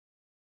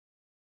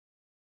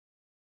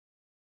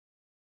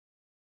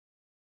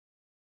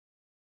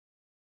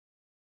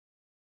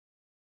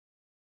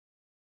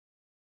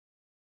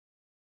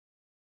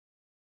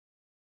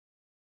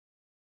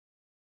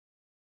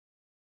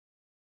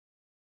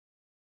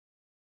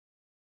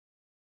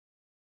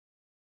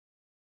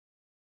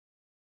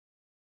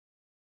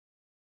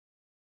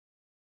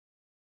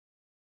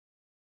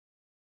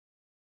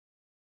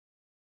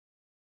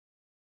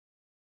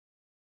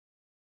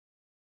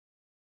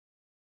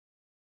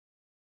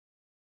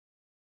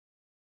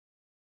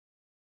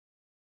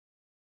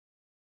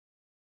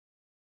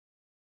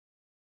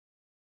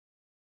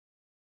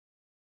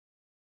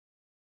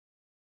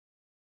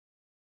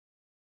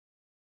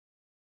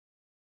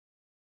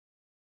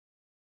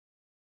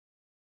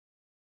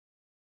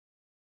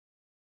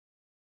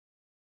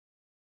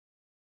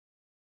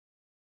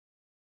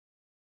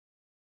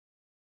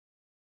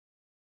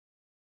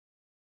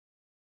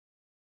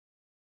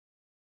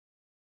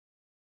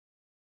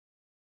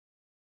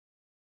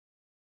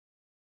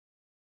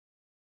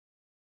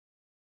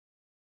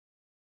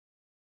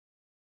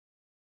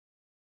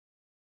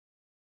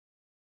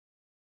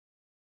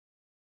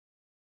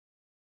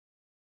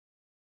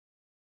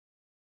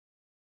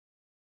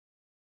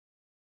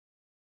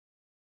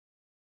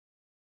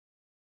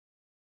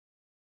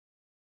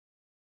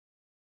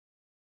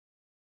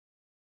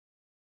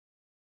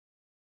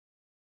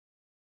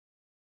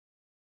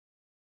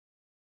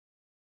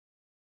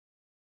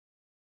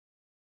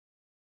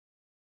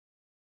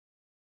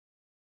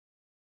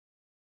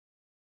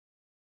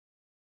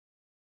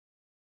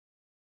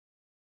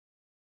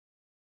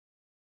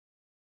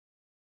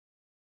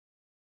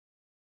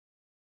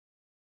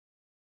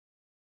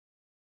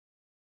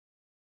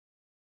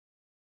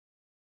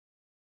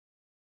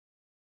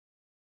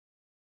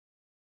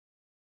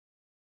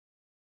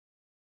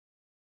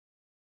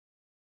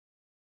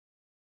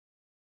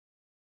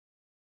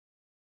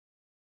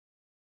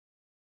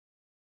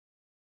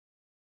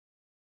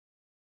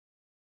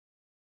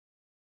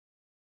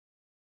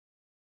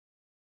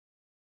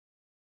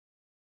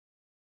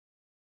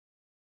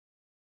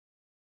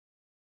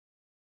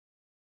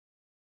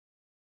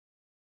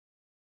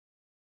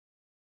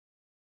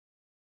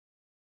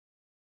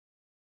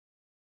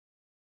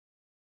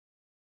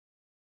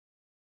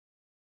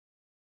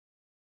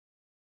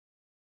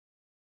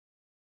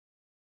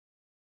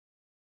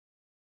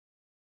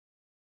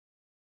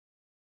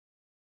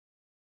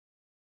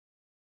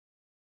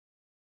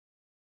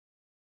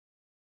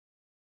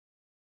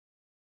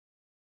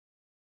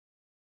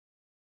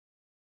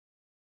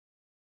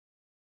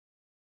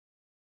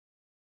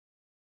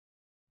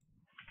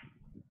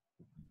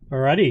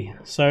Alrighty,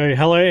 so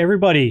hello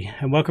everybody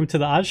and welcome to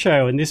the art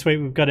show, and this week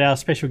we've got our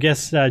special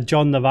guest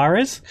John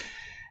Nevarez,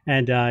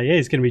 and yeah,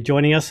 he's going to be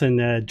joining us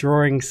and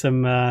drawing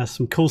some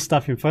cool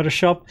stuff in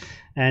Photoshop,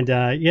 and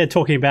yeah,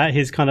 talking about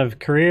his kind of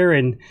career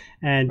and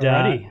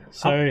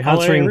so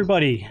hello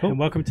everybody and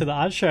welcome to the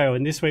art show,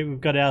 and this week we've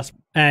got our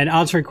and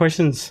answering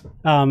questions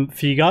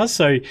for you guys.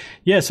 So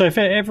yeah, so if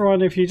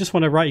everyone, if you just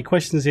want to write your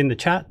questions in the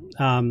chat,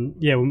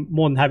 yeah, we're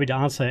more than happy to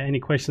answer any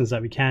questions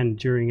that we can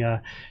during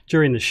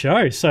the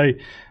show. So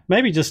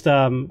maybe just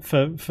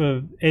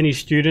for any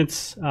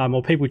students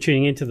or people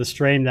tuning into the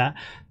stream that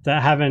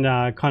haven't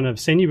kind of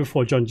seen you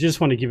before, John, do you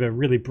just want to give a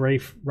really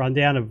brief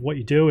rundown of what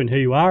you do and who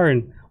you are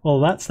and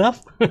all that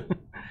stuff?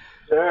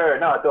 Sure.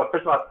 No. So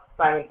first of all,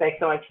 Simon, thanks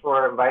so much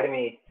for inviting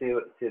me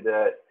to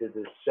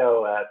the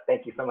show.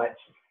 Thank you so much.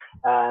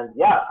 And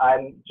yeah,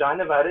 I'm John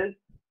Nevarez.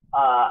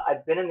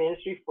 I've been in the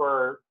industry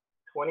for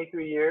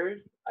 23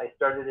 years. I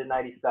started in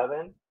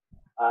 '97.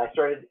 I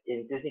started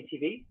in Disney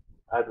TV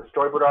as a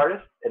storyboard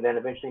artist, and then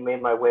eventually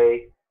made my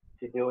way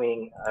to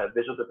doing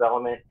visual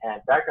development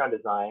and background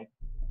design.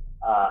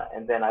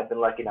 And then I've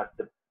been lucky enough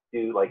to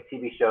do like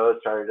TV shows.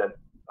 Started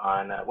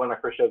on one of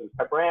my first shows was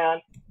Pepper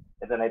Ann,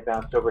 and then I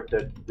bounced over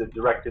to the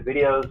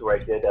direct-to-videos where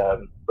I did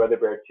Brother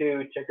Bear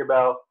 2,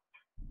 Tinkerbell.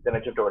 Then I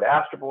jumped over to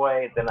Astro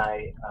Boy. Then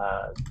I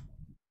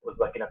was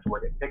lucky enough to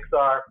work at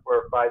Pixar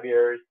for 5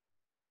 years.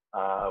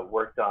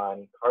 Worked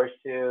on Cars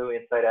 2,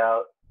 Inside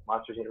Out,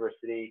 Monsters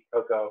University,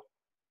 Coco.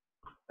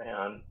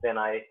 And then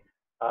I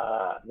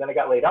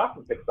got laid off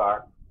from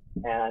Pixar,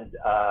 and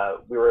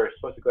we were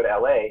supposed to go to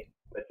LA,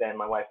 but then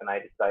my wife and I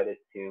decided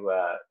to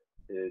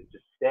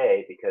just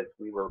stay because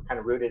we were kind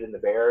of rooted in the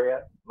Bay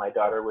Area. My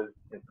daughter was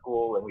in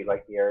school and we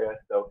liked the area,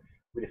 so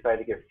we decided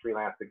to give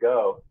freelance a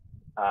go,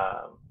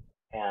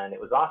 and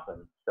it was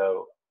awesome.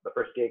 So the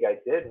first gig I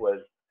did was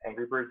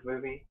Angry Birds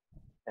movie,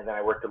 and then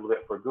I worked a little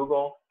bit for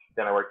Google.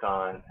 Then I worked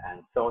on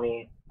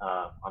Sony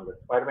on the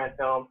Spider-Man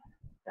film,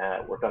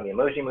 worked on the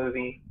Emoji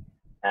movie.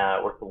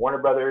 Worked for Warner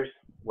Brothers,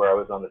 where I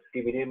was on the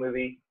Scooby-Doo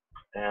movie,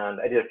 and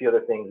I did a few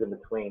other things in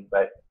between.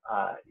 But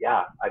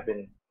yeah, I've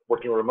been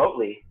working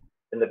remotely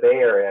in the Bay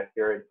Area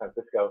here in San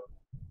Francisco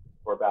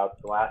for about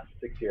the last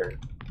 6 years.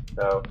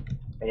 So,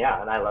 and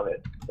yeah, and I love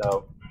it.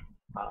 So,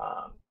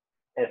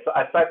 and so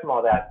aside from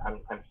all that,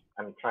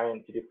 I'm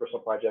trying to do personal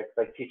projects.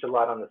 I teach a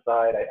lot on the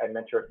side. I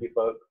mentor a few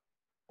folks,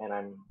 and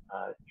I'm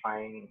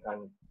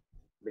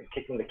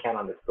kicking the can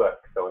on this book.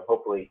 So I'm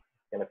hopefully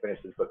going to finish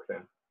this book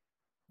soon.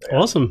 Yeah.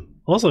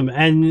 Awesome.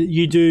 And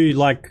you do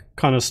like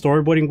kind of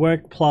storyboarding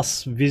work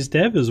plus viz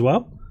dev as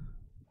well?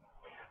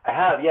 I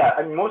have, yeah.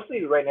 I mean,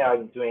 mostly right now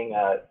I'm doing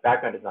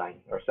background design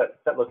or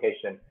set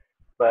location,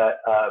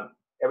 but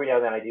every now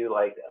and then I do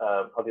like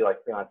I'll do like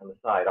freelance on the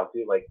side. I'll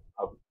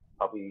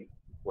be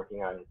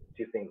working on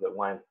two things at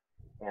once,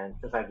 and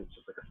sometimes it's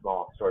just like a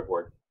small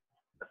storyboard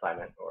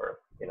assignment, or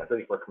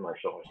something for a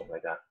commercial or something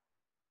like that.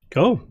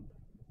 Cool.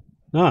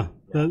 Ah,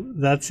 yeah.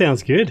 That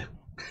sounds good.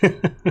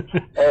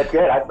 It's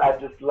good. I'm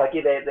just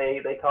lucky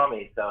they call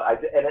me. So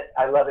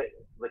I love it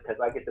because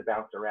I get to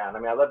bounce around. I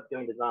mean, I love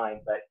doing design,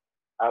 but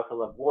I also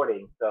love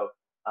boarding. So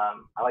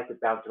I like to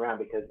bounce around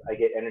because I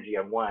get energy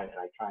on one and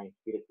I try and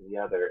feed it to the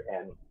other,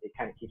 and it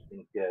kind of keeps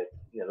things good.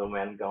 The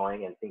momentum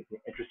going and things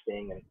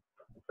interesting and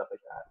stuff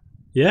like that.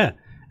 Yeah.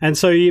 And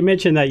so you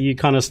mentioned that you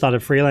kind of started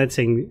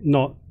freelancing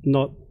not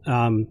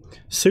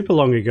super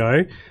long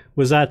ago.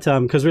 Was that,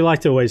 because we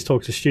like to always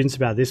talk to students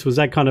about this, was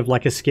that kind of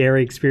like a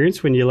scary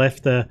experience when you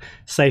left the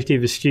safety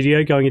of a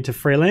studio going into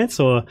freelance,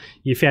 or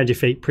you found your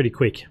feet pretty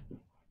quick?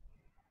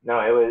 No,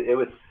 it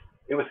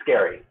was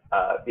scary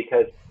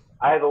because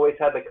I have always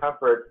had the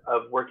comfort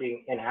of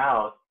working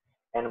in-house,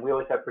 and we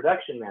always have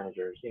production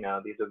managers.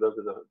 Those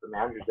are the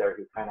managers there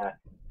who kind of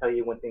tell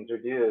you when things are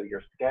due,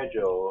 your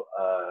schedule,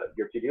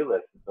 your to-do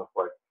list, and so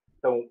forth.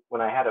 So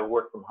when I had to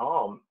work from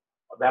home,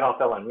 that all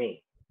fell on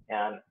me,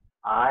 and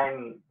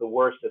I'm the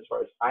worst as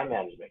far as time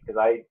management because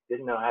I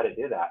didn't know how to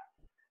do that.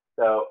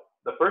 So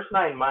the first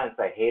 9 months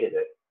I hated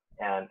it,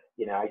 and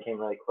I came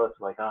really close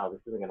to like, oh, this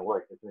isn't going to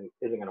work. This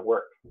isn't going to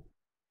work.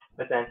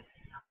 But then,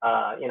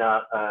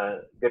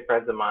 good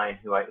friends of mine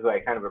who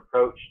I kind of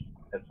approached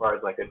as far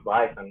as like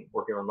advice on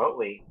working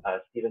remotely,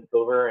 Steven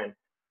Silver and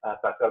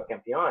Pascal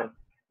Campion,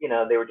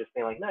 they were just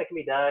saying like, no, it can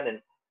be done,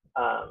 and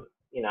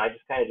I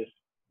just kind of just.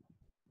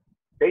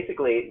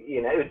 Basically,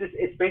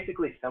 it's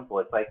basically simple.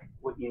 It's like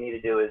what you need to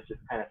do is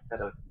just kind of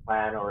set a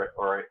plan or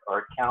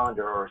a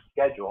calendar or a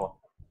schedule,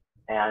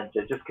 and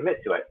just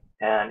commit to it.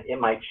 And it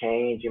might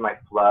change, you might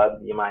flub,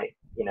 you might,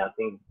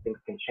 things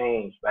can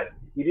change, but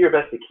you do your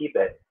best to keep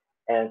it.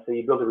 And so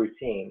you build a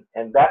routine.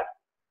 And that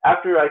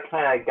after I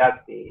kind of got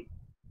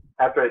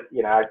I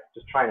was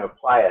just trying to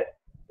apply it,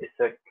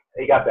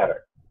 it got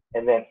better.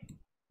 And then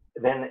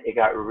it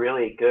got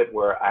really good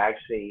where I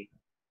actually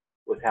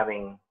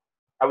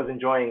I was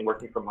enjoying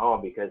working from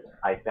home because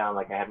I found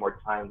like I had more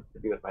time to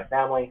be with my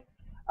family.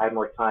 I had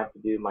more time to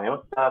do my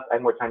own stuff. I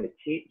had more time to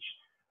teach.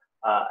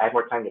 I had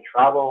more time to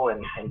travel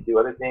and do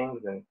other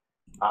things. And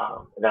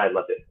then I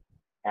loved it.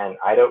 And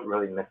I don't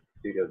really miss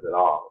studios at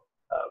all.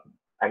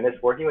 I miss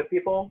working with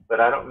people, but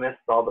I don't miss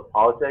all the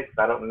politics.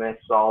 I don't miss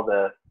all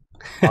that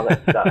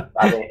stuff.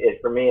 I mean,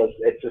 for me,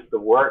 it's just the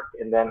work,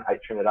 and then I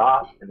turn it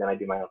off, and then I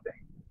do my own thing.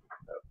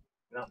 So,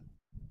 you know.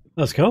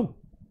 That's cool.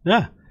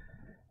 Yeah.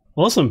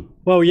 Awesome.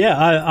 Well, yeah.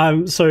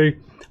 I'm so.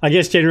 I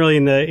guess generally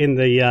in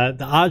the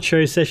art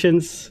show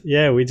sessions,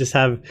 yeah, we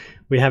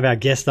have our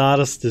guest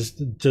artists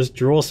just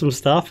draw some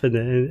stuff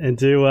and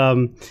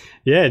do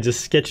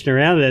just sketching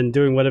around and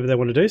doing whatever they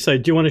want to do. So,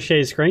 do you want to share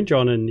your screen,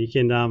 John, and you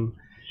can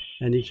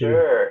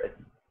Sure. Let's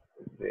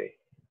see.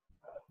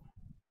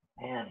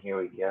 And here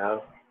we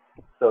go.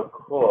 So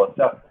cool.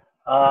 So,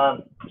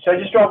 should I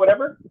just draw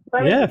whatever?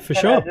 Simon? Yeah, for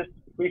sure. Just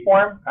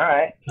freeform. All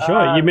right. For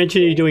sure. You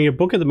mentioned you're doing a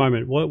book at the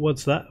moment.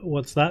 What's that?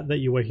 What's that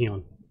you're working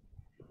on?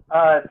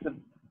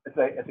 It's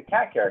a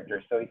cat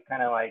character. So he's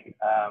kind of like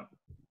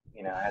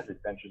has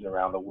adventures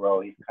around the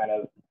world. He's kind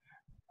of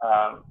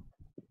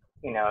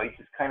he's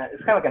just it's kind of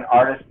like an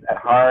artist at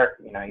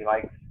heart. He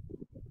likes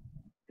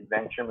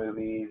adventure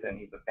movies and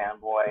he's a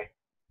fanboy,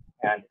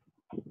 and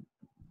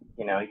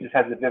he just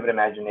has a vivid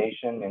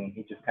imagination, and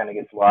he just kind of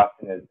gets lost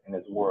in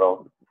his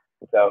world.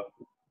 So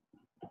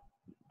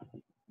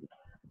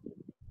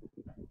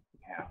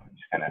yeah, I'm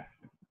just kind of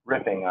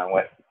riffing on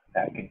what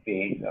that could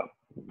be. So.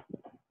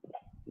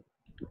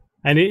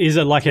 And is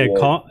it like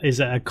is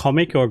it a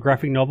comic or a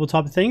graphic novel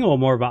type of thing, or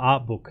more of an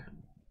art book?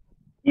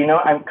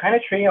 I'm kind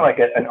of treating it like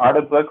an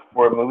art book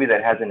for a movie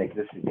that hasn't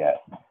existed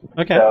yet.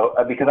 Okay. So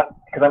because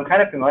I'm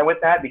kind of familiar with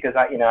that, because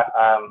I'm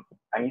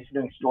used to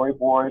doing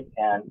storyboards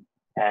and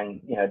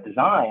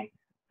design.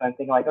 So I'm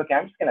thinking like, okay,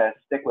 I'm just gonna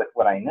stick with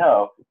what I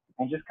know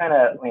and just kind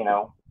of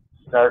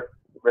start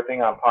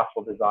ripping on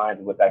possible designs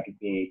of what that could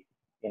be.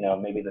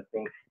 Maybe the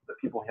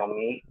people he'll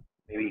meet.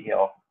 Maybe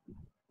he'll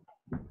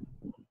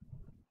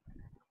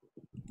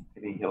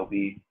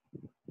be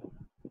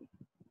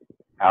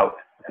out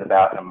and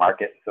about in a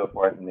market and so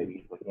forth, and maybe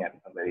he's looking at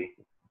somebody.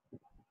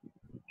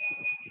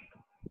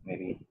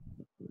 Maybe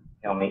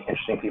he'll meet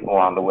interesting people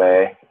along the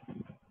way.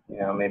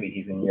 Maybe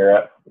he's in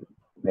Europe.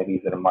 Maybe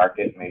he's at a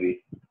market.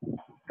 Maybe this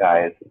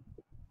guy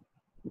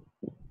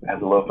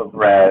has a loaf of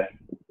bread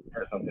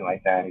or something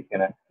like that. And he's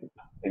gonna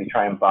maybe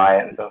try and buy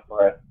it and so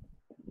forth.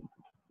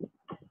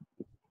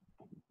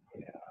 I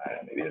don't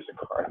know, maybe there's a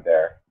cart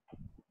there.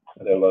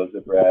 Are there loaves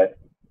of bread?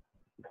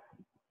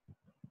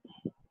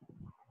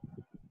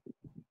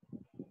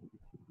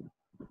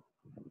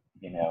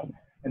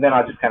 And then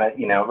I'll just kind of,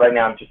 right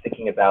now I'm just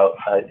thinking about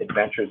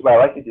adventures. What I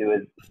like to do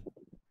is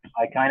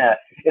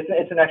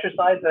it's an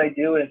exercise that I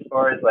do as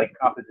far as like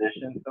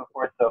composition and so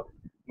forth. So,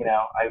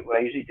 what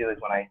I usually do is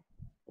when I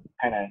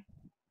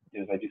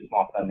do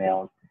small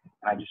thumbnails,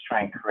 and I just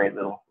try and create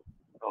little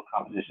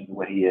compositions of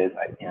what he is.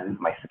 This is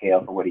my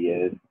scale for what he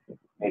is.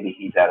 Maybe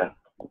he's at an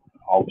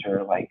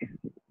altar like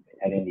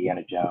at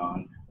Indiana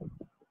Jones.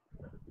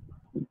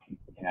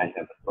 I just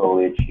have the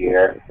foliage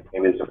here.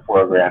 Maybe there's a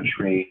foreground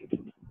tree.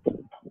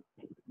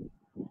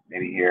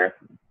 Maybe here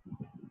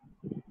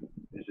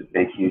there's a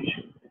big, huge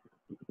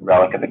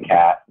relic of a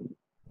cat.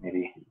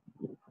 Maybe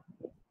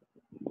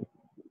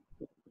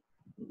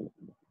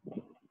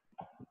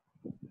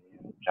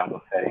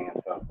jungle setting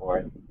and so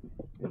forth.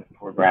 In the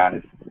foreground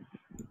is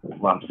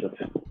lumps of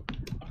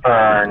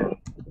fern,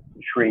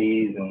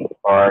 trees, and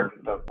bark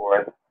and so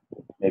forth.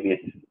 Maybe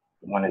it's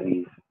one of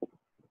these,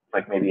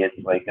 maybe it's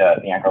like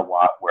the Angkor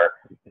Wat, where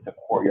it's a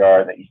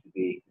courtyard that used to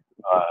be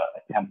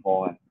a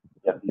temple, and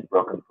you have these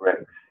broken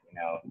bricks.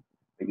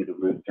 Maybe the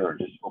roots are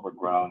just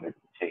overgrown, they're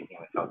taking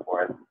and so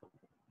forth.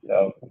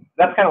 So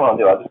that's kind of what I'll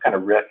do. I'll just kind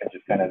of riff and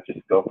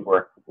just go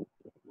for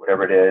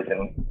whatever it is,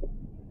 and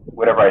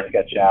whatever I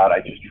sketch out,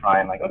 I just try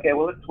and what's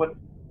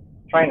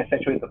try and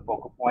accentuate the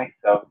focal point.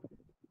 So,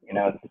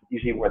 it's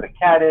usually where the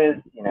cat is.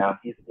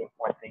 He's the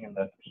important thing in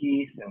the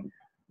piece, and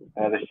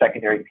another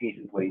secondary piece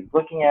is what he's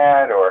looking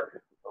at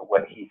or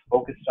what he's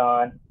focused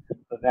on.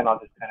 So then I'll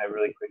just kind of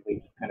really quickly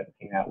just kind of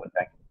paint out what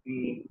that could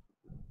be.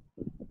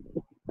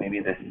 Maybe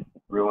this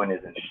ruin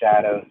is in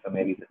shadow, so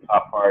maybe the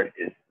top part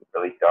is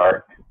really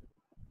dark.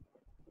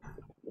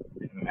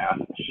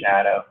 Mouse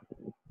shadow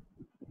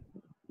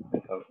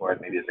and so forth.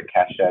 Maybe there's a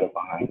cat shadow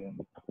behind him.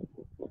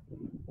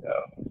 So,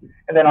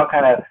 and then I'll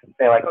kind of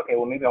say like, okay,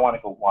 well maybe I want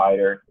to go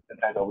wider.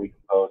 Sometimes I'll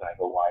recompose and I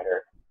go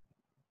wider,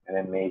 and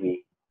then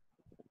maybe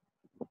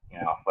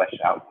I'll flesh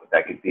out what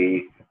that could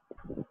be,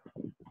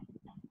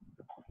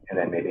 and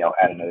then maybe I'll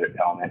add another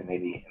element.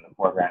 Maybe in the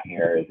foreground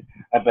here is,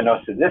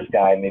 unbeknownst to this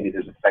guy, maybe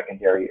there's a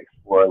secondary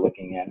explorer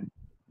looking in,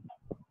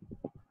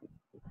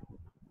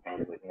 and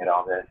he's looking at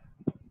all this.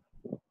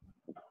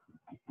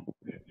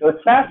 So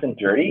it's fast and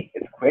dirty.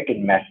 It's quick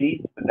and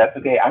messy, but that's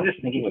okay. I'm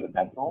just thinking with a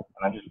pencil,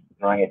 and I'm just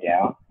drawing it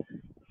down.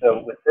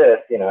 So with this,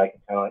 I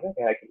can kind of like,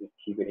 okay, I can just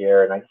keep it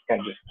here, and I just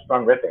kind of just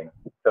strong ripping.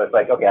 So it's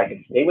like, okay, I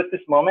can stay with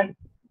this moment,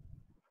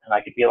 and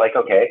I could be like,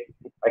 okay,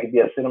 I could be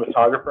a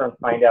cinematographer and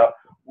find out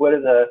what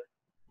are the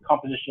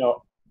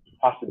compositional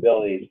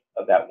possibilities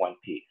of that one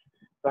piece.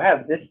 So I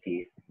have this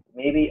piece.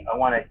 Maybe I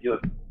want to do a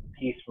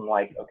piece from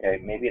like, okay,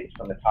 maybe it's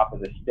from the top of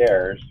the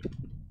stairs.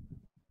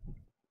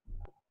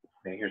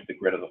 Maybe here's the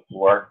grid of the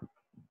floor.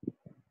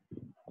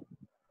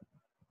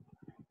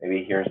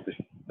 Maybe here's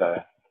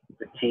the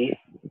teeth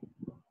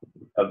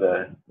of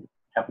the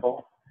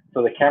temple.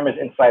 So the camera's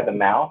inside the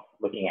mouth,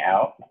 looking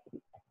out.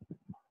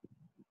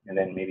 And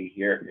then maybe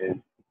here is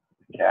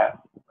the cat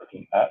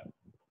looking up.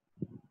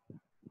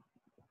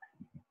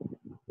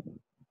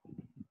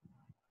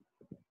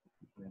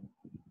 Let's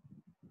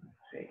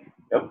see.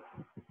 Nope.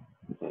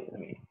 Let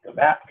me go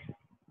back.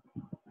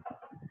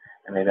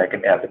 And maybe I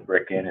could add the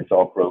brick in. It's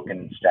all broken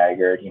and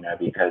staggered,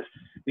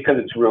 because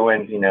it's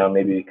ruined,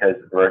 maybe because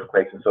of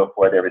earthquakes and so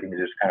forth, everything is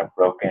just kind of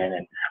broken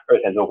and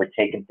Earth has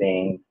overtaken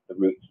things. The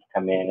roots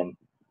come in and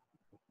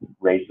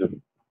raise the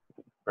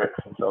bricks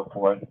and so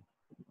forth.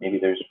 Maybe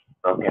there's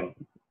broken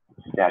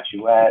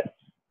statuettes,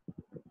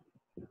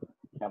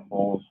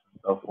 temples,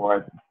 so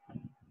forth.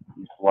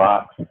 These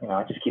blocks,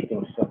 I just keep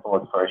things simple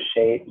as far as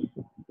shapes.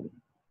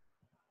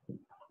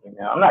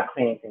 I'm not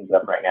cleaning things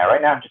up right now.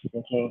 Right now, I'm just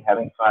thinking,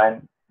 having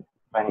fun,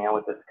 finding out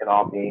what this could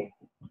all be,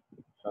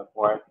 so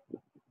forth.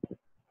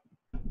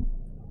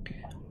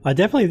 I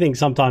definitely think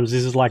sometimes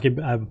this is like a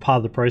part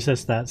of the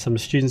process that some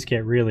students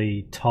get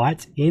really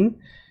tight in.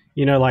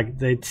 Like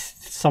they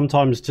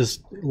sometimes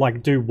just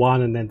like do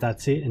one and then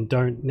that's it and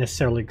don't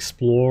necessarily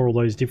explore all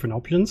those different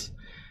options.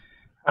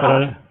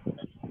 But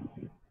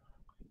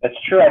that's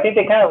true. I think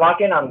they kind of lock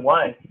in on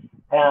one.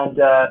 And,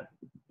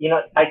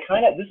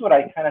 this is what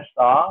I kind of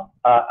saw.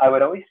 I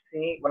would always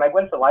see, when I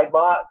went to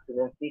Lightbox and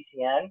then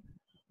CCN,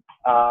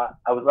 I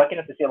was lucky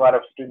enough to see a lot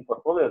of student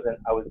portfolios, and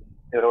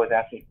they would always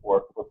ask me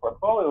for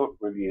portfolio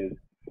reviews,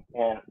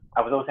 and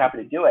I was always happy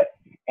to do it.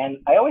 And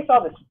I always saw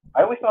the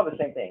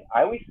same thing.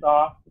 I always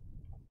saw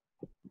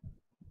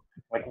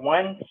like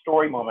one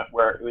story moment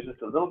where it was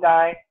just a little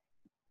guy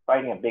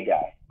fighting a big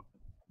guy.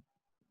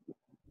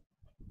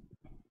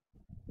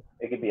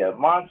 It could be a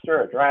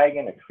monster, a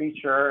dragon, a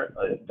creature,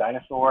 a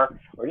dinosaur,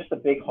 or just a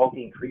big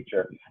hulking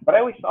creature. But I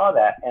always saw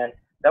that, and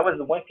that was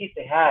the one piece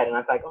they had, and I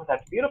was like, oh,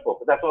 that's beautiful,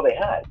 but that's all they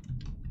had.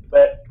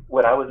 But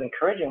what I was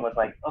encouraging was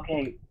like,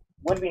 okay,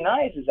 what would be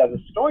nice is as a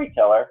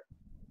storyteller,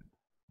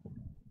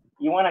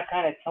 you want to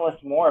kind of tell us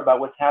more about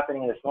what's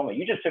happening in this moment.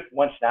 You just took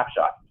one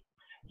snapshot.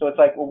 So it's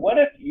like, well, what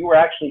if you were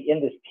actually in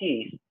this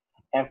piece,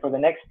 and for the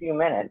next few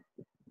minutes,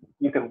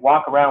 you could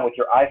walk around with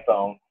your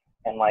iPhone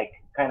and like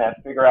kind of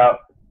figure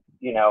out,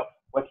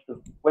 what's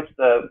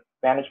the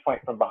vantage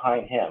point from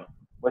behind him?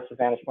 What's the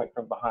vantage point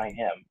from behind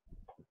him?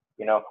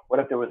 What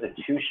if there was a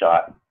two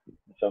shot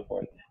and so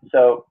forth?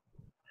 So,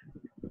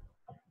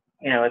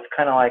 it's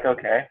kind of like,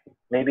 okay,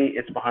 maybe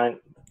it's behind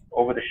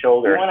over the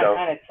shoulder. You want to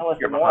kind of tell us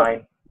you're more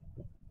behind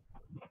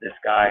this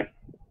guy,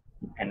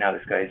 and now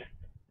this guy's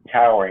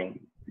towering.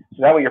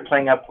 So that way you're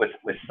playing up with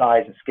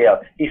size and scale.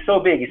 He's so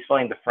big, he's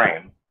filling the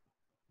frame.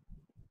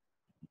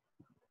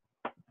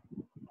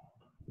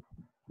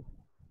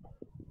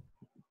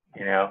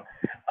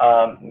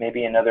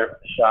 Maybe another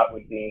shot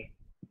would be,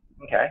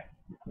 okay,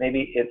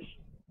 maybe it's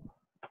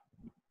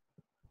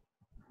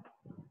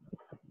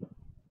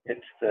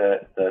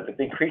the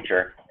big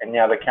creature, and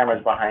now the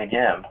camera's behind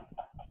him,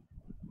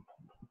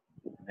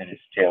 and his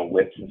tail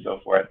whips and so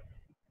forth.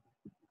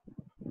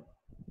 And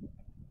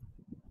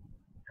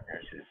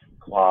there's his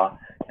claw,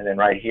 and then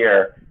right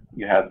here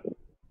you have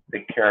the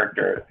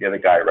character, the other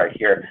guy right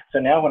here. So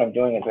now what I'm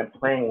doing is I'm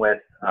playing with,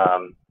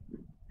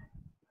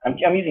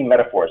 I'm using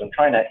metaphors. I'm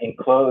trying to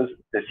enclose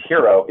this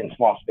hero in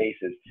small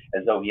spaces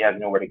as though he has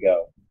nowhere to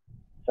go.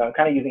 So I'm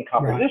kind of using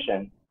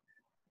composition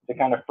to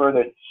kind of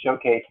further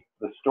showcase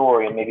the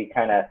story and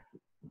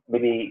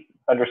maybe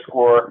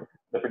underscore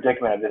the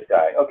predicament of this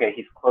guy. Okay,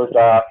 he's closed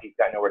off. He's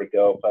got nowhere to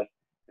go. Plus,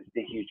 this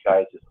big, huge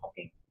guy is just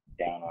looking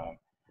down on him.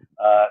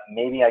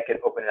 Maybe I could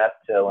open it up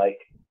to like,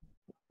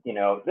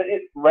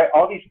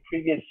 all these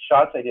previous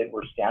shots I did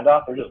were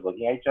standoff. They're just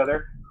looking at each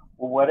other.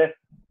 Well, what if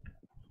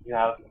you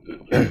have the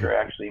character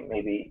actually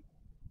maybe,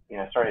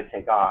 started to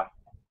take off,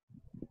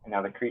 and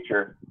now the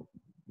creature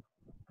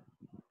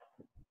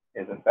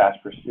is in fast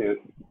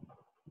pursuit.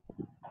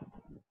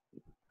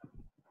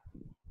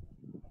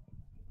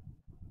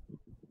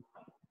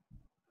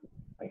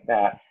 Like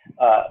that.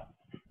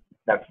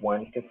 That's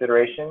one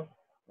consideration.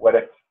 What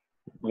if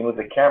you move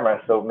the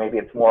camera so maybe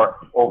it's more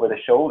over the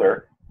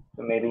shoulder?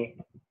 So maybe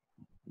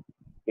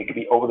it could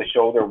be over the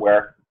shoulder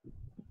where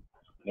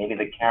maybe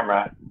the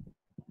camera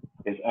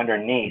is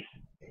underneath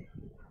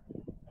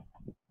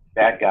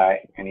that guy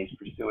and he's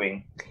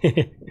pursuing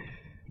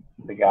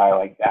the guy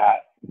like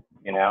that,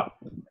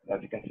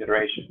 that's a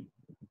consideration.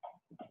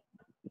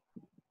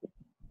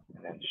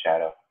 And then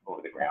shadow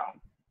over the ground.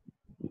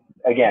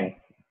 Again,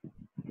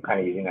 I'm kind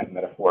of using that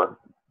metaphor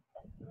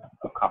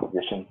of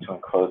composition to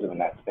enclose it in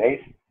that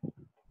space.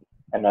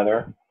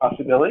 Another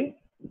possibility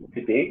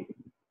could be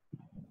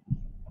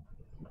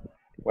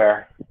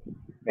where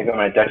maybe I'm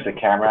going to touch the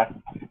camera.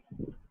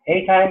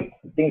 Anytime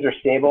things are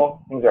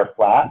stable, things are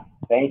flat.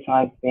 But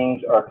anytime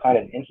things are kind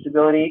of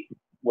instability,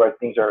 where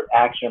things are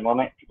action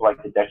moment, people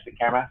like to touch the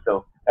camera.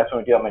 So that's what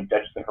I'm going to do. I'm going to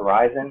touch the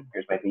horizon.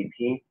 Here's my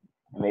VP.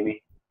 And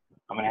maybe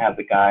I'm going to have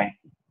the guy,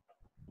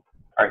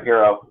 our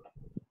hero,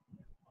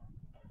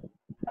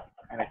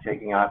 kind of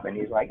taking off, and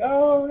he's like,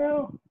 oh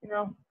no,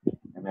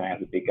 And then I have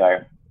the big guy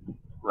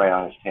right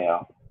on his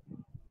tail.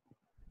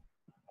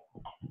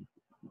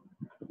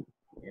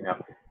 You know,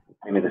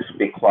 maybe this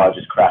big claw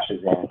just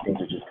crashes in and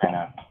things are just kind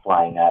of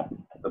flying up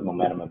the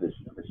momentum of his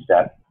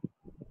step.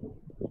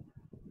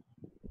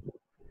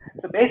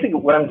 So basically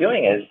what I'm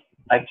doing is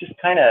I just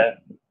kind of,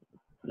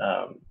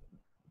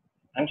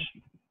 I'm just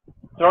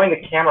throwing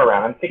the camera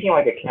around. I'm thinking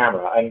like a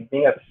camera. I'm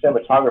being a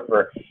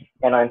cinematographer,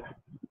 and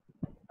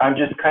I'm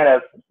just kind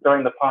of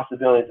throwing the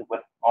possibilities of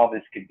what all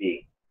this could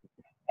be.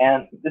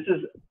 And this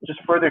is just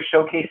further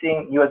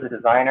showcasing you as a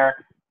designer,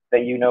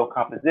 that you know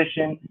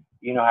composition,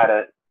 you know how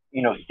to,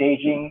 you know,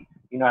 staging,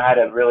 you know how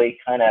to really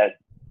kind of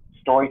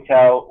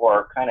storytell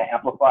or kind of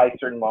amplify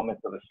certain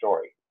moments of a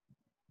story.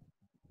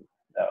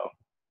 So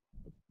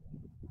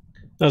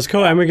that's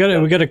cool. And we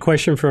got a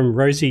question from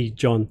Rosie,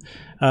 John.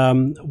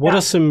 What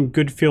are some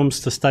good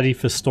films to study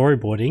for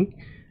storyboarding,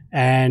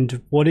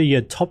 and what are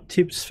your top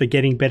tips for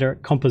getting better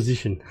at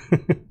composition?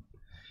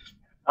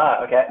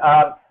 Okay.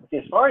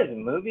 As far as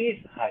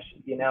movies,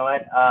 you know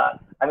what?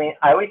 I mean,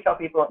 I always tell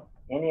people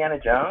Indiana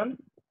Jones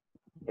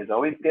is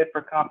always good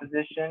for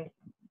composition.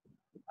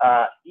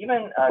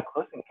 Even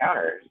Close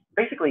Encounters,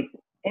 basically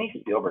any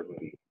Spielberg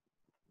movie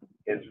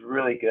is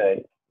really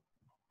good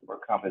for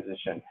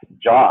composition.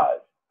 Jaws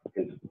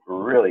is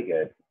really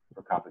good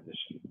for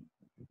composition.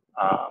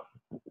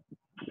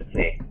 Let's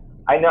see.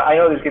 I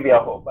know there's gonna be a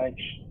whole bunch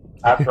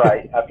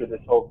after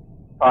this whole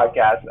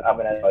podcast. I'm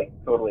gonna like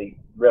totally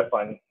riff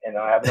on, and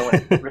I have no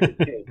one to riff it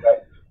to,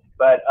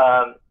 but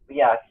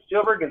yeah,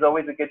 Spielberg is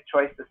always a good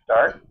choice to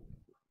start.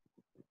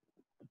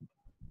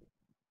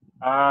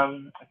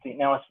 Let's see.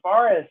 Now, as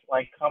far as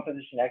like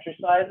composition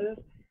exercises,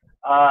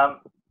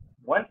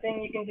 one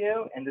thing you can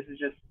do, and this is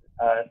just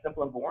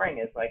simple and boring,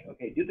 is like,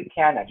 okay, do the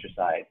can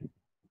exercise.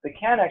 The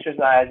can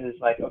exercise is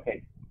like,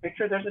 okay,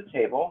 picture there's a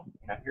table.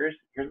 You know, here's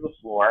the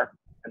floor,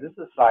 and this is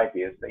a side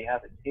view. So you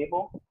have a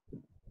table,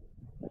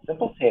 a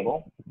simple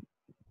table,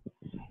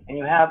 and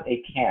you have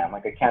a can,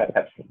 like a can of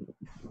Pepsi.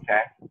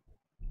 Okay,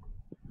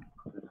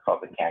 this is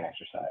called the can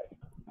exercise.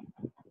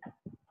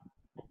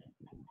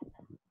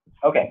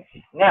 Okay,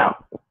 now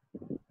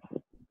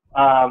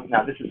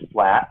this is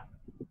flat.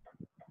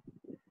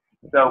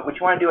 So what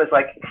you want to do is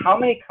like, how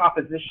many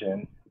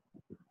compositions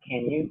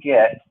can you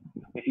get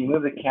if you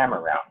move the camera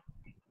around?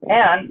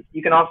 And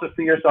you can also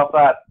free yourself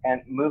up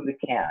and move the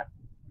can.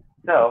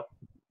 So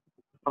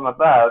from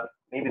above,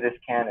 maybe this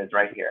can is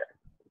right here.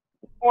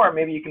 Or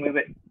maybe you can move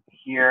it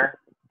here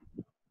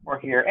or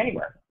here,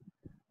 anywhere.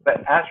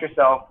 But ask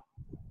yourself,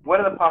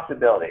 what are the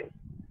possibilities?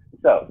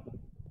 So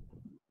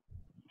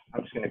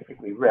I'm just going to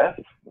quickly riff.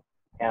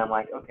 And I'm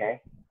like,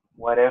 okay,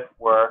 what if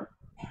we're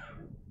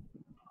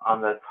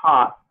on the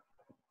top,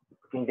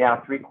 looking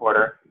down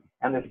 3/4,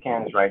 and this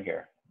can is right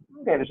here?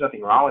 Okay, there's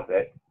nothing wrong with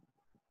it.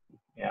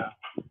 Yeah.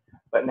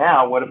 But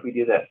now, what if we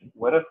do this?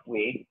 What if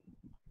we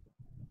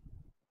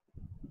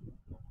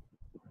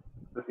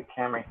put the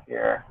camera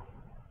here,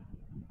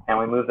 and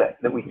we move that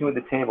we move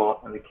the table,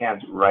 and the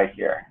can's right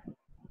here?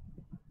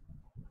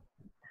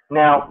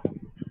 Now,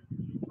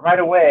 right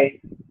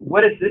away,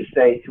 what does this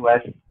say to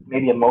us,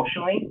 maybe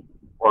emotionally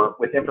or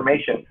with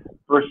information,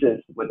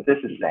 versus what this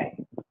is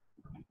saying?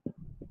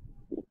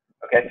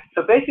 Okay,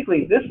 so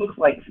basically, this looks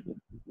like,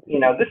 you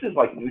know, this is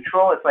like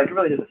neutral. It's like, it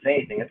really doesn't say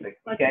anything. It's like,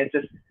 okay, it's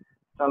just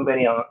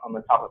somebody on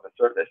the top of a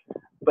surface.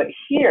 But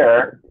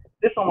here,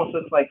 this almost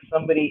looks like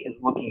somebody is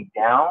looking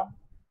down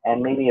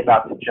and maybe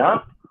about to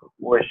jump,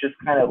 or it's just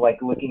kind of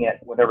like looking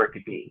at whatever it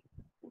could be.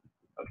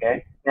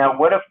 Okay, now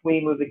what if we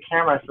move the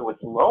camera so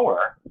it's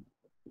lower?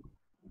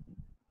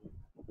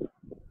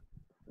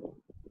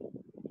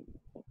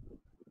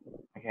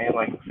 Okay,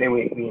 like say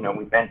we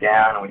bend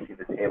down and we see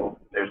the table,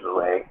 there's the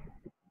leg,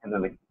 and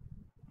then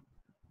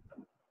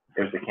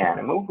there's the can.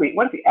 And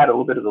what if we add a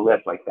little bit of the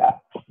lift like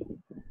that?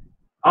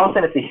 All of a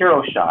sudden, it's a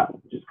hero shot,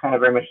 just kind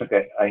of very much like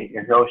a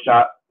hero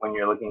shot when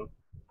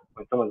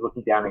someone's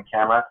looking down in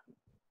camera.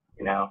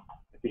 You know,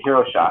 it's a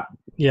hero shot.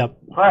 Yep.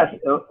 Plus,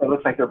 it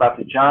looks like they're about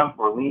to jump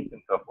or leap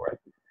and so forth.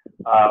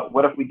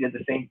 What if we did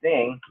the same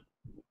thing,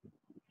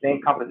 same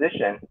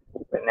composition,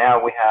 but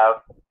now we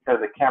have, instead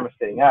of the camera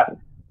sitting up,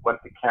 what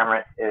if the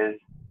camera is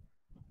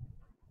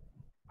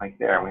like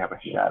there, and we have a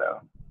shadow?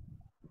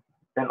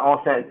 Then all of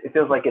a sudden, it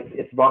feels like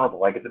it's vulnerable,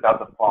 like it's about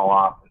to fall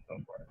off and so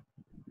forth.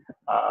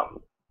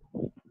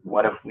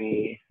 What if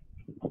we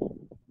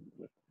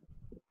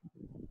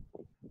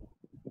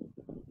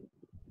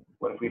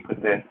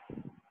put the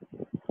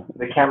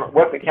camera?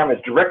 What if the camera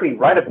is directly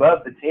right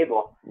above the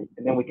table,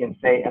 and then we can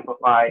say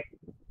amplify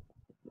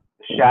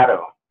the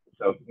shadow?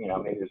 So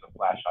maybe there's a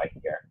flashlight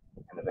here,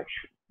 and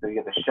so you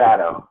get the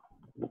shadow.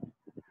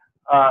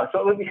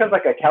 So it becomes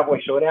like a cowboy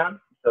showdown.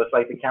 So it's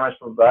like the camera's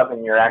from above,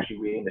 and you're actually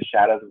reading the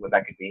shadows of what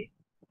that could be.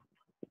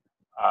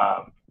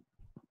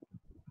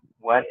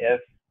 What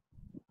if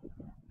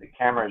the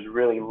camera is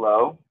really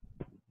low?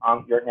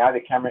 Now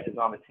the camera is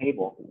on the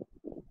table,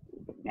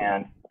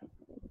 and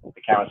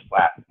the camera's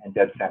flat and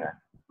dead center.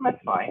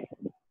 That's fine.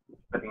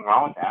 Nothing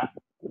wrong with that.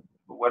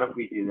 But what if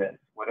we do this?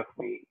 What if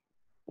the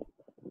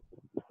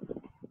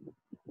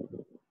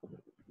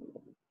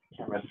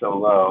camera so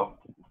low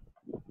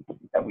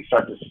that we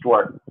start to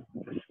distort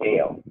the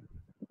scale.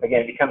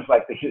 Again, it becomes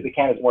like the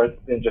can is more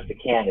than just a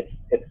can.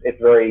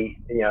 It's very,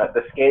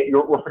 the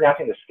scale. We're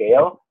pronouncing the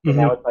scale, and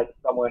now it's like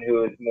someone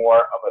who is more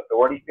of an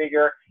authority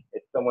figure.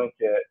 It's someone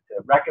to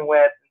reckon with,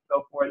 and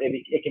so forth.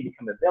 It can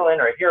become a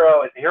villain or a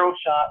hero. It's a hero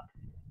shot,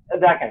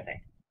 that kind of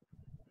thing.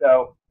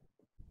 So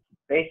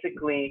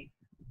basically,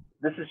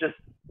 this is just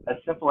a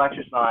simple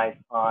exercise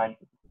on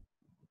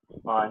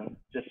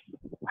just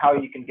how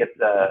you can get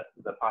the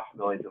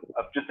possibilities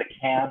of just a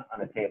can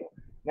on a table.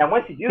 Now,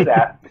 once you do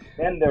that,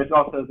 then there's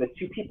also the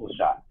two people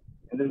shot.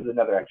 And this is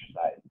another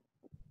exercise.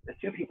 The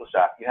two people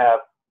shot. You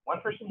have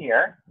one person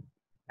here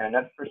and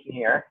another person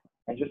here.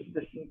 And just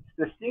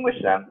to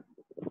distinguish them,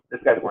 this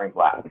guy's wearing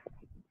black.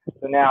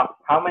 So now,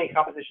 how many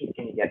compositions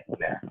can you get from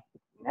there?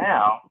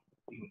 Now,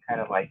 you can kind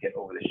of like get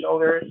over the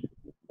shoulders.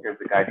 Here's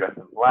the guy dressed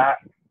in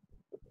black.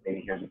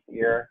 Maybe here's his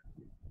ear.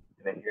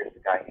 And then here's the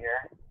guy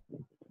here.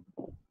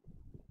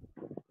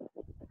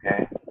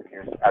 Okay,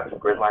 here's add some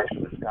grid lines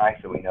for the sky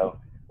so we know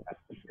that's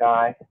the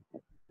sky.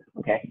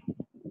 Okay,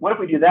 what if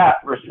we do that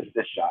versus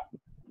this shot?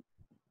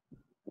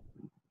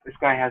 This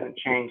guy hasn't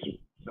changed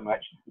so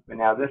much, but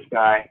now this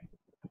guy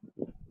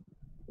is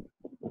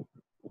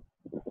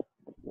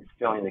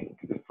filling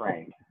the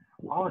frame.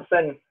 All of a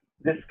sudden,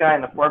 this guy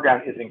in the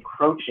foreground is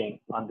encroaching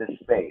on this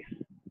space.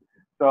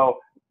 So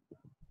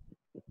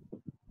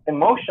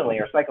emotionally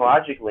or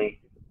psychologically,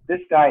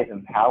 this guy is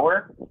in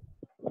power,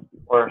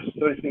 or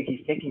so to speak,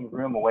 he's taking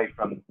room away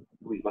from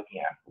who he's looking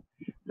at.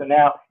 So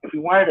now, if we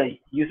wanted to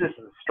use this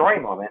as a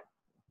story moment,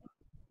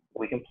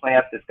 we can play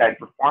up this guy's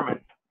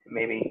performance.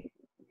 Maybe,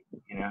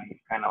 he's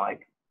kind of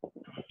like,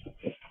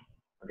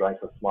 I'm drawing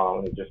so small,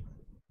 let me just,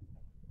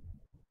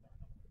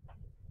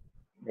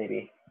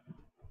 maybe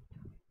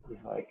he's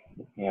like,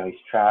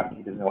 he's trapped,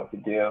 he doesn't know what to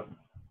do.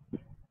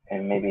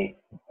 And maybe,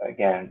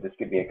 again, this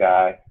could be a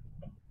guy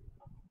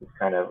who's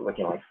kind of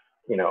looking like,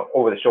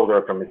 over the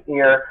shoulder from his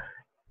ear.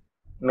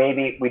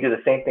 Maybe we do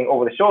the same thing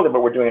over the shoulder,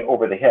 but we're doing it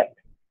over the hip.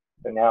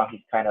 So now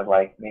he's kind of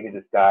like, maybe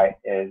this guy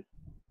is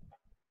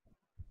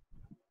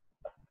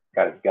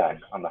got his gun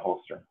on the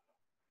holster.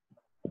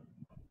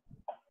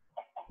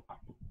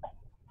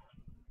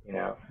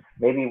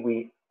 Maybe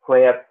we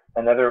play up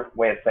another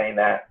way of saying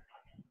that,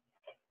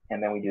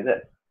 and then we do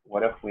this.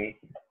 What if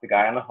the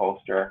guy on the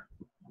holster,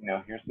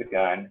 here's the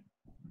gun,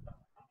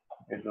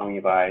 here's the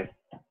Levi's,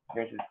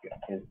 here's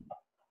his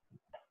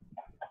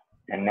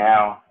and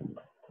now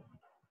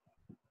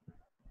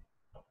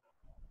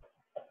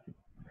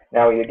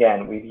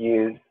we've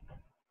used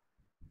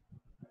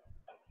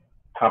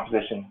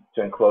composition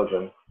to enclose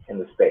them in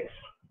the space.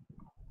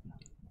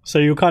 So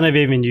you'll kind of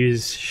even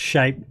use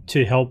shape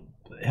to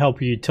help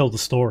you tell the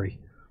story.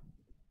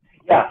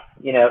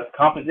 Yeah,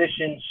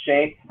 composition,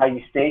 shape, how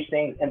you stage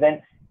things, and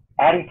then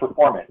adding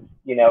performance.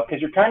 Because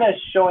you're kind of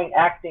showing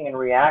acting and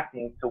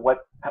reacting to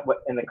what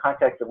in the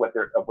context of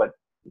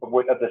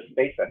the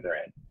space that they're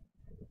in.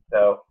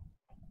 So,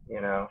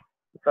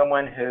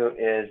 someone who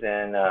is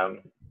in, I'll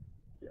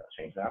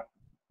change that,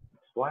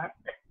 black.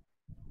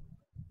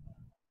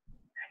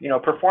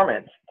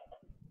 Performance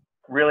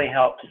really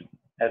helps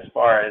as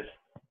far as,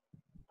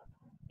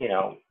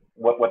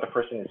 what the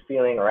person is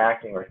feeling or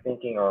acting or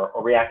thinking or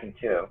reacting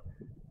to.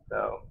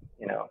 So,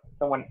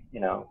 someone,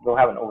 they'll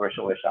have an over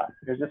shoulder shot.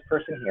 There's this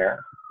person here.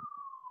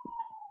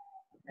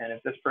 And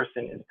if this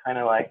person is kind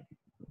of like,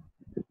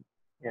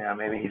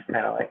 maybe he's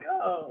kind of like,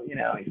 oh,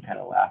 he's kind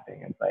of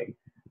laughing. It's like,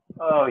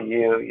 oh,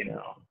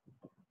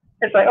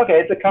 It's like, okay,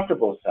 it's a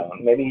comfortable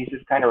zone. Maybe he's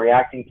just kind of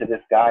reacting to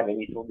this guy.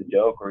 Maybe he told a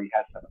joke or he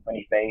has a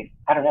funny face.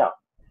 I don't know.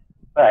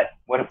 But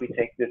what if we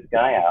take this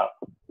guy out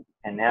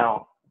and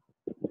now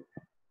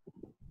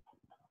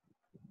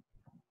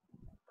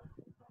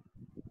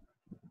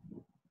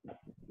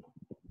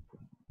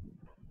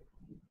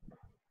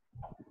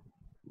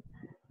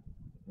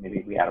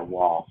maybe we add a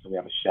wall, so we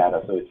have a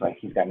shadow. So it's like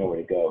he's got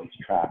nowhere to go.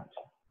 He's trapped.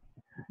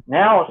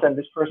 Now, all of a sudden,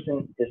 this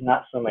person is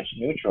not so much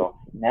neutral.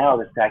 Now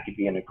this guy could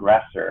be an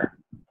aggressor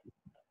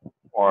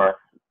or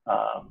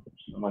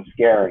someone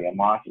scary, a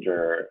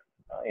monster,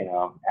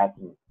 add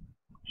some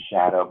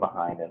shadow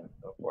behind him and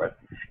so forth.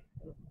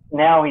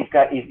 Now he's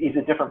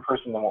a different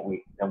person than what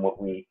we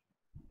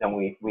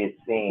had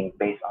seen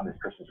based on this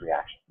person's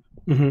reaction.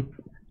 Mm-hmm.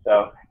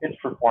 So it's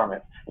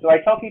performance. So I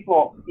tell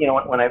people,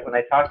 when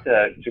I talk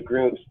to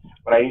groups,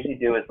 what I usually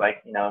do is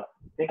like,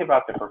 think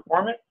about the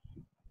performance,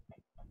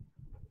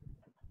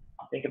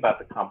 think about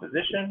the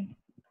composition,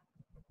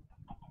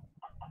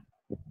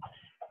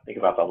 think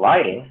about the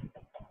lighting,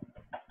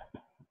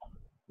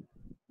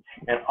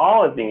 and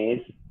all of these,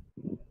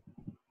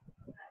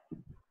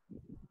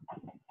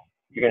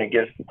 you're going to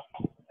give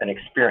an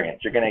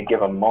experience. You're going to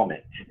give a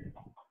moment.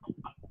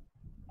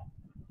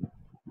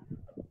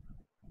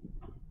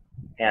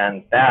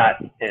 And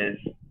that is,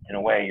 in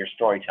a way, your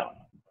storytelling.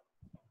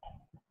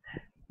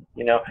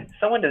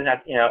 Someone doesn't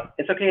have,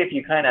 it's okay if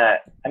you kind of,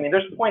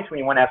 there's points when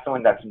you want to have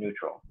someone that's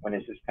neutral, when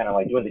it's just kind of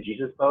like doing the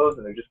Jesus pose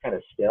and they're just kind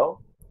of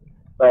still.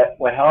 But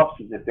what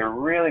helps is if they're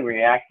really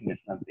reacting to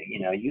something,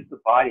 use the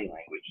body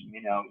language,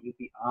 use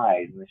the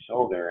eyes and the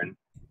shoulder, and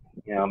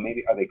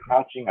maybe are they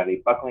crouching? Are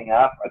they buckling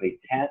up? Are they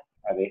tense?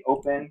 Are they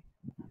open?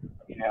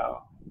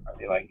 Are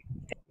they like,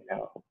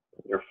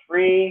 they're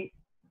free?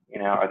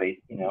 Are they,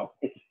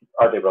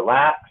 are they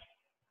relaxed?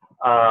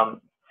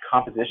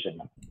 Composition,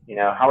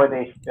 how are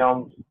they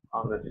filmed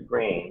on the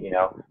screen?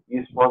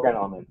 Use foreground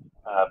elements,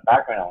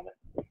 background elements.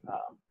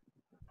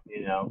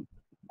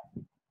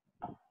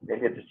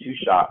 Maybe it's a two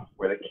shot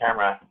where the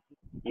camera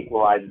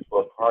equalizes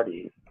both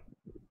parties.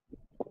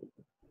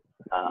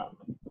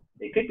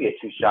 It could be a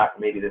two shot.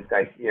 Maybe this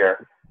guy's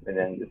here, and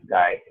then this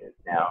guy is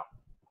now.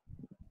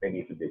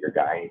 Maybe he's a bigger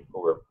guy.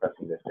 We're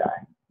pressing this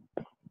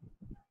guy.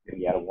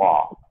 Maybe at a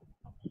wall.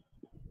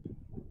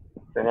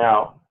 So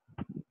now,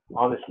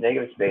 on this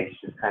negative space,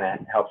 just kind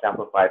of helps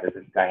amplify that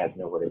this guy has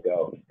nowhere to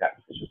go. He's got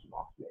such a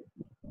small space.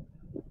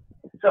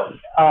 So,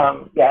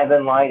 yeah, and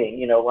then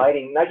lighting.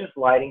 Lighting, not just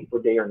lighting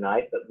for day or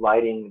night, but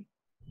lighting.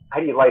 How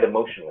do you light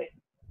emotionally?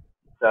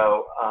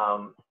 So,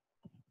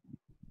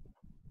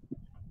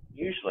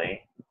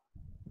 usually,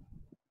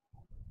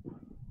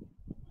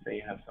 say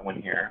you have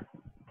someone here.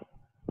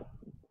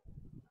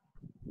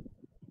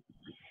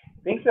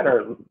 Things that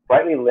are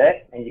brightly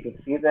lit and you can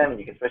see them and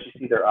you can especially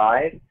see their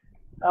eyes,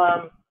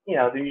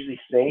 they're usually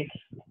safe,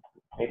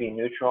 maybe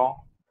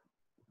neutral.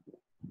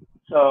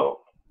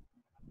 So,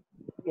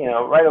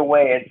 right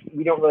away,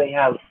 we don't really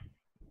have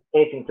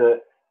anything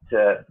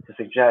to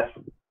suggest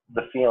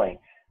the feeling.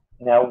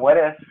 Now, what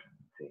if, let's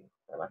see,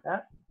 sorry about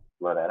that,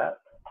 blow that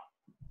up.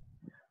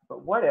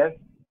 But what if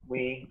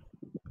we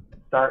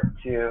start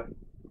to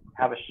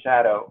have a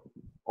shadow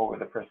over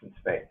the person's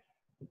face?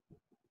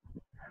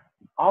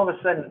 All of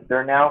a sudden,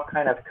 they're now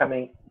kind of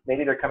coming,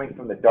 maybe they're coming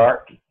from the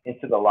dark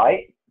into the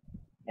light,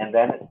 and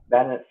then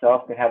that in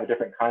itself can have a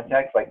different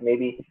context. Like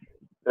maybe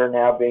they're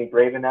now being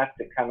brave enough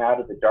to come out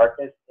of the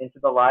darkness into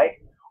the light,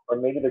 or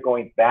maybe they're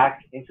going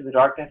back into the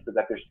darkness so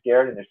that they're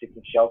scared and they're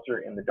seeking shelter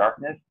in the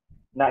darkness.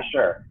 Not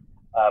sure.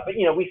 But,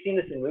 we've seen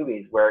this in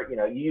movies where,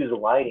 you use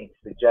lighting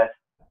to suggest,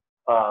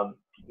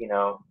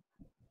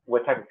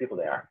 what type of people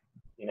they are.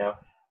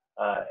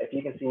 If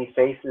you can see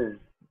faces,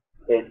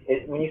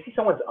 when you see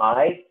someone's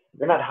eyes,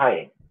 they're not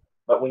hiding.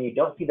 But when you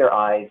don't see their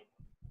eyes,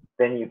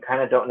 then you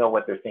kind of don't know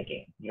what they're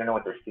thinking. You don't know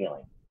what they're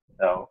feeling.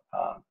 So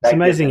it's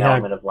amazing how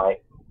element of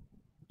light.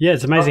 Yeah,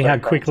 it's amazing how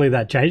quickly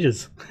that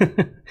changes.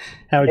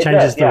 How it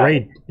changes the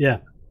read. Yeah.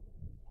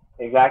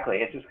 Exactly.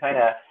 It's just kind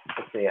of,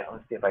 let's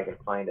see if I can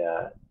find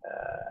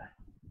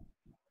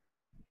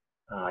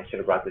I should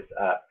have brought this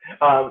up.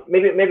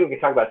 Maybe we can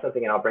talk about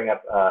something and I'll bring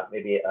up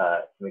maybe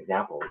some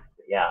examples.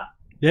 Yeah.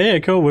 Yeah,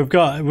 cool. We've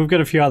got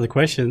a few other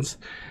questions.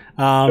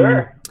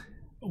 Sure.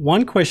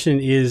 One question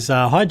is,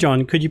 hi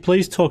John, could you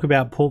please talk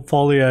about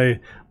portfolio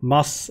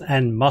musts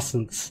and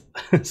mustn'ts?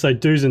 So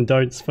do's and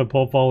don'ts for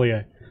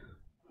portfolio.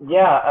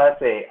 Yeah, let's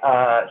see.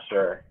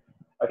 Sure.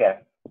 Okay.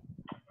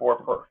 For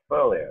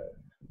portfolios.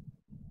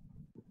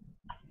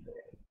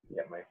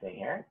 Get my thing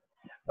here.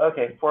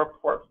 Okay, for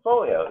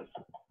portfolios.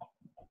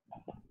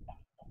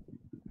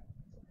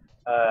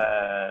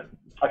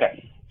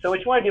 Okay, so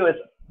what you want to do is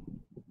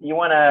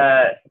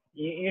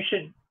you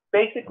should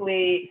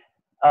basically,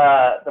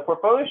 the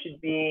portfolio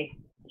should be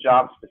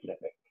job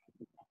specific.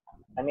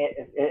 I mean,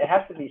 it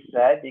has to be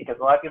said because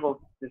a lot of people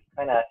just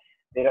kind of,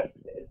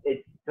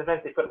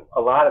 sometimes they put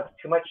a lot of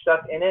too much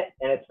stuff in it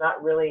and it's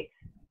not really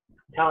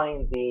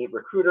telling the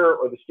recruiter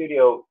or the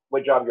studio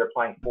what job you're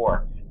applying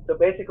for. So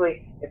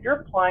basically, if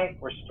you're applying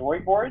for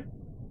storyboards,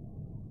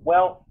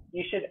 well,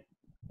 it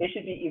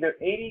should be either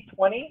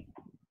 80-20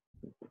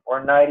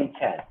 or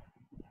 90-10.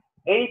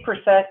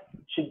 80%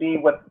 should be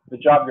what the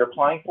job you're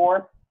applying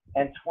for,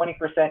 and 20%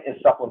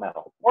 is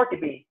supplemental. Or it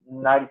could be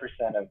 90%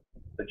 of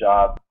the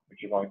job which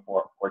you're going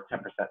for, or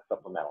 10%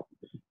 supplemental.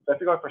 So if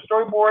you're going for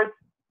storyboards,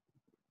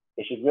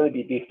 it should really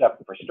be beefed up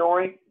for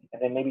story,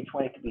 and then maybe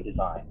 20 could be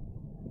design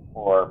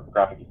or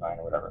graphic design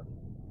or whatever.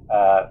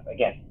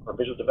 Again, for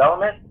visual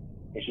development,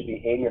 it should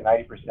be 80 or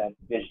 90%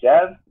 viz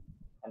dev,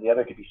 and the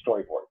other could be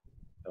storyboard.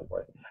 So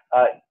forth.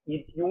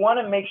 You want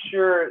to make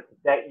sure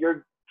that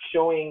you're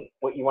showing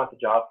what you want the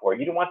job for.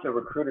 You don't want the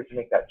recruiter to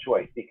make that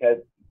choice, because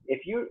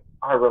if you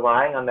are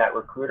relying on that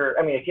recruiter,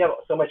 I mean, if you have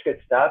so much good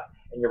stuff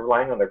and you're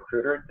relying on the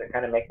recruiter to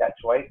kind of make that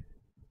choice,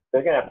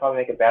 they're going to probably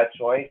make a bad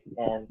choice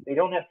and they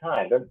don't have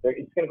time.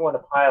 It's going to go in a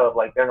pile of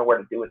like, they don't know what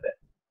to do with it.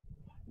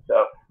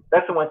 So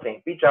that's the one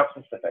thing, be job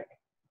specific.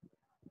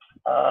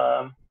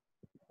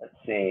 Let's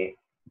see.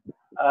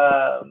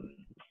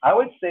 I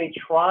would say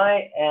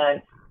try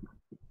and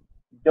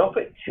don't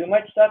put too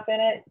much stuff in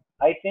it.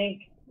 I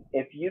think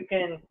if you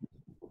can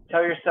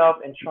tell yourself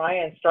and try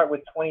and start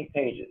with 20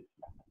 pages.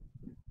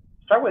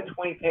 Start with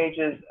 20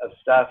 pages of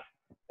stuff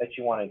that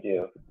you want to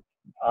do.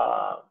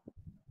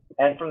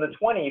 And from the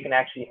 20, you can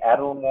actually add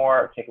a little more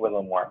or take away a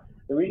little more.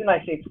 The reason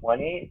I say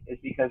 20 is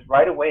because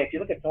right away, if you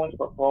look at someone's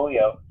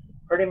portfolio,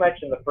 pretty much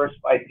in the first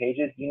 5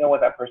 pages, you know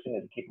what that person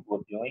is capable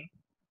of doing.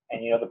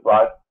 And you know the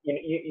broad,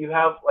 you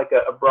have like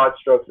a broad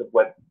strokes of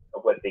what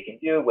they can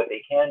do, what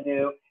they can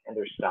do, and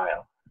their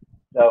style.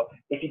 So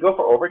if you go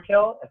for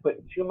overkill and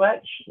put too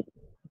much,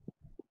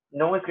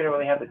 no one's going to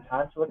really have the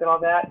time to look at all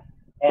that.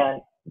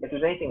 And if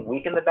there's anything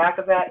weak in the back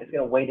of that, it's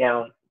going to weigh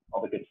down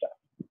all the good stuff.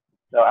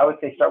 So I would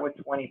say start with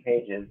 20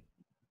 pages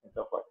and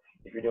so forth.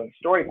 If you're doing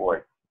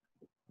storyboard,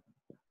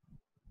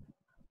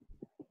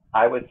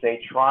 I would say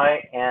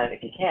try and,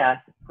 if you can,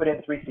 put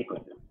in 3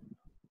 sequences.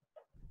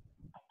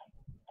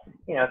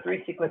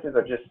 3 sequences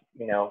are just,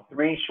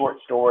 3 short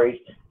stories,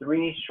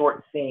 3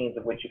 short scenes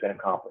of which you can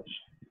accomplish.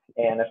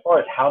 And as far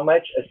as how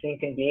much a scene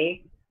can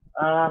be,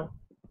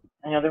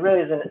 there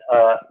really isn't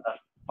a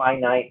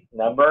finite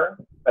number,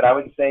 but I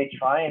would say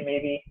try and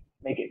maybe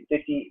make it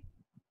 50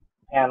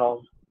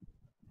 panels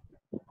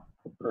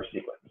per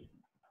sequence,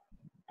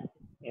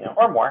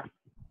 or more.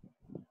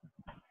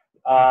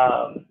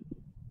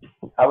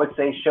 I would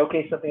say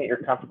showcase something that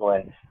you're comfortable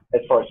in.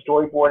 As far as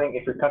storyboarding,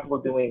 if you're comfortable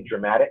doing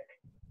dramatic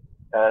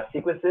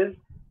sequences,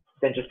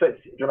 then just put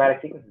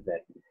dramatic sequences in.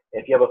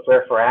 If you have a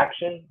flair for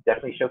action,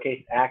 definitely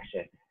showcase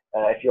action.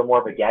 If you're more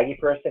of a gaggy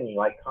person, you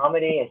like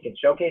comedy and can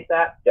showcase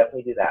that,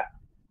 definitely do that.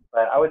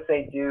 But I would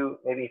say do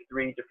maybe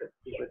 3 different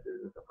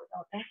sequences and so forth.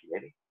 Oh, thank you,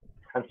 lady.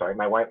 I'm sorry,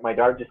 my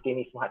daughter just gave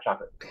me some hot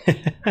chocolate.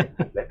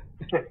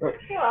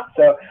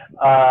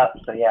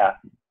 So yeah.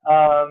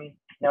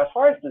 Now, as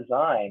far as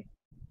design,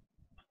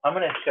 I'm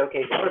going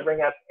to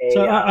bring up a.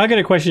 So I got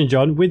a question,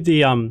 John. With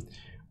the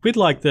with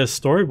like the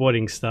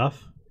storyboarding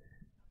stuff,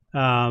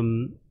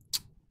 I'll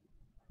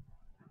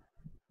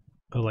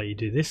let you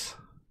do this.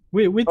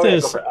 With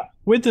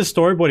the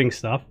storyboarding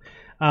stuff,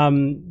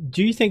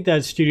 do you think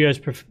that studios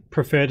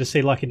prefer to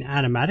see like an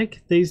animatic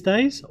these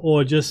days,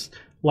 or just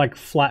like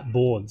flat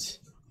boards?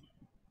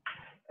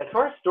 As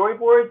far as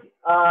storyboards,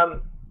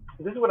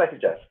 this is what I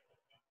suggest.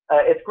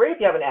 It's great if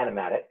you have an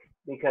animatic,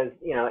 because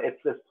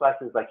it's just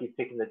pluses, like you've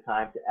taken the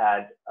time to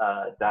add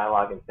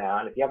dialogue and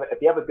sound. If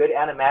you have a good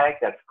animatic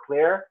that's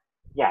clear,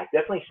 yeah,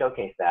 definitely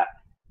showcase that.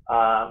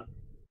 I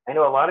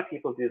know a lot of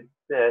people do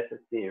this.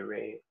 Let's see,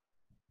 Ray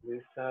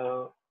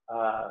Russo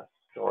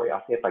story.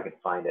 I'll see if I can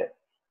find it.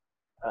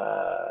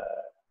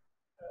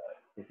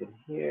 Is it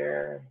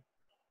here?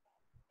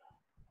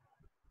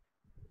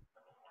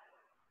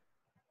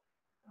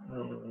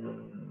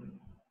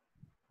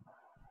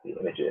 The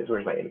images.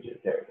 Where's my images?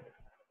 There it is.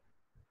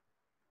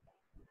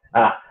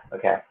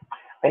 Okay.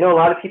 I know a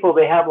lot of people,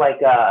 they have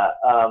like a,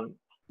 how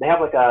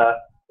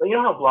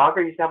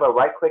Blogger used to have a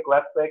right click,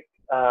 left click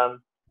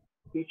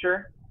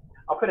feature?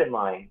 I'll put in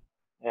mine,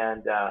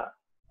 and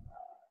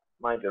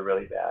mine's are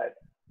really bad.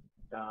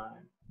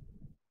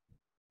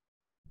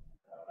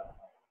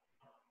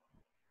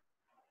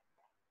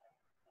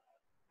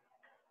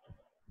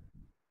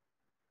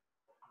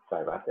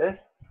 Sorry about this.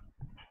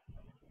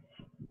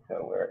 So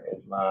where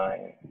is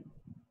mine?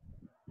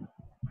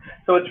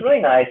 So what's really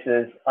nice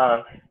is,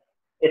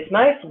 it's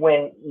nice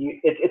when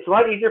it's a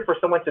lot easier for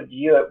someone to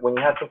view it when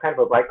you have some kind of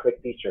a right click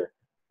feature.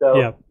 So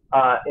yeah.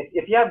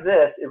 If you have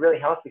this, it really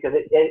helps, because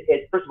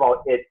it first of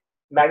all, it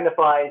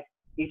magnifies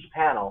each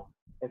panel.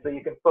 And so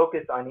you can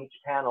focus on each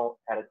panel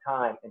at a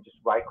time and just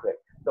right click.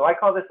 So I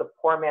call this a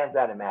poor man's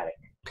animatic.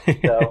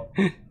 So,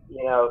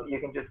 you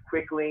can just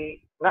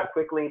not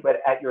quickly,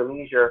 but at your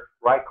leisure,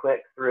 right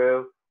click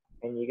through,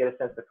 and you get a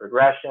sense of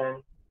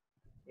progression.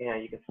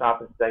 You can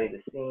stop and study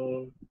the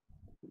scene,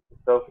 and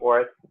so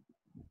forth.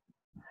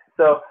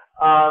 So,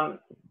 I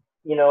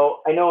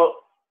know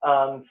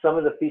some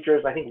of the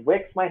features, I think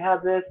Wix might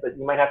have this, but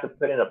you might have to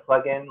put in a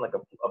plugin, like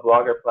a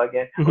Blogger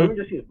plugin, or even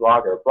just use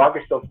Blogger.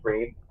 Blogger's still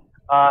free.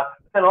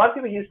 And a lot of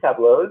people use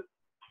Tableaus.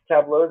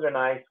 Tableaus are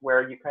nice,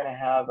 where you kind of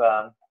have,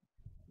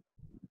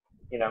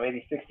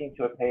 maybe 16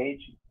 to a page.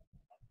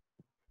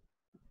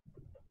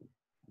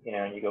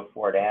 And you go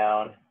 4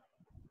 down.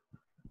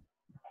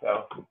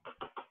 So,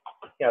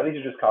 these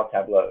are just called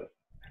Tableaus.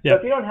 Yep. So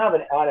if you don't have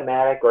an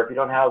automatic, or if you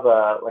don't have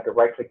like a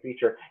right-click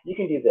feature, you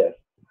can do this.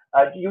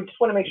 You just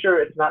want to make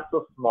sure it's not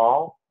so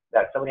small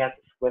that somebody has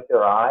to squint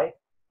their eye,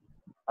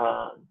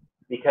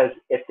 because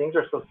if things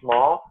are so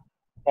small,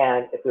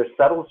 and if there's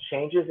subtle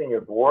changes in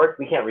your board,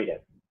 we can't read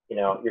it.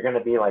 You're going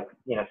to be like,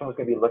 someone's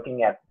going to be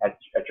looking at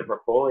your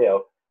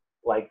portfolio,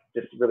 like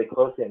just really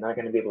closely, and not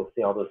going to be able to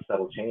see all those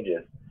subtle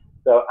changes.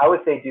 So I would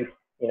say do,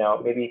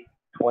 maybe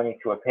 20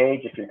 to a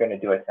page if you're going to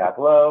do a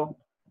Tableau.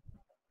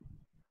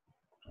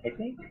 I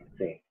think, let's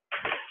see.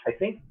 I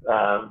think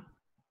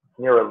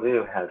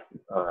Nevarez has,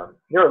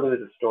 Nevarez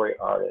is a story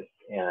artist,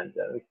 and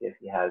let me see if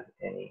he has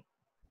any.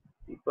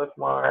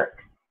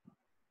 Bookmark.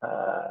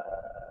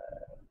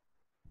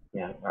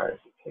 Yeah,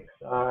 artist at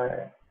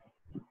Pixar.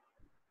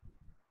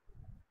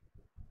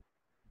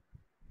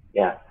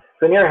 Yeah,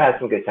 so Nevarez has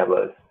some good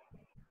Tableaus.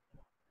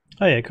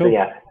 Oh yeah, cool.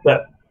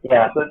 So,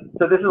 yeah,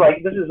 so this is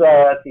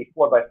let's see,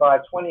 4 by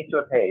 5, 20 to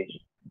a page.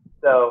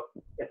 So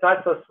it's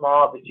not so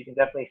small, but you can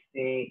definitely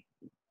see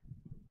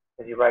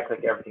as you right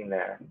click everything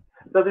there.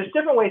 So there's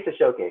different ways to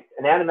showcase.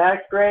 An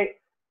animatic's great,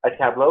 a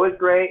Tableau is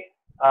great.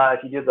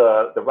 If you do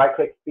the right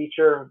click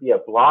feature via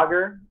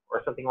Blogger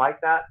or something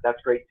like that,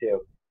 that's great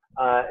too.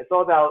 It's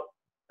all about,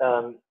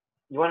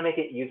 you want to make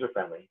it user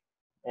friendly,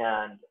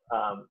 and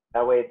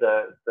that way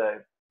the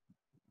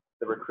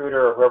the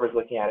recruiter or whoever's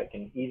looking at it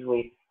can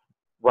easily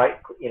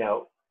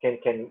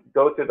can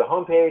go through the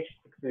homepage,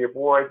 through your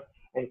board,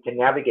 and can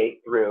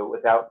navigate through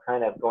without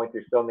kind of going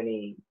through so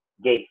many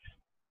gates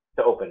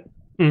to open.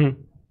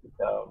 Mm-hmm.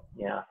 So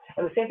yeah,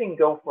 and the same thing can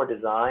go for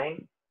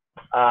design.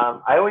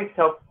 I always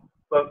tell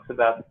folks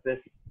about this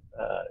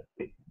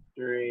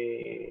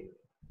three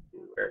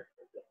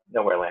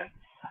nowhere land.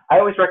 I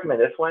always recommend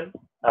this one.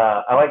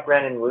 I like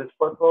Brandon Wu's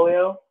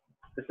portfolio.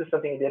 This is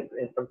something he did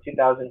from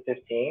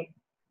 2015.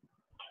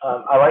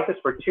 I like this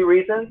for two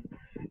reasons.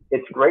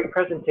 It's great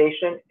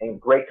presentation and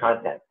great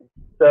content.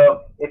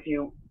 So if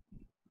you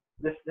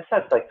this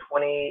has like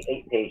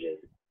 28 pages.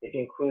 If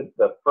you include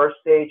the first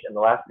page and the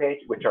last page,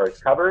 which are his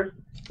covers,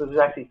 so there's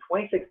actually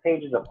 26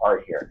 pages of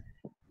art here.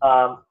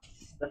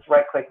 Let's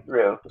right click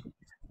through.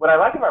 What I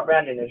like about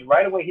Brandon is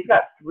right away he's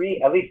got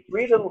at least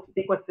three little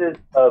sequences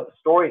of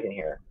stories in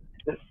here.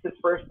 This is his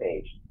first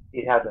page.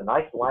 He has a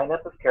nice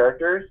lineup of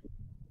characters.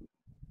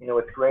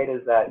 What's great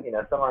is that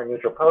some are in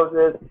neutral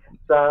poses,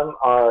 some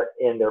are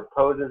in their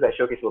poses that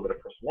showcase a little bit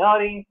of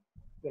personality,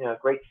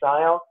 great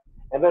style.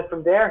 And then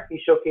from there, he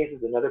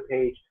showcases another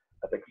page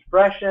of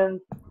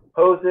expressions,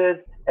 poses,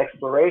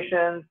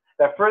 explorations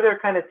that further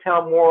kind of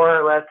tell more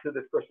or less who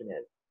this person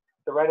is.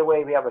 So right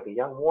away, we have like a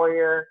young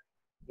warrior,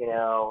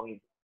 he's,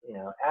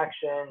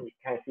 action. You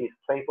kind of see he's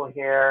playful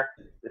here.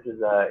 This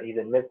is he's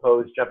in mid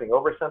pose, jumping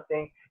over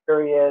something.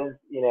 Here he is,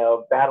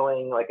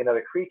 battling like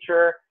another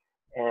creature,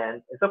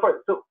 and so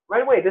forth. So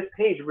right away, this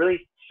page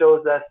really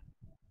shows us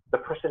the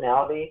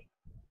personality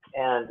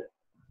and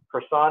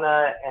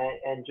persona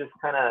and just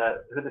kind of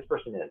who this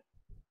person is.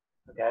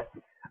 Okay,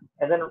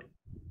 and then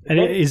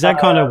is that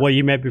kind of what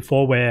you meant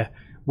before, where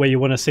you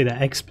want to see the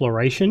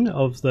exploration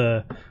of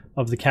the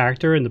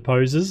character and the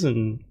poses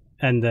and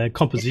the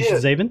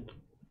compositions even?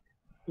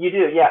 You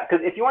do, yeah.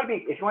 Because if you want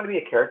to be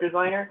a character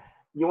designer,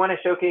 you want to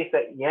showcase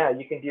that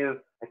you can do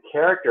a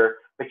character,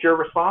 but you're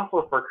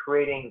responsible for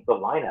creating the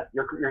lineup.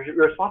 You're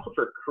responsible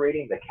for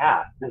creating the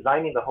cast,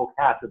 designing the whole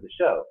cast of the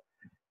show.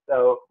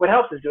 So what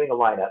helps is doing a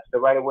lineup. So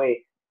right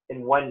away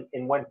in one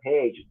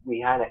page,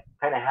 we kind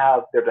of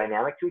have their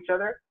dynamic to each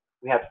other.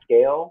 We have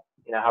scale,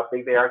 how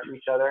big they are to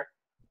each other,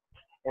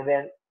 and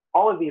then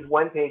all of these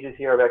one pages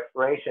here of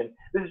exploration.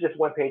 This is just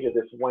one page of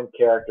this one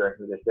character and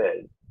who this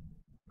is.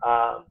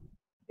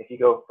 If you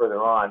go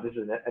further on, this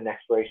is an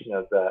exploration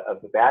of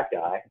the bad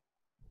guy.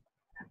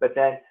 But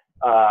then,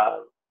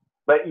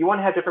 but you want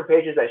to have different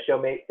pages that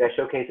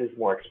showcases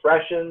more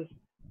expressions,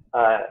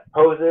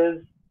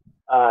 poses.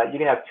 You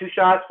can have two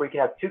shots where you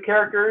can have two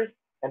characters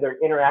and they're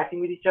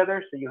interacting with each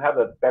other, so you have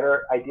a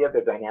better idea of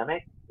their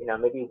dynamic.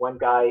 Maybe one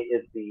guy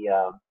is he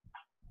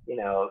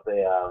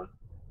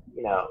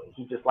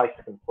just likes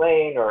to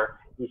complain, or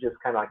he's just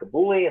kind of like a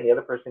bully, and the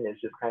other person is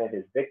just kind of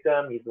his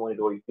victim. He's the one who's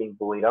always being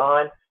bullied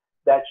on.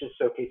 That just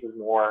showcases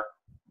more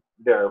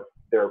their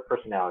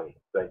personality,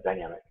 the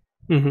dynamic.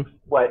 Mm-hmm.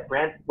 What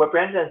Brandon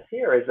does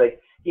here is like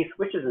he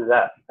switches it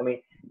up. I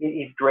mean,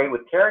 he's great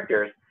with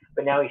characters,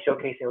 but now he's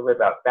showcasing a little bit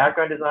about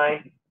background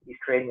design. He's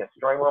creating a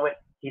story moment.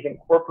 He's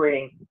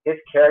incorporating his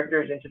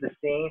characters into the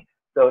scene.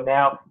 So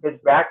now his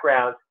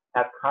backgrounds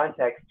have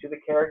context to the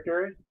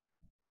characters.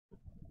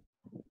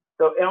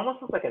 So it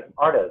almost looks like an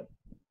artist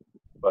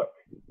book.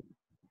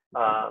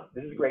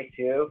 This is great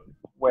too,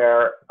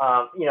 where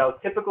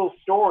typical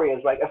story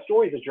is like a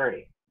story is a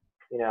journey.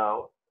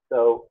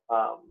 So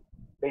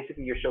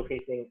basically you're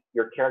showcasing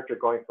your character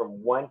going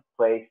from one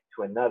place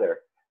to another.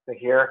 So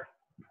here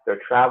they're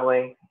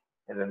traveling,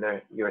 and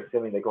then you're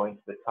assuming they're going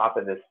to the top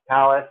of this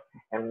palace,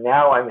 and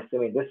now I'm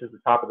assuming this is the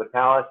top of the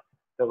palace.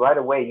 So right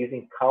away,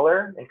 using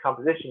color and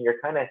composition, you're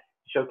kind of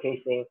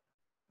showcasing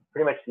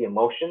pretty much the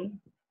emotion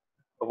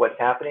of what's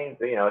happening.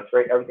 So,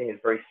 everything is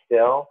very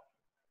still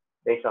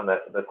based on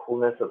the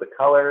coolness of the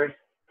colors,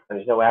 and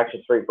there's no action.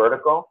 It's very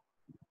vertical.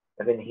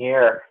 And then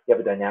here you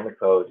have a dynamic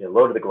pose,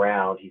 low to the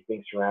ground. He's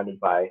being surrounded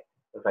by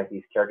looks like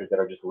these characters that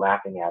are just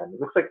laughing at him. It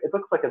looks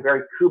like a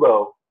very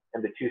Kubo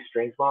and the Two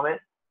Strings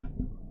moment.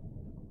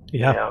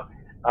 Yeah.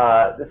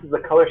 This is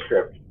a color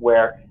script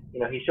where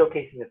he's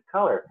showcasing his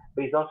color,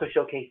 but he's also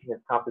showcasing his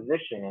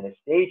composition and his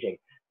staging.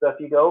 So if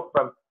you go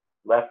from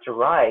left to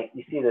right,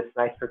 you see this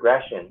nice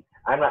progression.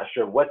 I'm not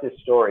sure what this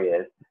story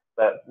is,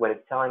 but what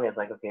it's telling me is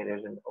like, okay,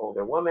 there's an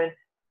older woman,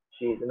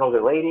 she's an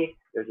older lady,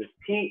 there's this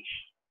peach,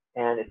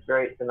 and it's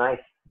a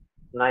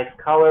nice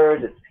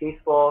colors, it's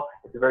peaceful,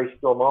 it's a very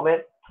still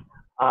moment.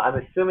 I'm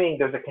assuming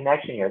there's a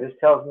connection here. This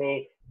tells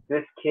me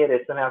this kid is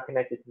somehow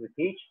connected to the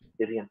peach.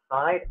 Is he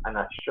inside? I'm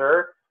not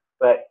sure,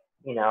 but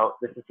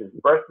this is his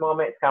birth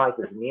moment. It's kind of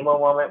like this Nemo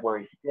moment where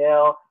he's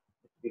still,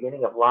 it's the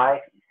beginning of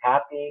life, he's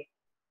happy,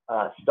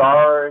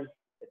 stars,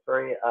 it's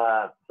very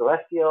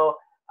celestial.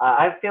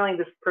 I'm feeling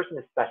this person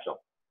is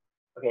special.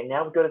 Okay,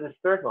 now we go to this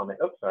third moment.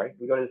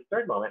 We go to this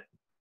third moment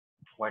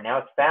where now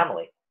it's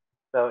family.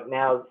 So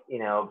now,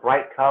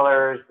 bright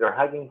colors, they're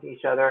hugging to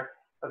each other.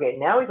 Okay,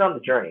 now he's on the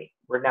journey.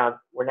 We're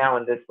now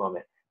in this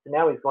moment. So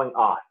now he's going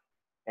off.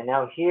 And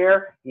now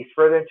here, he's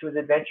further into his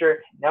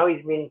adventure. Now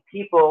he's meeting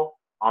people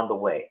on the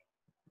way.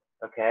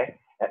 Okay,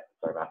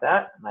 sorry about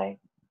that. My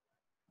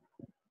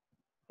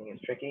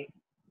It's tricky.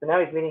 So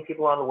now he's meeting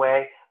people on the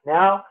way.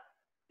 Now,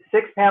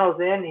 6 panels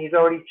in, he's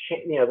already,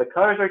 the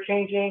colors are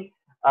changing.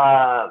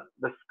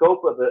 The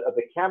scope of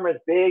the camera is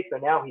big. So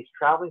now he's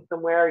traveling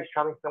somewhere. He's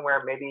traveling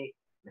somewhere maybe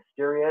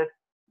mysterious,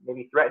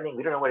 maybe threatening.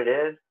 We don't know what it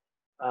is.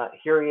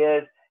 Here he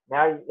is.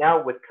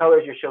 Now with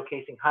colors, you're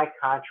showcasing high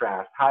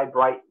contrast, high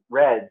bright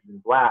reds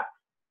and blacks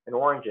and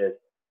oranges.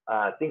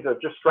 Things are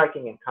just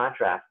striking in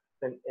contrast.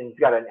 And he's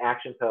got an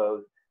action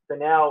pose. So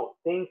now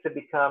things have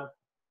become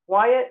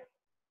quiet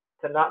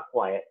to not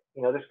quiet.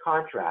 There's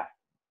contrast.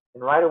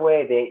 And right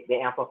away, they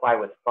amplify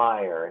with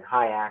fire and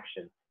high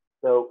action.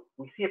 So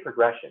we see a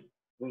progression.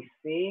 We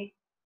see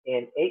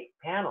in 8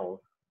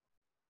 panels,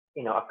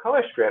 a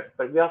color strip,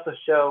 but we also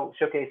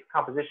showcase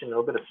composition and a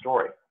little bit of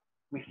story.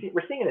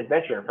 We're seeing an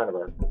adventure in front of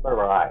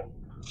our eyes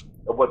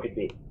of what could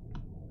be.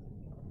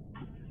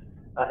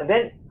 And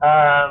then,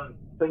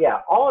 so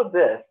yeah, all of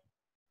this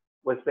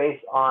was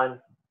based on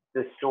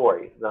this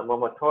story, the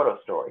Momotaro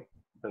story.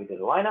 So we did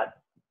a lineup,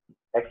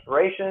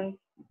 explorations,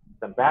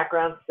 some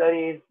background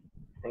studies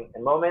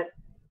and moments,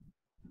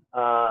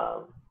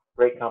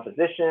 great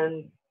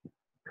compositions,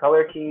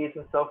 color keys,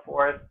 and so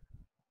forth.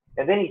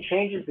 And then he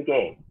changes the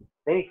game.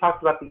 Then he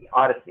talks about the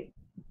Odyssey.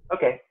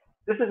 Okay,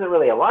 this isn't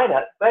really a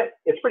lineup, but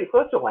it's pretty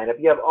close to a lineup.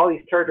 You have all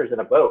these characters in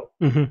a boat.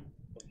 Mm-hmm.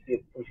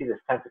 You see this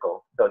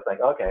tentacle. So it's like,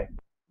 okay,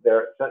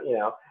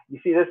 you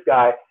see this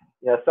guy.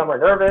 Some are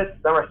nervous,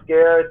 some are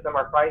scared, some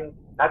are frightened.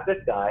 Not this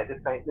guy. This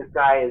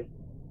guy is,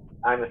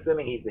 I'm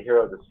assuming he's the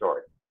hero of the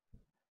story.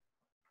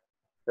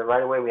 So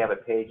right away we have a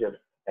page of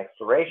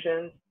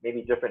exploration,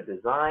 maybe different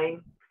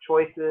design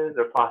choices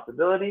or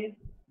possibilities.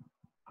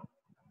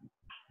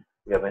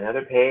 We have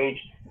another page,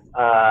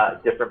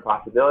 different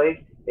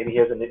possibilities. Maybe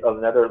here's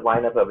another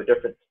lineup of a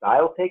different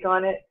style take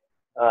on it.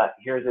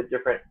 Here's a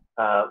different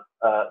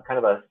kind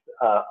of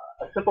a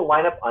simple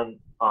lineup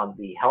on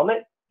the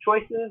helmet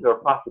choices or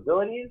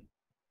possibilities.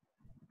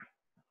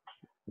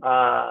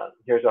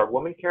 Here's our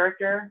woman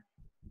character,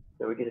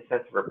 so we get a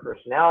sense of her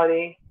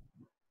personality.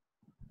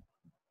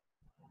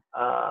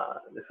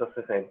 This looks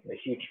like a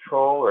huge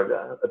troll or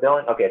a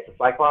villain. Okay, it's a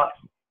Cyclops.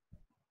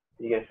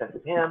 So you get a sense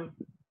of him.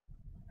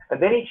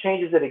 And then he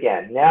changes it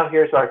again. Now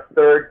here's our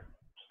third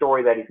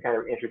story that he's kind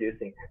of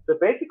introducing. So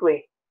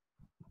basically,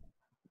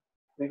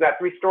 we've got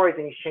 3 stories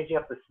and he's changing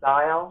up the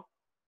style,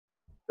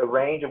 the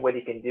range of what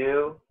he can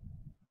do.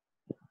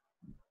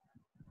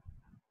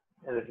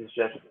 And this is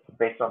just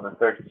based on the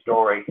third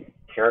story,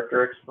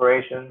 character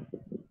exploration.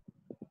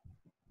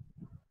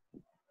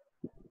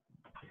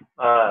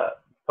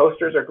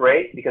 Posters are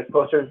great because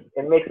posters,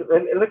 it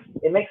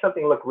makes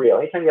something look real.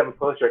 Anytime you have a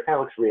poster, it kind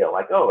of looks real.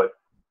 Like, oh, it's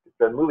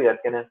a movie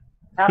that's going to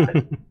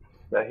happen.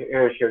 So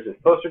here's his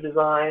poster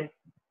design,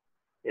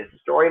 his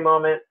story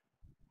moment.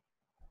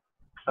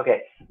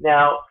 Okay,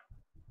 now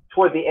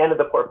toward the end of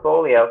the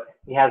portfolio,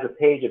 he has a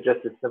page of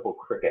just a simple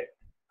cricket.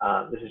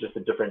 This is just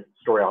a different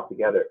story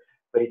altogether.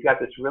 But he's got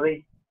this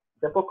really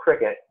simple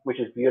cricket, which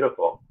is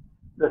beautiful.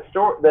 The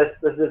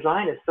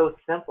design is so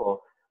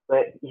simple,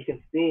 but you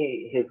can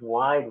see his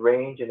wide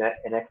range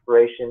and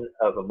exploration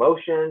of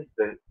emotions,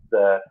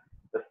 the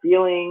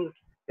feelings,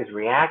 his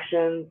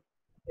reactions,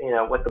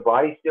 what the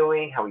body's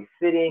doing, how he's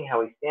sitting,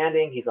 how he's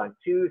standing. He's on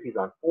 2s, he's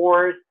on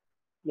 4s,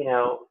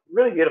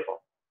 really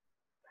beautiful.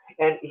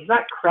 And he's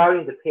not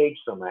crowding the page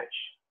so much.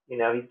 He's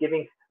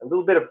giving a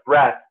little bit of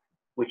breath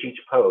with each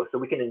pose so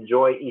we can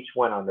enjoy each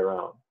one on their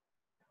own.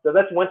 So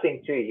that's one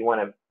thing too you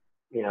want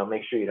to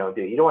make sure you don't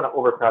do. You don't want to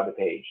overcrowd the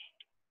page.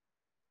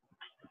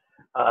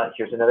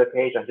 Here's another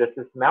page on just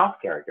this mouse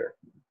character.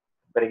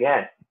 But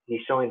again,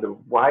 he's showing the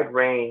wide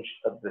range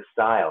of the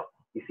style.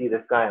 You see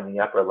this guy on the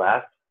upper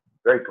left,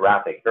 very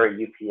graphic, very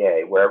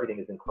UPA, where everything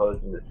is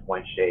enclosed in this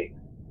one shape.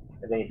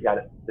 And then he's got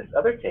this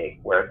other take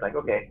where it's like,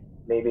 okay,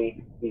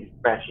 maybe he's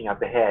branching out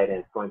the head and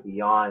it's going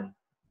beyond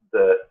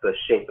the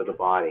shape of the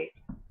body.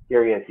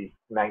 Here he is, he's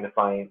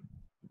magnifying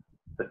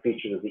the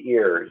features of the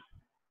ears,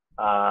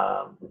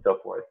 and so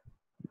forth.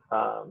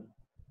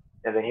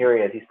 And then here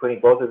he is, he's putting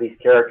both of these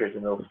characters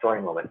in those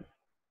story moments.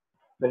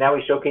 So now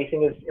he's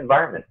showcasing his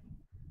environment.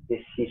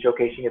 He's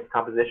showcasing his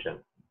composition.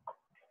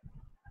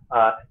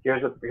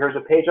 Here's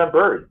a page on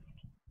birds.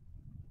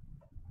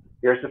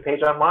 Here's the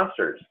page on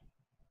monsters.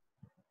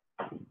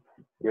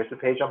 Here's the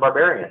page on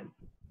barbarians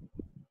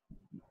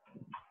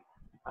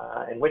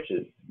and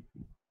witches.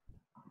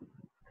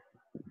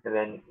 And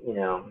then,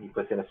 he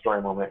puts in a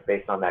story moment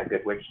based on that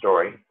good witch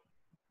story.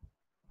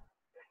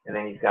 And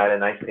then he's got a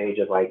nice page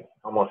of like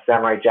almost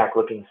Samurai Jack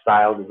looking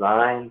style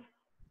designs.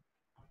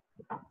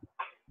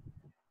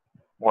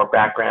 More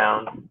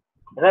background.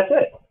 And that's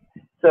it.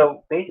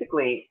 So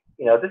basically,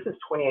 this is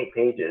 28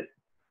 pages.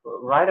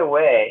 Right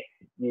away,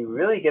 you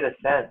really get a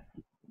sense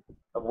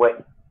of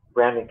what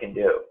Brandon can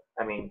do.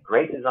 I mean,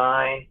 great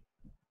design,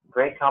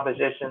 great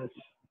compositions,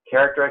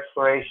 character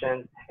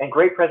exploration, and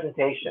great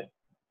presentation.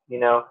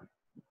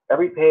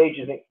 Every page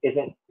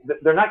isn't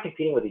they're not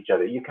competing with each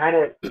other. You kind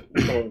of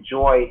can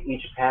enjoy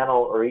each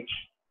panel or each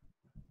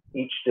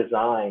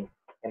design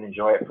and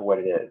enjoy it for what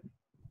it is.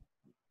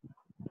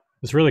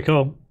 It's really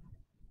cool.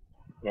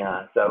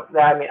 Yeah. So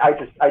I mean, I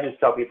just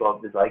tell people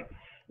just like,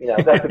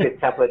 that's a good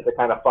template to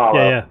kind of follow.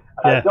 Yeah,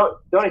 yeah, Don't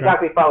yeah.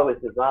 exactly follow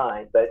his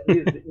design, but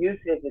use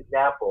his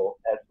example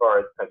as far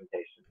as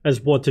presentation. As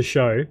what to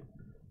show.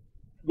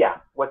 Yeah,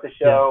 what to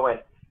Yeah. show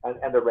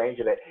and the range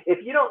of it.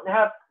 If you don't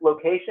have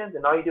locations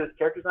and all you do is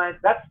character designs,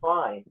 that's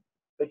fine.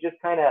 But just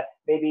kind of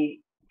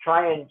maybe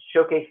try and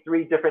showcase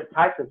three different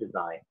types of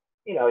design.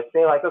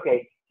 Say like,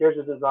 okay, here's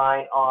a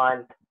design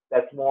on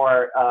that's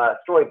more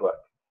storybook,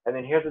 and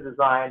then here's a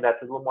design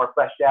that's a little more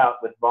fleshed out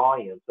with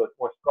volume, so it's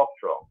more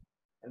sculptural.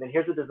 And then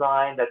here's a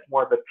design that's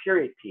more of a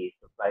period piece,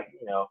 it's like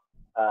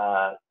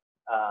uh,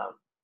 um,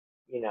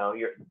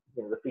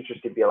 the features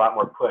could be a lot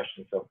more pushed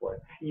and so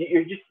forth.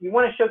 You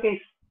want to showcase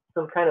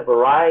some kind of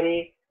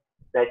variety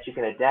that you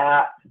can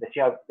adapt, that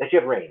you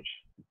have range.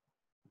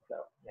 So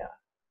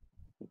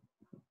yeah.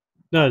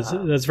 No,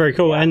 that's very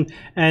cool. Yeah.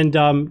 And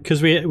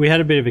because we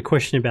had a bit of a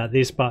question about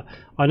this, but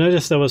I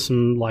noticed there was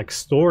some like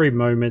story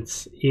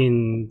moments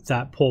in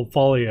that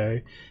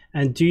portfolio.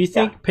 And do you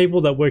think Yeah.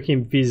 people that work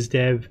in Viz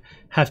Dev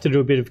have to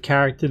do a bit of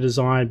character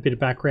design, a bit of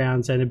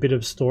backgrounds, and a bit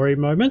of story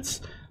moments?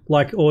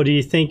 Like, or do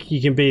you think you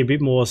can be a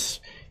bit more?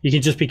 You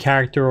can just be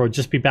character, or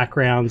just be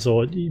backgrounds,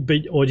 or do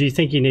you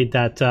think you need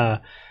that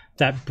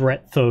that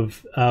breadth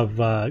of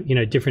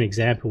different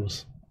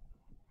examples?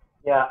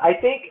 Yeah. I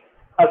think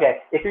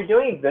okay. If you're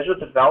doing visual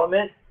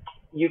development,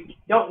 you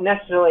don't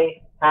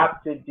necessarily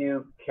have to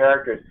do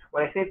characters.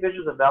 When I say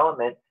visual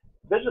development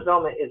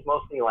is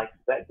mostly like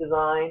set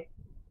design,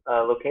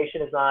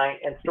 location design,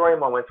 and story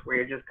moments where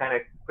you're just kind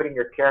of putting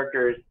your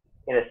characters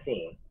in a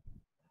scene.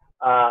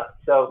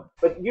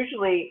 But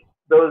usually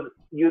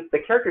the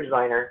character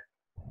designer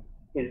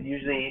is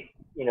usually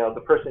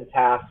the person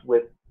tasked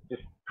with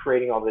just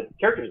creating all the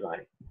character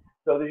design.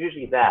 So there's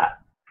usually that.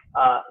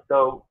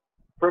 So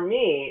for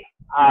me,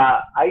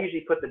 I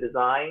usually put the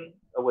design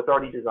what's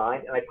already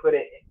designed, and I put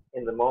it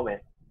in the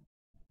moment.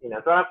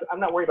 So I'm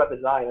not worried about the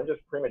design. I'm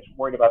just pretty much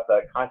worried about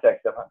the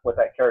context of what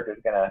that character is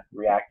going to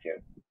react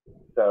to.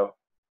 So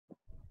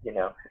you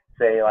know,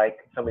 say like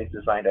somebody's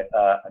designed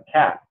a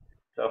cat.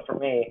 So for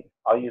me,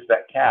 I'll use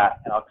that cat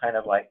and I'll kind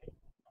of like,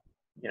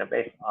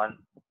 based on,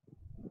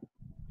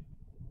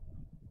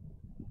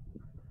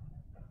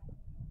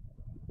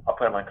 I'll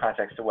put him on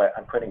context to what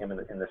I'm putting him in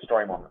the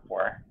story moment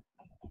for.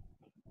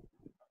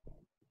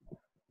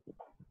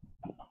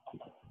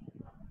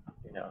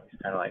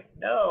 He's kind of like,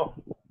 no.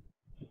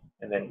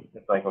 And then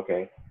it's like,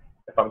 okay,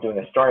 if I'm doing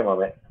a story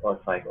moment, well,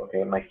 it's like,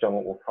 okay, my story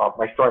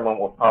moment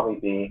will probably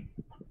be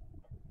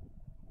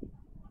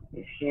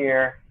he's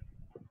here.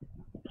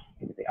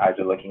 The eyes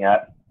are looking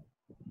up.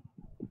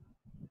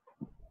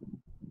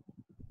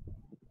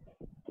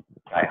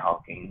 Guy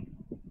honking.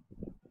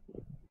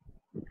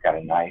 He's got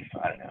a knife.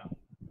 I don't know.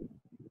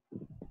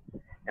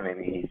 And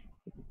maybe he's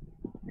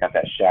got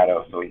that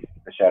shadow, so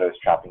the shadow is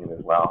trapping him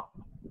as well.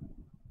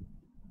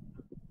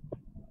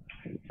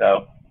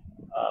 So,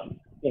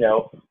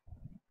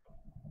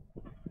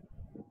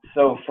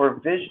 so for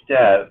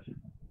VizDev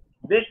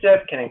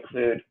can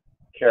include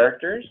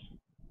characters,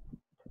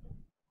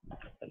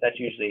 but that's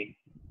usually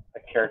a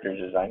character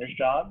designer's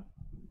job.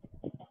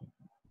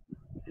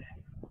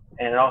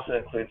 And it also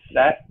includes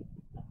set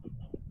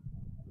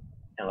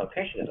and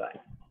location design,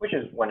 which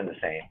is one and the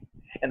same.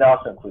 And it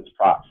also includes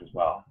props as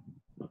well.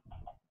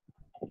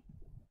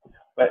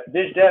 But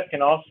VizDev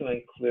can also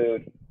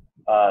include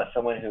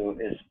someone who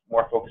is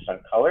more focused on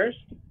colors,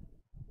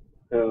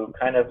 who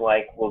kind of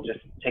like will just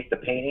take the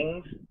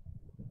paintings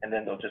and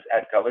then they'll just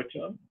add color to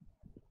them.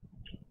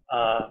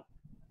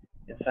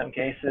 In some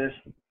cases,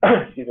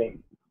 excuse me,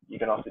 you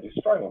can also do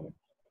story moments.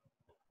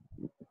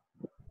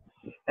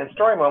 And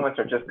story moments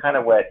are just kind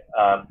of what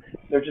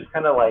they're just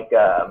kind of like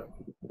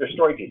they're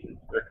story pieces.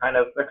 They're kind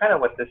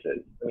of what this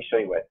is. Let me show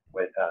you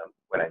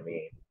what I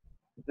mean.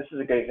 This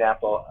is a good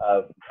example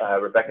of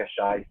Rebecca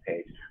Shy's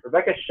page.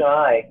 Rebecca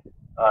Shy,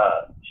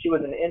 she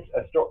was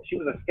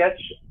a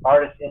sketch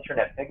artist intern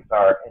at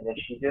Pixar, and then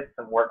she did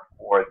some work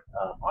for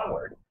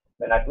Onward.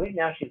 And I believe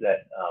now she's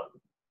at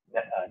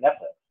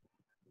Netflix.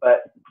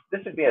 But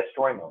this would be a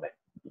story moment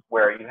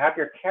where you have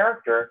your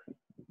character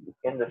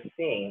in the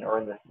scene or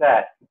in the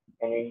set,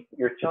 and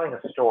you're telling a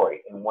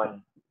story in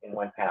one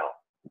panel.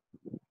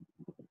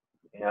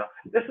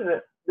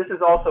 This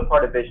is also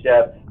part of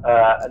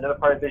VizDev. Another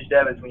part of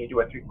VizDev is when you do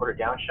a 3/4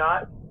 down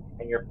shot,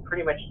 and you're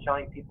pretty much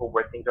telling people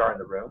where things are in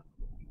the room.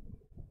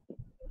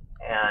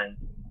 And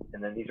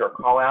then these are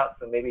call outs.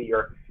 So maybe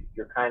you're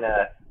kind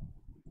of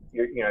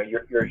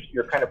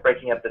you're kind of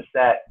breaking up the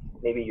set.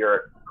 Maybe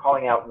you're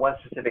calling out one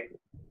specific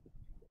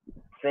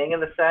thing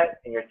in the set,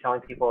 and you're telling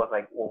people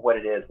like, well, what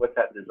it is, what's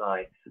that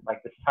design?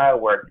 Like this tile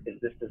work is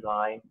this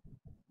design.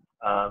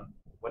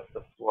 What's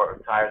the floor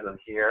of tires on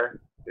here?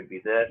 Could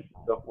be this,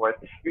 so forth.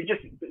 You're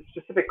just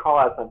specific call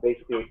outs on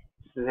basically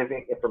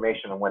specific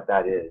information on what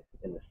that is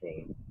in the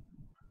scene.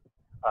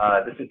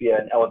 This would be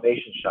an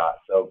elevation shot.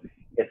 So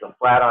it's a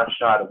flat on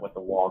shot of what the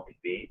wall could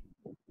be.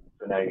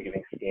 So now you're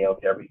giving scale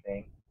to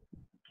everything.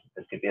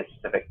 This could be a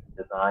specific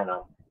design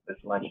on this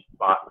lunch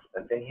box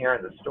that's in here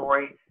in the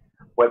story.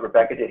 what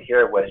Rebecca did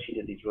here was she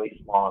did these really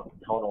small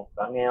tonal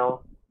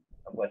thumbnails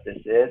of what this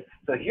is.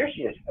 So here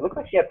she is. It looks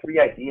like she had 3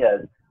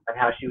 ideas on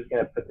how she was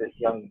going to put this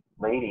young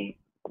lady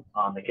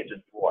on the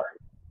kitchen floor.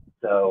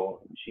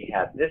 So she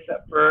had this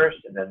at first,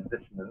 and then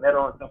this in the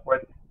middle, and so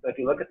forth. So if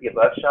you look at the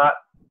above shot,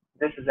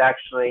 this is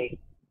actually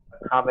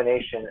a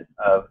combination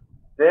of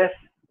this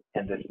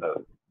and this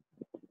pose.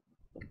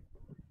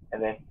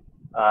 And then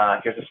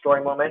here's a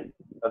story moment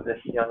of this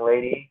young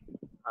lady.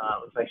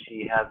 Looks like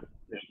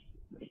there's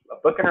a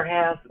book in her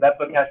hand, so that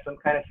book has some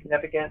kind of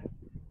significance.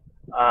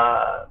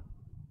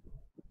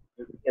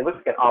 It looks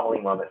like an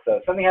Amelie moment. So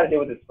something had to do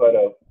with this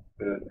photo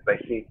booth. I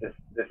see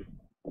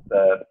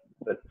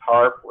the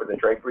tarp or the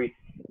drapery.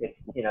 It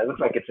looks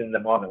like it's in the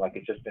moment, like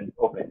it's just been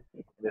opened.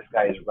 And this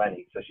guy is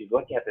running. So she's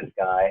looking at this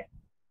guy.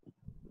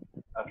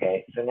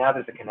 Okay, so now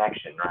there's a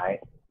connection, right?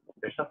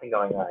 There's something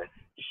going on.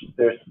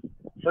 There's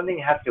something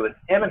that has to do with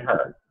him and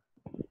her.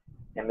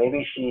 And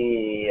maybe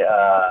she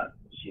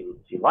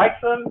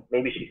likes him.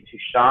 Maybe she's too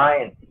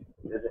shy and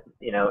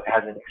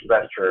hasn't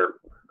expressed her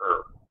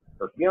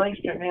feelings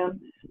to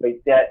him. But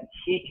that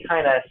he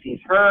kind of sees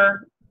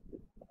her.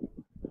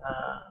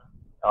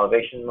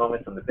 Elevation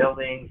moments on the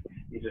buildings.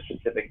 These are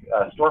specific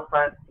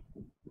storefronts.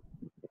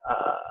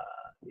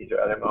 These are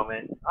other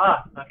moments.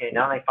 Okay,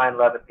 now they find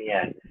love at the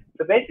end.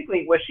 So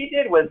basically, what she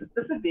did was,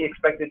 this would be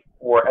expected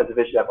as a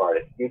visual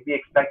artist. You'd be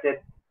expected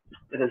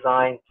to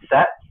design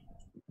sets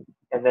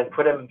and then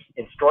put them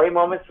in story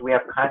moments. So we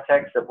have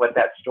context of what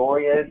that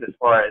story is as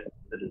far as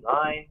the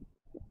design.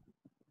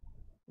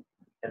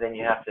 And then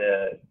you have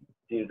to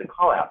do the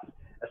call outs,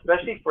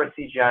 especially for a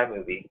CGI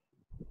movie,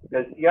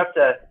 because you have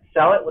to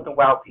sell it with a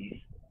wow piece.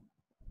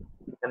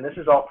 And this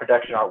is all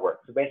production artwork.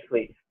 So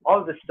basically, all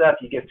of this stuff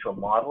you give to a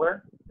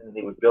modeler, and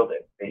they would build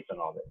it based on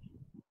all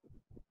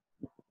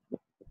this.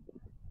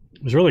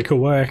 It was really cool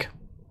work.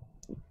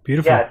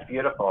 Beautiful. Yeah, it's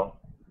beautiful.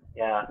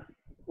 Yeah.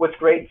 What's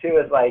great too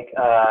is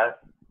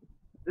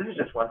this is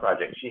just one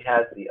project. She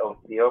has the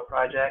Theo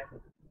project,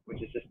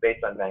 which is just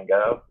based on Van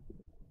Gogh,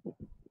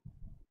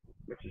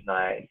 which is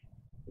nice,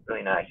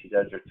 really nice. She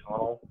does her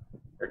tonal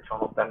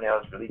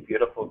thumbnails, really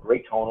beautiful,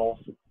 great tonals,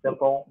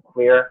 simple,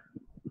 clear.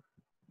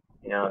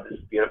 This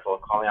is beautiful.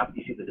 Calling out,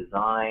 you see the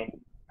design,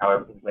 how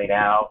everything's laid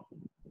out.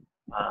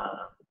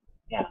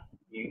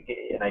 You get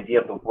an idea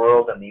of the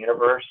world and the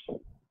universe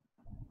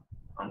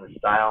on the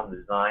style and the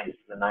design. This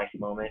is a nice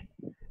moment.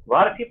 A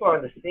lot of people are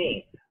in the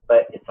scene,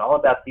 but it's all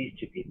about these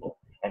 2 people.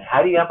 And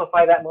how do you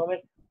amplify that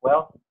moment?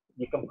 Well,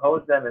 you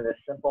compose them in this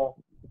simple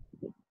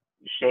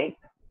shape.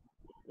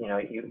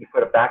 You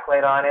put a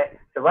backlight on it.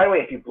 So right away,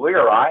 if you blur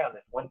your eye on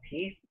this one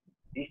piece,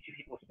 these 2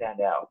 people stand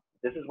out.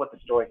 This is what the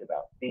story's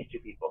about. These 2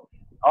 people.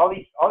 All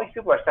these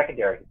people are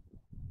secondary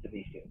to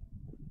these 2.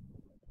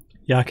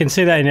 Yeah, I can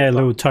see that in our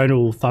little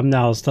tonal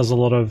thumbnails. Does a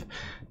lot of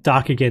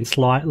dark against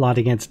light, light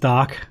against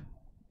dark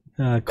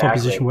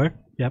composition work.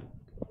 Yep.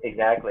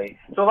 Exactly.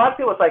 So a lot of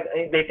people,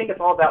 they think it's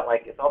all about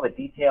it's all the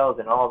details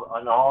and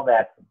all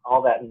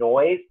that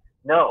noise.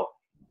 No,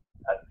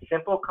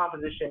 simple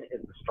composition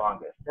is the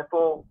strongest.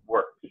 Simple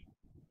works.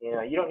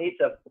 You don't need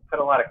to put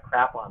a lot of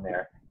crap on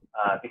there.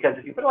 Because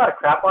if you put a lot of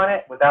crap on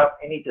it without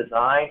any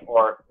design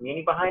or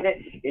meaning behind it,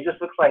 it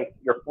just looks like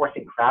you're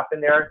forcing crap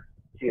in there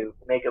to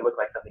make it look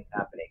like something's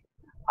happening.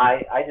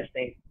 I just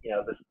think,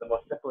 the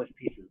most simplest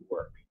pieces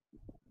work.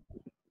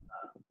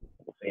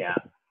 So yeah,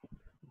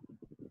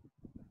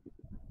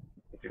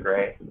 it's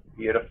great,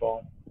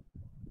 beautiful,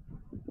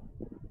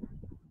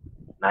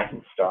 nice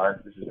and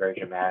stark. This is very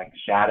dramatic.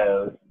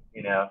 Shadows,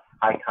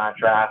 high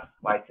contrast,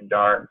 lights and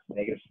darks,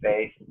 negative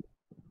space.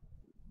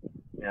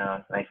 It's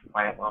a nice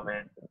quiet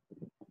moment.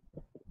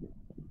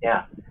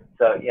 Yeah.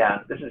 So yeah,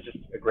 this is just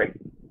a great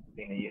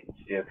thing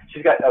to do.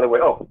 She's got other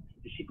ways. Oh,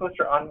 did she post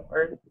her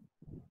onward?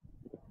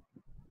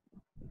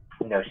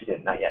 No, she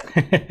didn't. Not yet.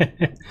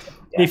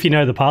 Yeah. If you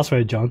know the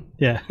password, John.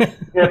 Yeah.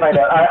 Yes, I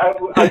know.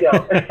 I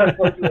don't.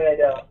 Unfortunately, I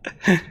don't.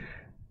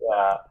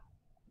 Yeah.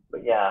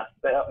 But yeah,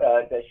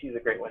 but she's a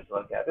great one to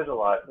look at. There's a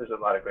lot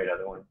of great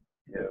other ones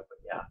too. But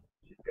yeah,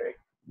 she's great.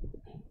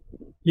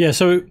 Yeah,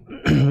 so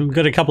we've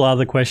got a couple of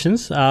other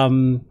questions.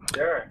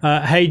 Sure.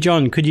 Hey,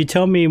 John, could you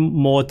tell me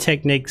more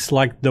techniques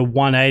like the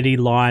 180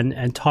 line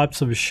and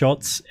types of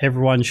shots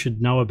everyone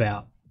should know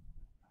about?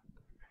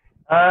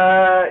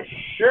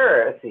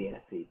 Sure. Let's see.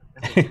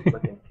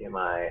 Look into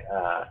my.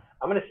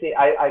 I'm gonna see.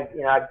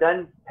 I've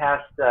done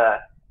past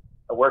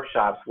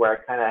workshops where I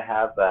kind of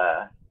have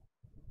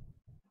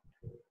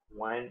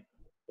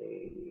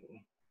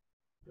 180.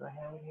 Do I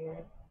have it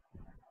here?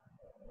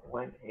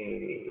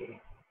 180.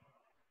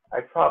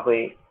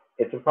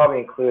 It's probably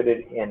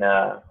included in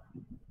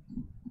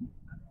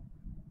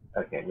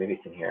okay, maybe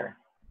it's in here.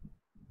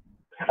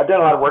 I've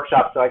done a lot of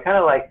workshops, so I've kind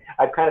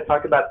of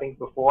talked about things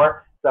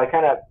before, so I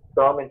kind of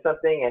throw them in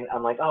something, and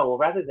I'm like, oh, well,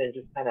 rather than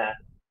just maybe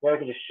I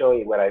can just show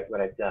you what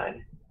I've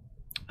done.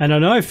 And I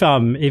know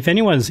if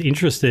anyone's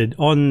interested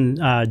on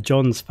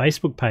John's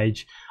Facebook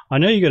page, I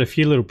know you've got a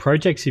few little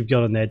projects you've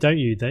got on there, don't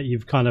you, that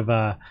you've kind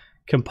of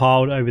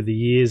compiled over the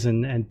years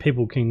and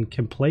people can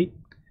complete?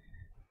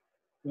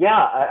 Yeah,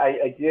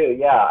 I do.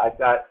 Yeah, I've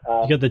got,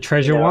 You got the you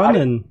treasure know, one,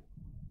 and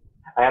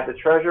I have the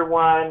treasure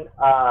one.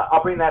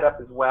 I'll bring that up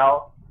as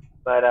well.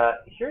 But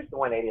here's the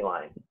 180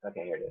 line.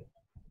 Okay, here it is.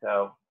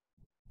 So,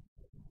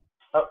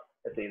 oh,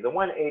 let's see, the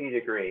 180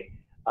 degree.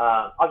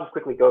 I'll just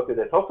quickly go through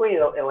this. Hopefully,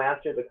 it'll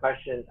answer the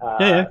question yeah,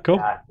 yeah, cool,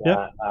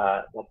 yep.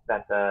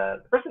 that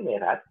the person may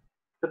have had.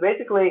 So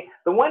basically,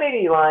 the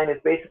 180 line is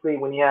basically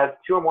when you have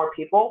two or more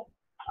people.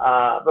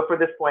 But for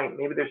this point,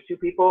 maybe there's two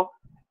people,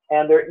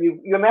 and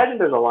you imagine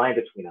there's a line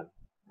between them,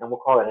 and we'll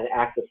call it an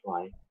axis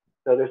line.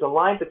 So there's a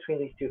line between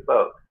these two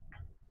folks.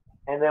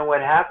 And then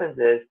what happens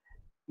is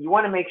you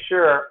want to make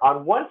sure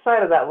on one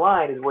side of that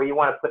line is where you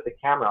want to put the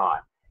camera on.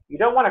 You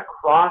don't want to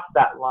cross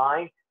that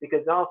line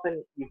because all of a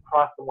sudden you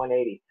cross the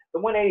 180. The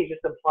 180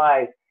 just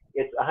implies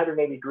it's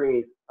 180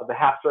 degrees of the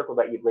half circle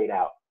that you've laid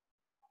out.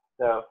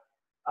 So,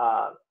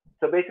 uh,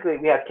 so basically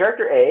we have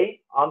character A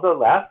on the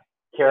left,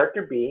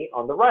 character B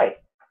on the right.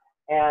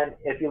 And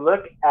if you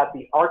look at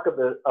the arc of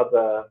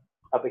the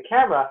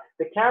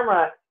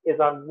camera is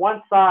on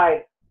one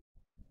side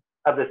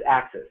of this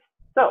axis.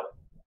 So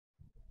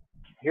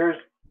here's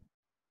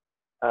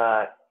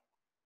uh,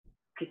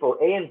 people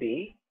A and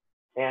B,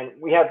 and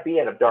we have B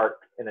in a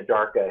dark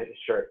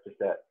shirt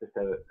just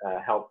to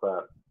help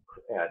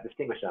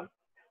distinguish them.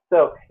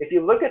 So if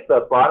you look at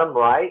the bottom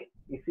right,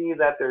 you see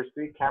that there's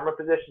three camera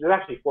positions. There's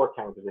actually four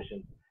camera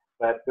positions,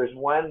 but there's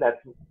one that's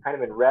kind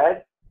of in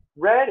red.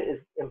 Red is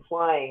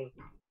implying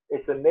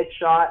it's a mid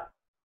shot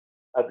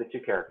of the two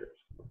characters.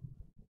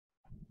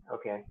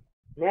 Okay.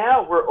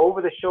 Now we're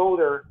over the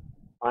shoulder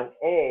on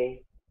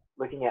A,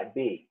 looking at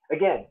B.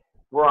 Again,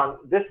 we're on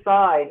this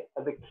side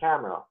of the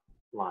camera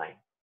line.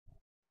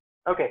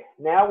 Okay,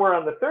 now we're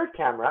on the third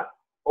camera,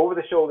 over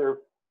the shoulder,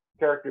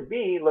 character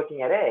B,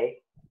 looking at A.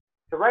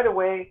 So right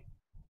away,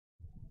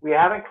 we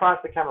haven't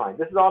crossed the camera line.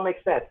 This all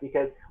makes sense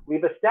because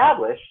we've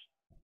established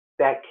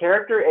that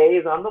character A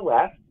is on the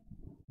left,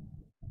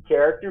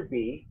 character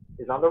B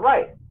is on the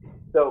right.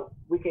 So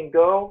we can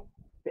go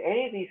to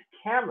any of these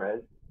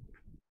cameras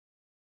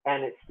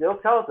and it still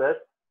tells us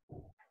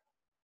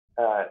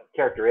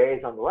character A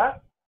is on the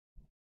left,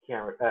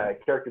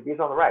 character B is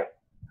on the right.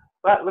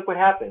 But look what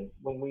happens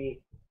when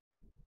we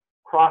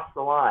cross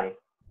the line.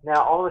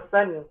 Now, all of a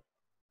sudden,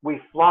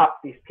 we flop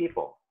these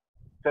people.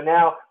 So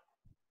now,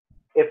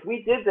 if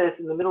we did this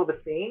in the middle of the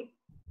scene,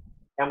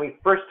 and we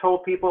first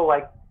told people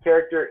like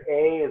character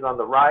A is on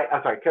the right,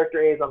 I'm sorry,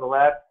 character A is on the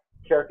left,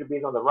 character B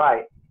is on the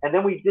right, and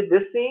then we did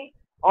this scene,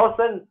 all of a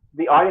sudden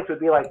the audience would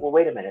be like, well,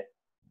 wait a minute,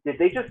 did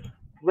they just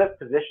flip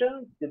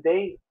positions? Did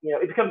they,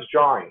 it becomes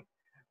jarring.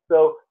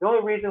 So the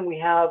only reason we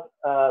have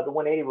the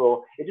 180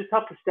 rule, it just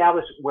helps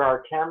establish where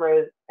our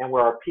camera is and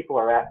where our people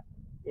are at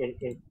in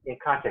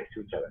context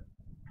to each other.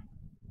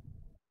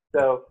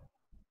 So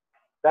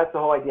that's the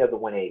whole idea of the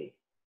 180.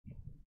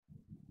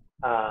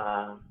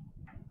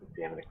 Let's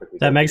see, I'm going to quickly.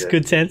 That makes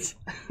good sense.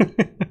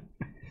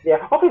 Yeah,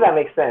 hopefully that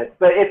makes sense.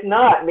 But if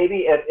not,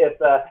 maybe if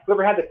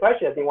whoever had the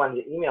question, if they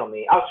wanted to email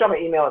me, I'll show my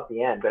email at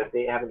the end. But if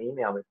they have an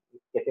email,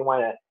 if they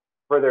want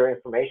further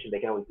information, they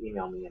can always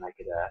email me, and I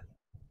could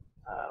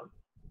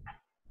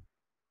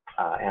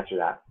answer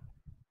that.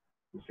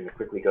 I'm just going to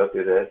quickly go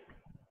through this.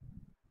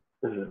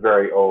 This is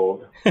very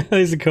old.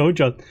 These are cool,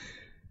 John.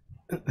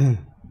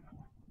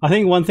 I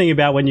think one thing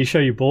about when you show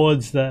your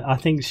boards that I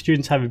think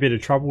students have a bit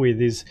of trouble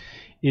with is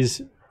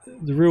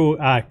the real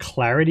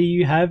clarity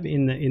you have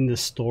in the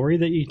story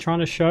that you're trying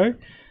to show.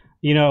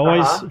 I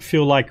always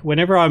feel like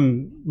whenever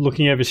I'm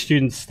looking over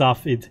students'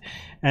 stuff,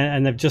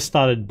 and they've just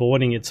started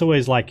boarding, it's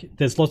always like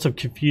there's lots of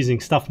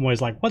confusing stuff. I'm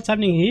always like, what's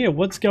happening here?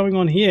 What's going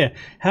on here?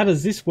 How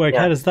does this work?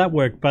 Yeah. How does that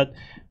work? But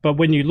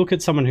when you look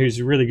at someone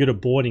who's really good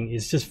at boarding,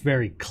 it's just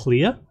very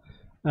clear.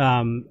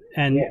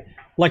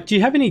 Like, do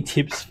you have any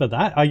tips for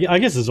that? I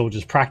guess it's all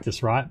just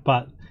practice, right?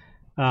 But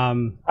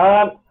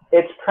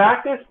it's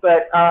practice,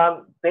 but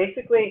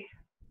basically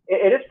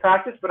it is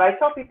practice. But I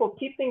tell people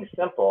keep things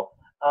simple.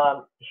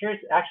 Here's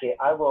actually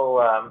I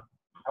will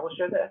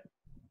share this.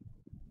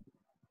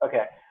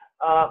 Okay,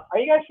 are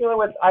you guys familiar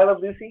with I Love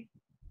Lucy?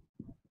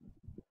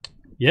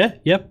 Yeah.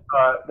 Yep.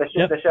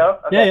 The show.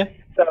 Okay. Yeah.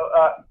 So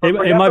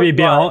it might be a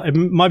bit old. It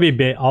might be a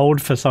bit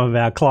old for some of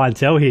our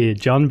clientele here,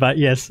 John. But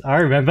yes, I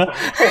remember.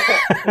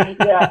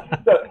 Yeah.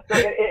 So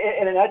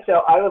in a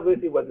nutshell, I Love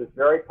Lucy was this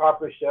very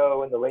popular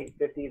show in the late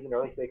 50s and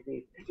early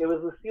 60s. It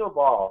was Lucille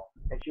Ball,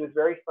 and she was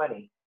very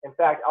funny. In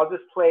fact, I'll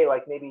just play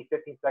like maybe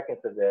 15 seconds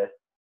of this,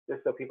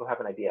 just so people have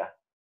an idea.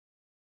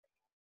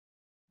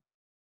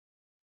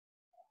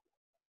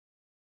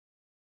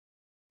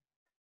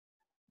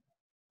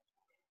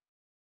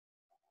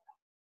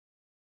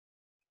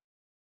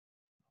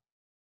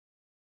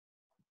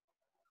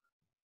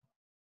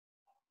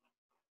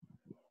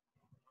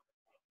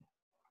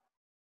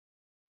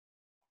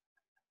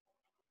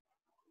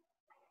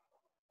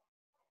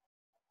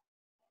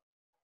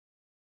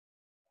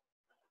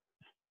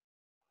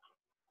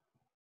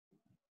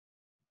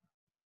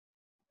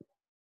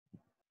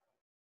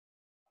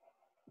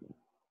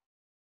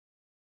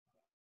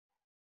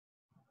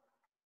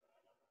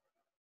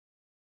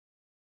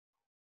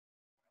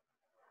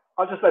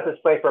 I'll just let this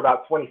play for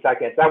about 20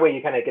 seconds. That way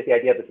you kind of get the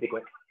idea of the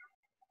sequence.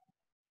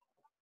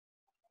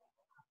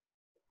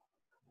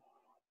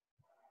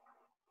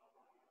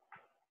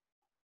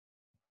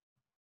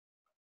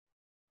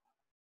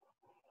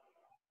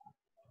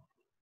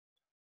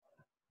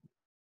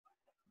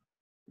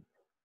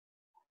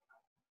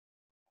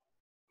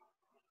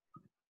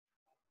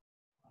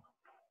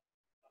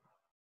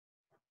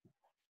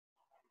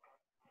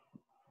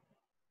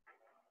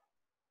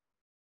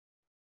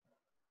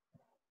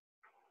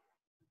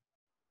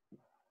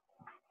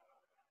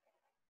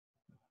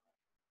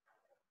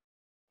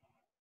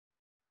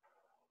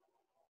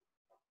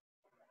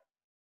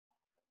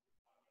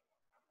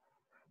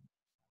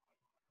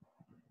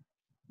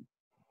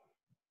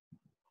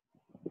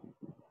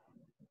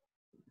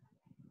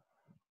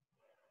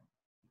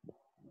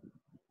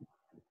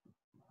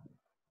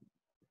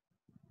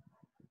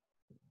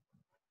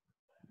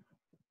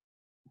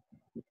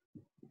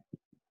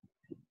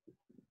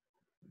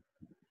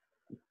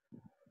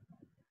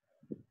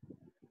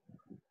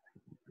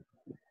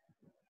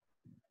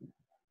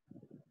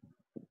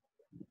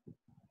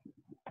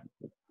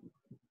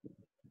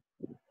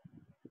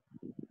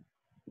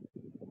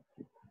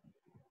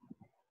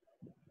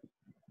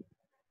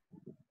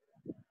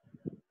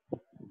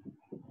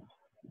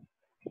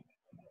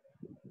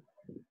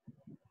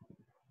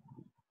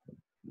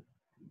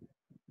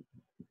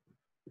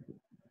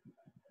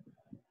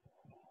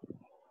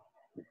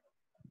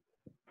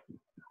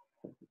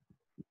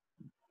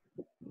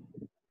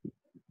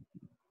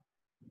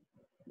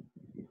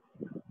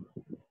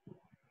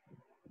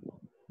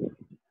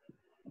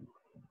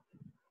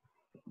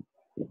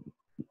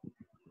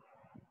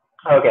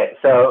 Okay,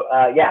 so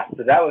yeah,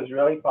 so that was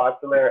really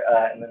popular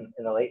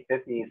in the late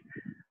 50s.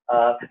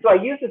 So I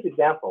use this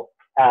example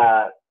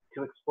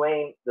to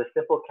explain the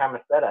simple camera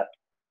setup.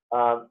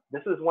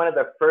 This was one of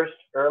the first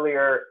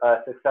earlier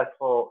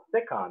successful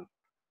sitcoms.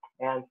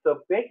 And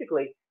so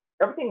basically,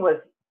 everything was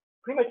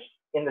pretty much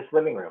in this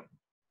living room.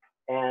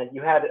 And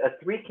you had a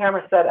three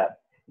camera setup.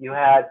 You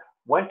had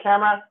one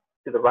camera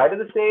to the right of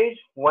the stage,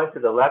 one to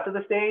the left of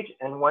the stage,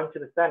 and one to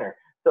the center.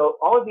 So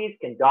all of these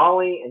can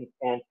dolly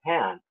and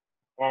pan.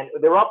 And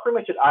they were all pretty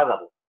much at eye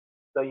level.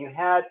 So you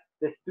had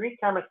this three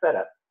camera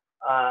setup.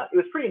 It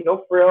was pretty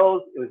no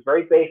frills. It was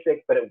very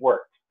basic, but it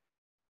worked.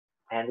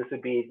 And this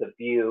would be the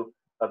view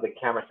of the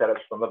camera setups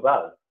from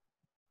above.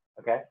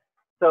 Okay.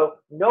 So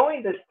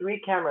knowing this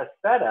three camera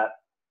setup,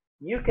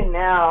 you can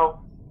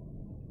now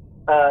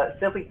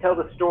simply tell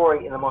the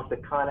story in the most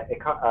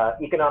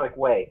economic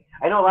way.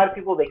 I know a lot of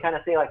people, they kind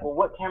of say like, well,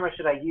 what camera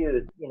should I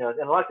use? You know,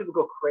 and a lot of people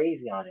go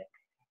crazy on it.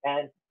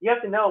 And you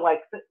have to know,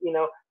 like, you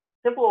know,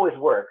 simple always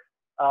works.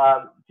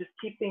 Just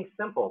keep things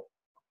simple.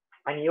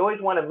 And you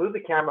always want to move the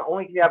camera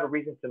only if you have a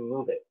reason to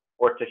move it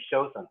or to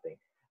show something.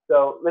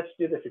 So let's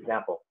do this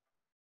example.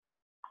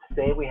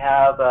 Say we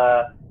have,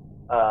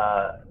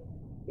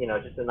 you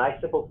know, just a nice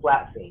simple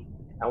flat scene,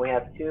 and we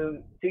have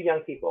two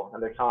young people,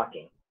 and they're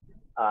talking.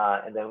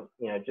 And then,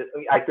 you know, just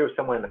I threw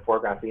someone in the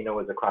foreground so you know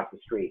it was across the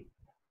street.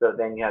 So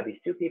then you have these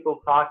two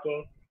people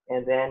talking,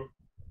 and then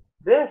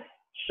this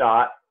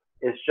shot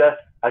is just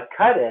a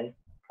cut-in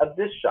of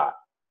this shot.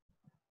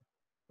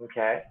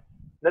 Okay,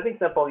 nothing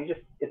simple.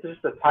 It's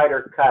just a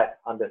tighter cut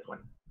on this one.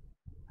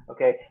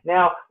 Okay,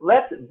 now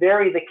let's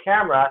vary the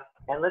camera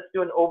and let's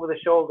do an over the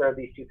shoulder of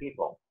these two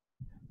people.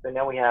 So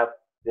now we have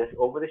this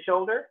over the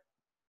shoulder,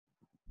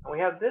 and we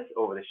have this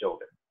over the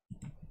shoulder.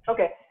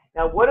 Okay,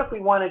 now what if we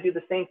want to do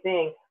the same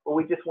thing, but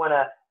we just want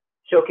to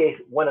showcase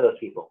one of those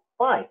people?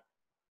 Fine.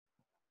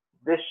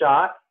 This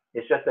shot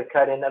is just a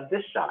cut in of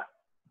this shot.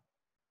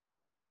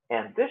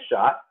 And this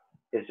shot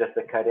is just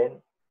a cut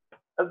in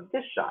of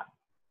this shot.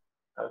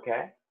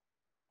 Okay.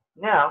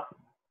 Now,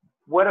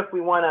 what if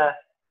we want to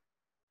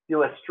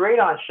do a straight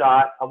on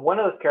shot of one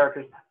of those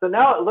characters? So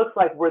now it looks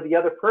like we're the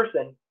other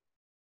person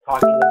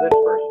talking to this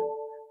person.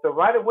 So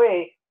right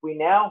away, we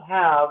now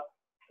have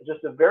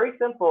just a very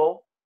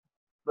simple,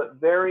 but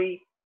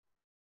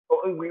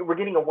we're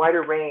getting a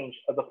wider range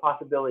of the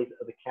possibilities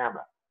of the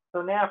camera.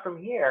 So now from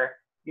here,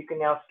 you can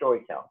now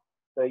storytell.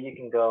 So you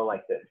can go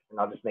like this, and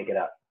I'll just make it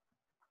up.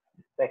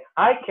 Say,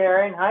 hi,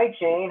 Karen. Hi,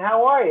 Jane.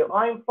 How are you?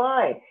 I'm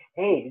fine.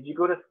 Hey, did you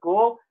go to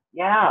school?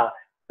 Yeah.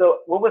 So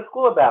what was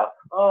school about?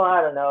 Oh,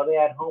 I don't know. They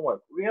had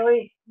homework.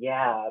 Really?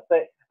 Yeah.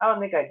 But I don't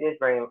think I did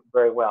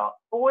very well.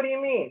 Well, what do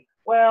you mean?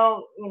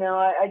 Well, you know,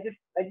 I just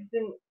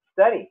didn't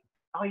study.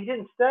 Oh, you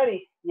didn't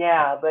study?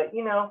 Yeah, but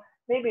you know,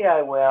 maybe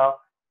I will.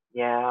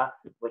 Yeah.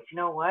 But you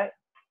know what?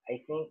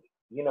 I think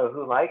you know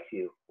who likes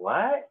you.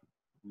 What?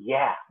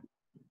 Yeah.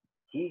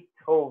 He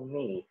told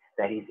me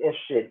that he's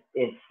interested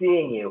in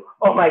seeing you.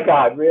 Oh my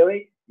God,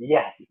 really?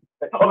 Yes.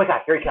 But, oh my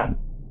God, here he comes.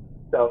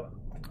 So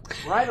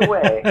right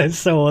away, it's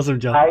so awesome,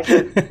 John.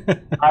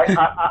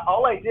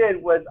 all I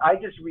did was I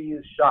just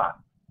reused shots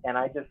and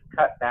I just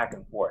cut back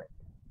and forth.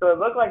 So it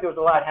looked like there was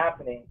a lot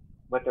happening,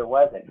 but there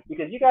wasn't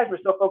because you guys were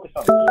so focused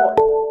on the story.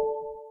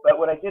 But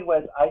what I did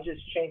was I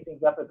just changed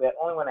things up a bit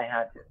only when I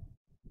had to.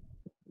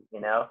 You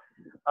know,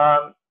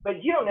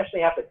 but you don't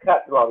necessarily have to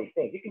cut through all these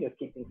things. You can just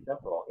keep things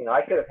simple. You know,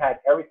 I could have had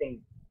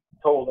everything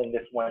told in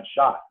this one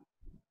shot.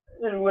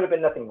 There would have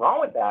been nothing wrong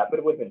with that, but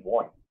it would have been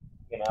boring.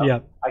 Yeah.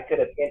 I could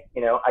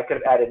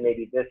have added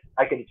maybe this.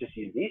 I could have just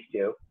used these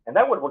two, and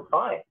that would work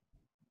fine.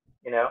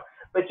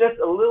 But just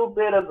a little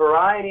bit of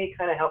variety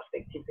kind of helps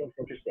keep things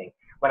interesting.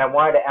 When I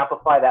wanted to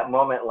amplify that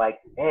moment, like,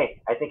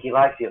 hey, I think he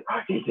likes you.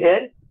 He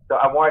did? So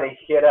I wanted to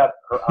hit up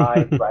her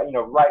eyes,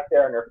 right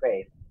there in her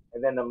face.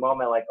 And then the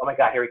moment, like, oh my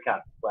God, here he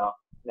comes. Well,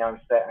 now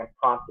I'm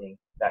prompting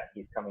that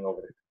he's coming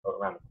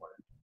around the corner.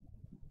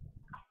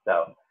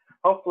 So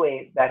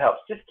hopefully that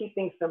helps. Just keep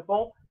things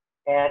simple.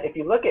 And if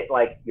you look at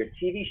like your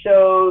TV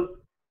shows,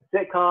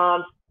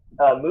 sitcoms,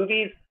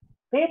 movies,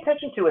 pay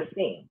attention to a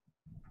scene.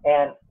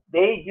 And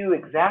they do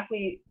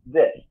exactly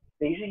this.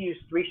 They usually use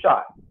 3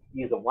 shots.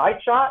 Use a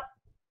wide shot,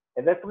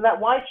 and then from that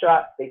wide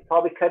shot, they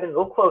probably cut in a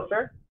little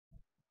closer.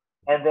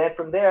 And then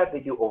from there, they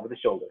do over the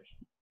shoulders.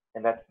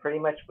 And that's pretty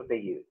much what they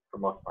use for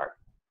most part.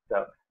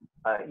 So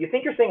you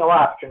think you're seeing a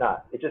lot, but you're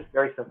not. It's just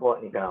very simple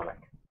and economic.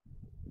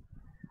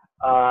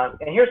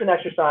 And here's an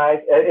exercise.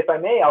 If I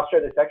may, I'll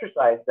share this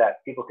exercise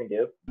that people can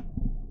do.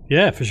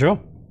 Yeah, for sure.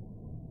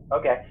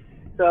 Okay.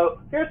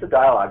 So here's the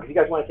dialogue. If you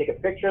guys want to take a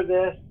picture of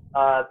this,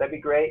 that'd be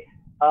great.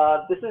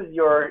 This is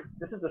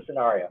the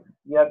scenario.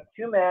 You have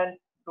 2 men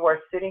who are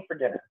sitting for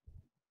dinner.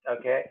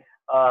 Okay.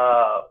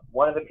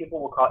 One of the people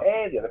will call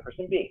A, the other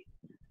person B.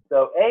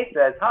 So A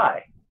says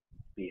hi.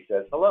 B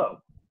says hello.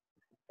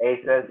 A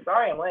says,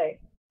 sorry, I'm late.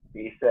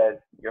 B says,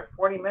 you're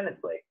 40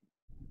 minutes late.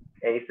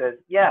 A says,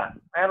 yeah,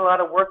 I had a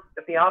lot of work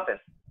at the office.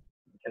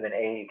 And then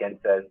A again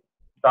says,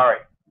 sorry.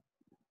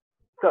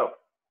 So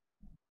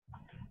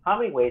how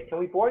many ways can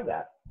we board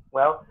that?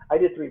 Well, I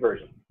did 3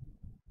 versions.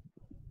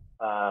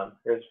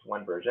 Here's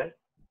one version.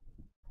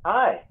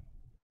 Hi.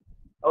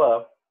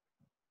 Hello.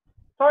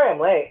 Sorry I'm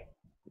late.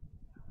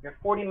 You're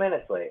 40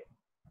 minutes late.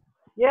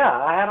 Yeah,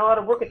 I had a lot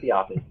of work at the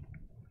office.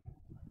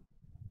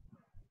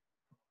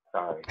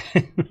 Sorry.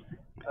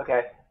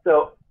 Okay,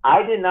 so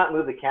I did not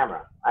move the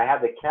camera. I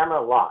have the camera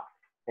locked.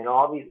 And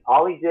all he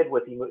did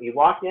was he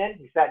walked in,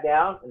 he sat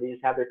down, and they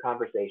just had their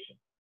conversation.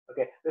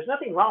 Okay, there's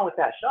nothing wrong with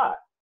that shot.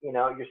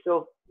 You're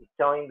still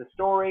telling the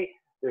story.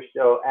 They're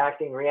still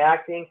acting,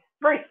 reacting.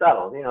 It's very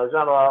subtle. There's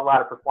not a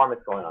lot of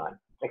performance going on,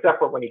 except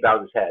for when he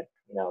bows his head.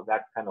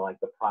 That's kind of like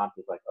the prompt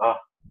is like, oh,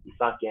 he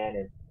sunk in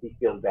and he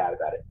feels bad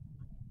about it.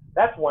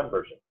 That's one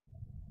version.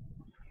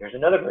 Here's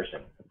another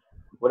version.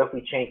 What if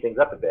we change things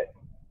up a bit?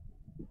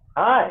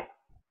 Hi.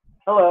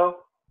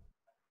 Hello.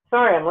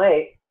 Sorry I'm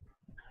late.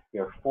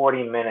 You're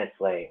 40 minutes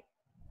late.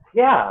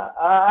 Yeah,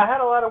 I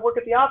had a lot of work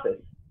at the office.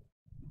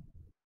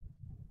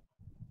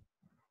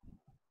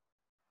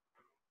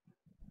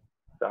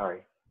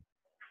 Sorry.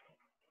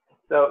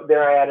 So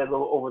there I added a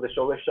little over the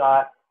shoulder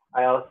shot.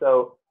 I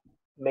also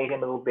made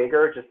him a little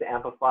bigger just to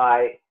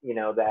amplify,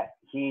 that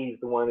he's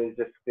the one who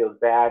just feels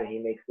bad and he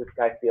makes this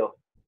guy feel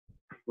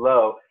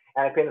low.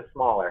 And I made him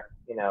smaller,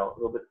 a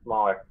little bit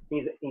smaller.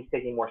 He's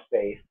taking more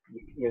space.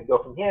 You go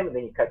from him and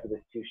then you cut to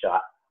this 2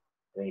 shot.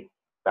 And he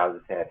bows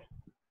his head.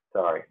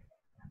 Sorry.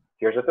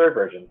 Here's a 3rd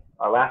version,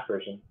 our last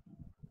version.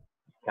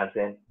 Comes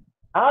in.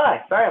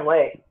 Hi, sorry I'm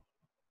late.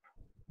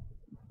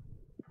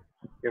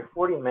 You're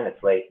 40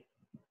 minutes late.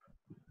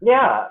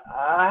 Yeah,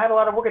 I had a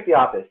lot of work at the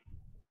office.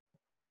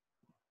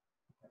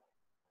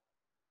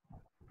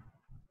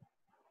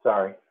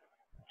 Sorry.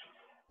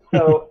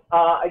 So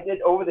I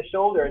did over the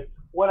shoulders.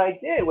 What I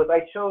did was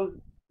I chose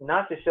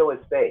not to show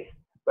his face,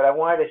 but I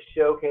wanted to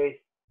showcase,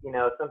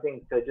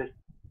 something to just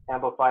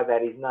amplify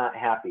that he's not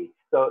happy.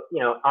 So,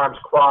 arms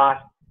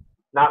crossed,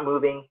 not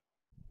moving,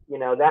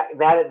 that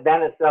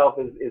itself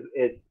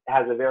is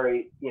has a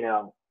very,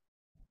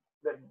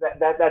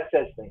 that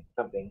says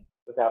something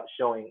without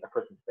showing a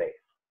person's face.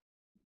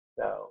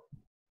 So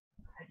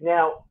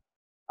now,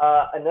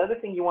 another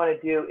thing you want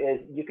to do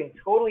is you can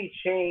totally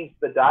change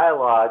the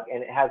dialogue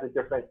and it has a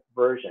different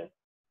version.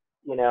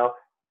 You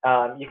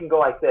can go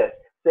like this.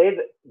 Say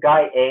the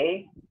guy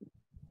A,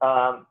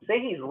 say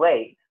he's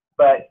late,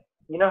 but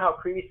you know how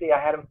previously I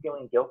had him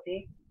feeling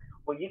guilty?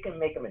 Well, you can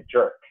make him a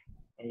jerk.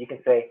 And you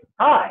can say,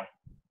 hi,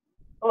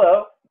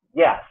 hello,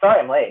 yeah, sorry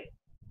I'm late.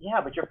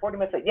 Yeah, but you're 40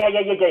 minutes late. Yeah,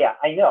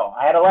 I know.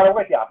 I had a lot of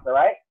work at the office,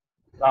 right?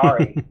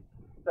 Sorry.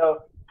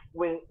 So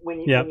when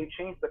you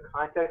change the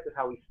context of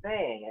how he's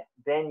saying it,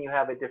 then you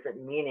have a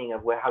different meaning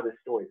of how this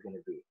story is going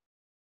to be,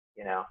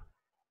 and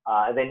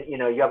then,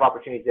 you have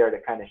opportunities there to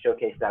kind of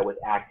showcase that with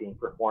acting,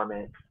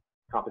 performance,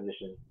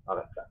 composition, all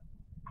that stuff.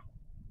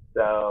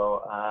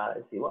 So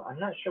let's see. Well, I'm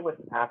not sure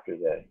what's after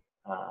this.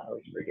 I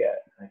always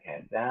forget.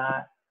 Okay,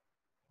 that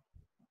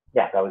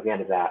was the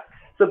end of that.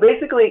 So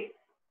basically,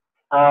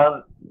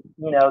 this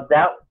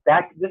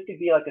could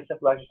be like a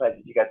simple exercise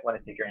if you guys want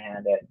to take your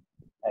hand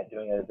at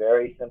doing a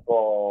very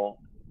simple,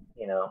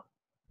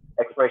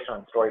 exploration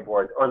on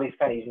storyboard, or at least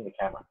kind of using the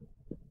camera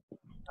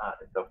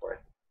and so forth.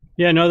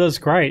 Yeah, no, that's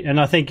great. And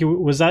I think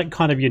was that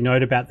kind of your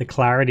note about the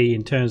clarity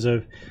in terms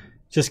of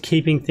just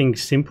keeping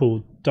things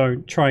simple.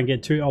 Don't try and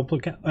get too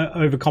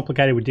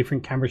overcomplicated with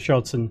different camera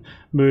shots and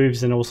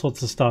moves and all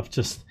sorts of stuff.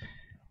 Just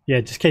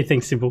keep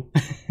things simple.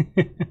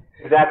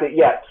 exactly.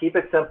 Yeah, keep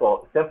it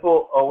simple.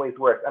 Simple always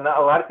works. And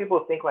a lot of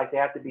people think like they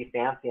have to be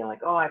fancy and like,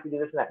 oh, I have to do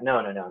this and that.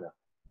 No, no, no, no.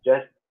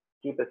 Just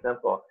keep it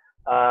simple.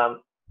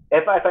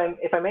 If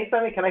I may,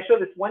 Simon, can I show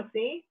this one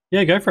scene?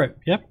 Yeah, go for it.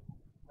 Yep.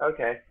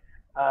 Okay.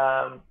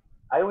 I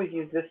always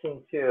use this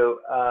scene too.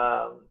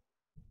 Are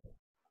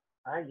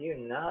you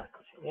not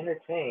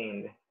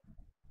entertained?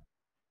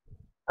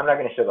 I'm not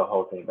going to show the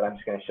whole thing, but I'm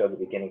just going to show the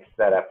beginning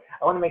setup.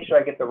 I want to make sure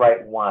I get the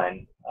right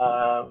one.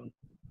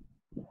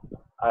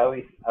 I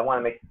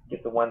want to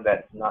get the one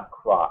that's not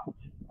cropped.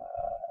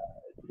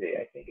 Let's see,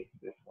 I think it's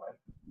this one.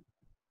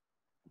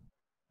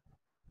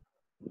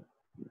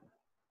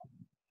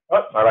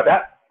 Oh, sorry about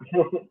that.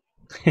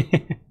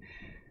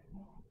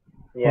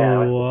 Yeah,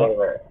 what's the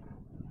favorite?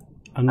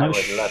 I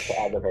would love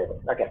to add the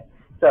favorite. Okay,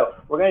 so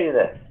we're going to do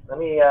this. Let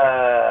me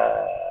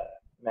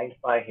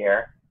magnify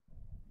here.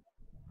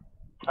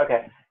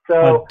 Okay,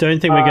 so I don't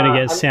think we're going to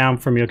get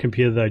sound from your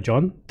computer though,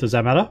 John. Does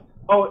that matter?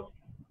 Oh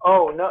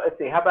no. Let's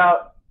see. How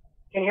about?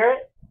 Can you hear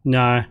it?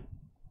 No.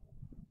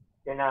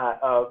 You're not.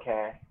 Oh,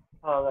 okay.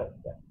 Oh,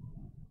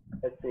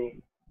 let's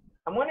see.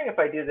 I'm wondering if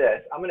I do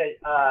this. I'm gonna.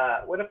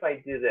 What if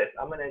I do this?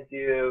 I'm gonna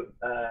do.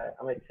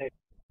 I'm gonna take.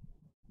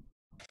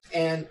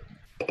 And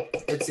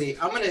let's see.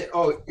 I'm gonna.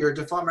 Oh, your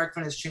default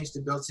microphone has changed to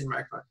built-in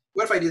microphone.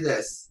 What if I do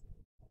this?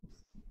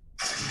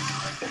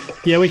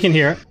 Yeah, we can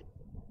hear it.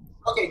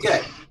 Okay,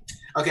 good.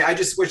 Okay, I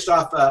just switched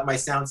off my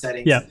sound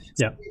settings. Yeah,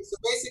 yeah. So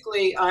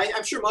basically,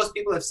 I'm sure most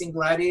people have seen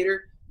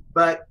Gladiator,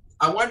 but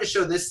I wanted to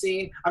show this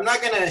scene. I'm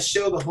not going to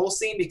show the whole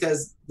scene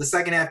because the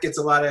second half gets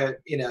a lot of,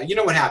 you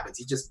know what happens.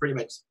 He just pretty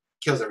much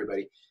kills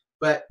everybody.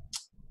 But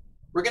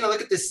we're going to look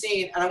at this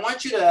scene, and I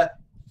want you to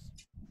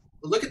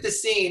look at the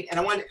scene, and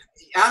I want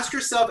to ask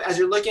yourself as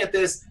you're looking at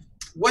this,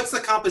 what's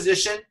the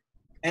composition?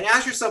 And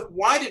ask yourself,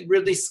 why did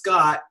Ridley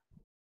Scott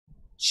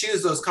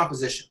choose those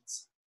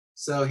compositions?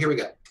 So here we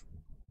go.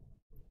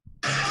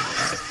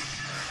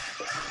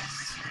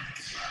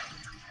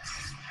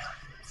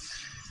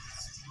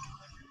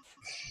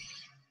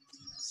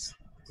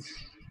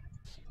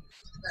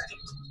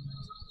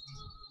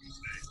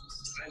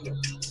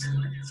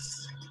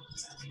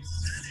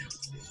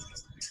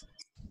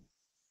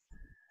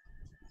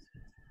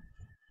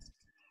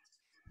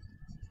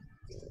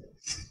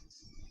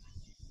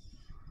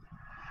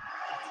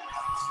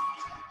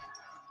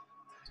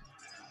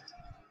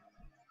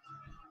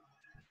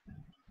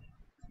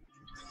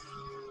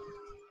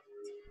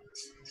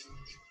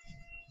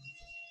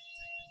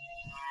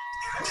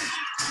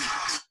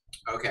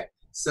 Okay,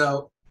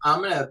 so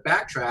I'm going to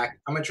backtrack.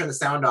 I'm going to turn the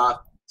sound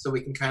off so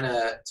we can kind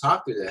of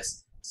talk through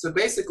this. So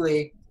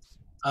basically,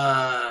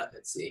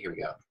 let's see, here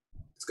we go.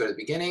 Let's go to the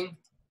beginning.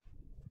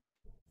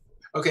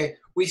 Okay,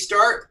 we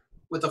start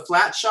with a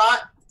flat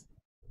shot.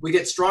 We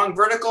get strong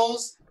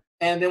verticals,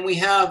 and then we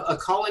have a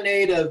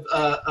colonnade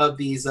of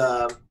these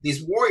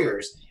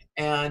warriors.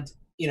 And,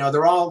 you know,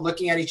 they're all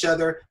looking at each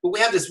other. But we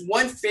have this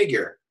one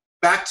figure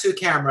back to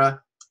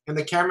camera, and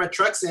the camera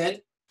trucks in.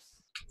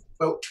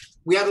 But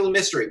we have a little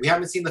mystery. We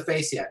haven't seen the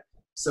face yet.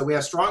 So we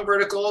have strong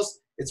verticals.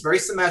 It's very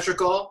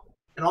symmetrical.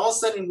 And all of a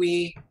sudden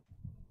we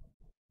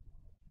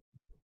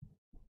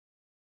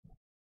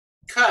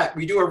cut.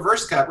 We do a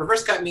reverse cut.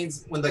 Reverse cut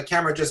means when the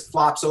camera just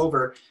flops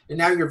over. And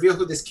now you reveal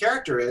who this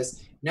character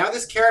is. Now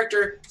this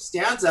character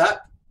stands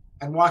up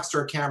and walks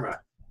toward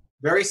camera.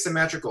 Very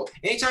symmetrical.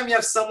 Anytime you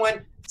have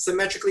someone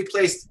symmetrically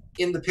placed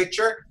in the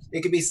picture,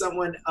 it could be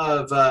someone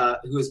of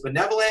who is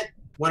benevolent,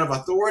 one of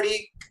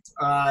authority.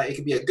 It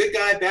could be a good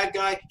guy, bad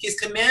guy. He's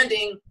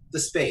commanding the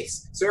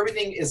space. So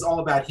everything is all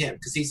about him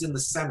because he's in the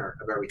center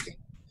of everything.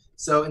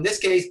 So in this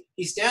case,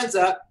 he stands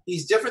up.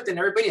 He's different than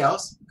everybody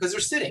else because they're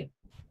sitting.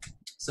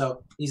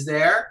 So he's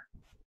there.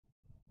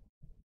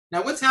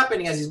 Now what's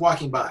happening as he's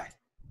walking by?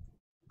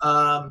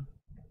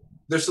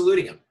 They're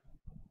saluting him.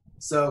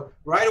 So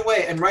right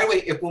away,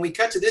 when we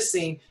cut to this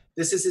scene,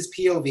 this is his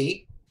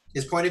POV,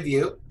 his point of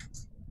view,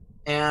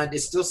 and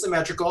it's still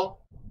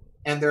symmetrical,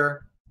 and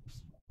they're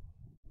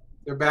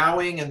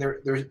bowing and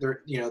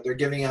they're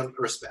giving him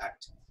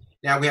respect.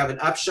 Now we have an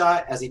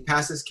upshot as he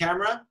passes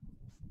camera,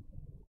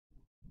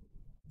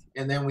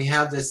 and then we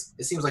have this.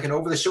 It seems like an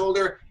over the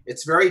shoulder.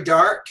 It's very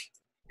dark,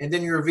 and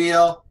then you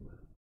reveal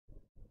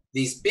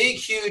these big,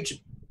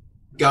 huge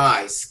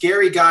guys,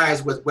 scary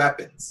guys with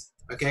weapons.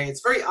 Okay,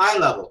 it's very eye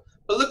level.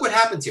 But look what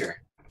happens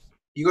here.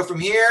 You go from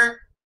here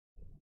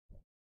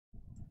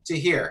to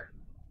here.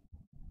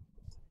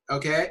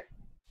 Okay.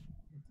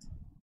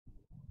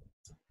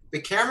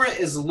 The camera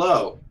is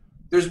low.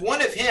 There's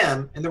one of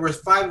him, and there were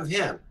 5 of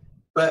him.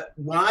 But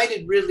why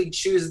did Ridley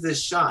choose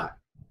this shot?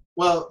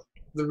 Well,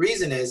 the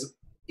reason is,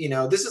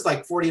 this is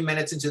like 40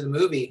 minutes into the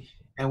movie,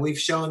 and we've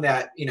shown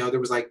that, there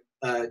was like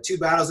 2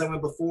 battles that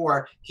went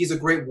before. He's a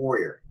great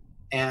warrior,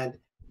 and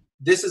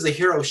this is a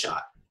hero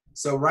shot.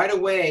 So right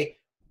away,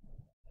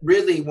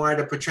 Ridley wanted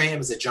to portray him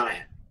as a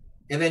giant.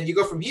 And then you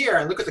go from here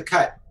and look at the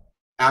cut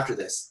after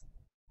this.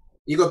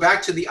 You go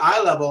back to the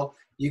eye level,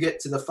 you get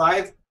to the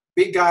 5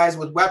 big guys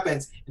with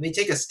weapons, and they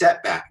take a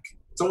step back.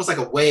 It's almost like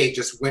a wave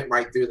just went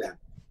right through them.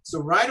 So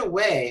right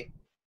away,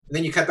 And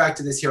then you cut back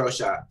to this hero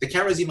shot. The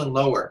camera's even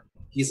lower.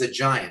 He's a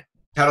giant.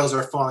 Petals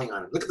are falling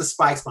on him. Look at the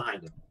spikes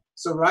behind him.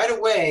 So right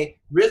away,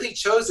 really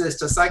chose this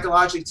to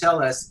psychologically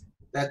tell us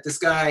that this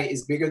guy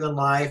is bigger than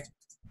life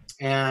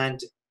and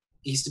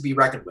he's to be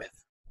reckoned with.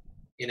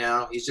 You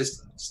know, he's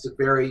just a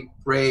very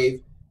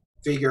brave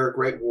figure,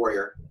 great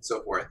warrior, and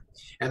so forth.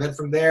 And then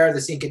from there,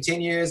 the scene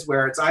continues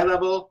where it's eye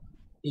level.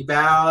 He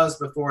bows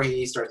before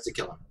he starts to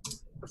kill him.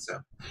 So,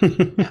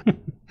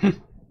 yeah.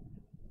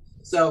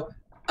 So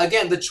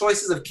again, the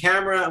choices of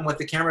camera and what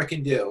the camera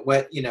can do.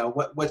 What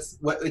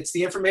it's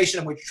the information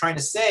of what you're trying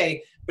to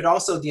say, but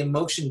also the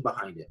emotion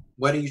behind it.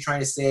 What are you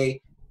trying to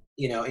say,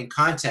 you know, in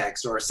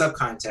context or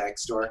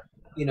subcontext or,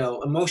 you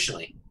know,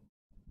 emotionally?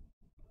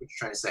 What you're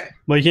trying to say.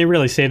 Well, you can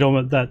really see it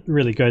all. That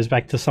really goes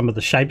back to some of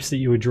the shapes that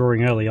you were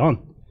drawing early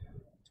on.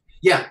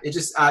 Yeah, it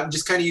just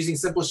just kind of using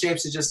simple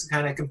shapes to just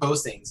kind of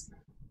compose things.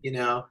 You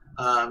know,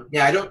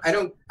 yeah,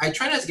 I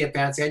try not to get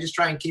fancy. I just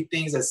try and keep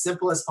things as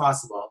simple as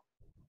possible.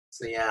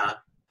 So yeah,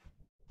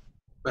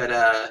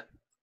 but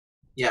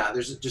yeah,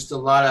 there's just a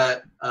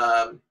lot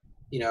of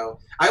you know.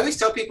 I always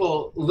tell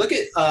people, look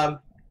at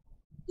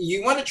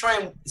you want to try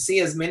and see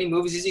as many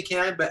movies as you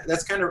can, but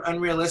that's kind of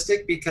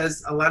unrealistic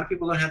because a lot of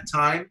people don't have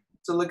time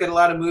to look at a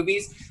lot of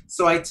movies.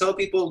 So I tell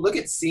people, look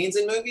at scenes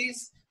in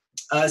movies.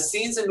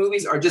 Scenes in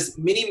movies are just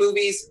mini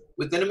movies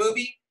within a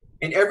movie,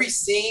 and every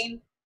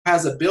scene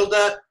has a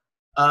build-up.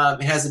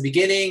 It has a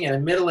beginning and a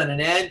middle and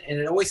an end, and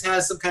it always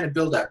has some kind of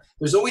build-up.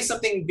 There's always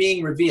something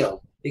being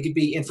revealed. It could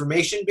be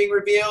information being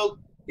revealed.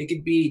 It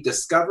could be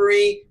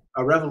discovery,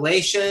 a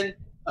revelation,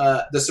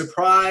 the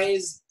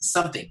surprise,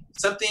 something.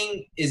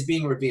 Something is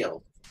being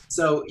revealed.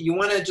 So you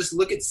want to just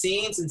look at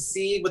scenes and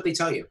see what they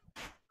tell you.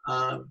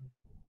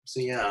 So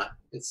yeah,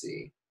 let's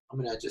see. I'm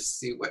going to just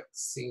see what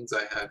scenes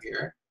I have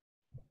here.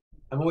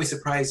 I'm always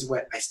surprised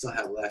what I still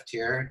have left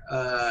here.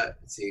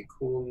 Let's see,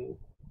 cool.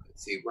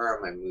 Let's see, where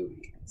are my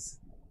movies?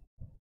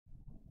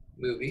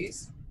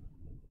 Movies.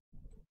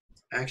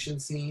 Action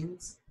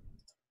scenes.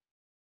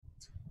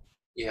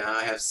 Yeah,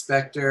 I have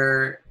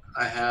Spectre.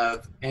 I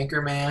have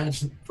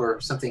Anchorman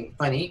for something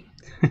funny.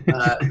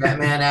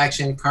 Batman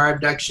action, car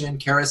abduction,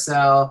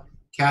 Carousel,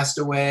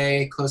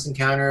 Castaway, Close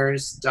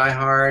Encounters, Die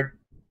Hard,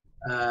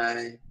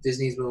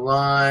 Disney's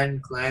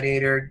Mulan,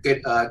 Gladiator,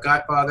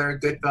 Godfather,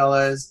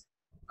 Goodfellas.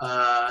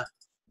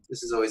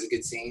 This is always a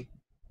good scene.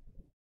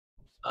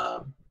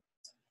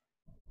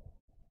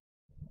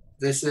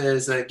 This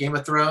is Game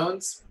of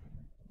Thrones.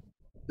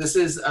 This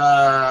is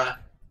I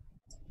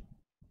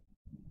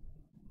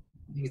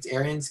think it's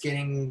Arian's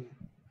getting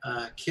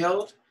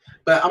killed.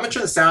 But I'm gonna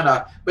turn the sound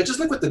off. But just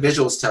look what the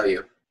visuals tell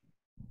you.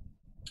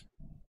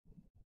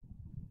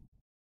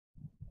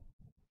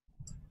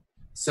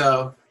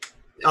 So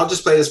I'll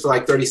just play this for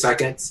like 30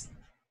 seconds.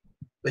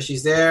 But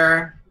she's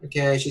there.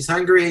 Okay, she's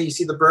hungry. You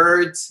see the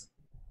birds.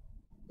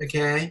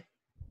 Okay.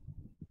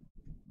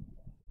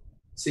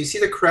 So you see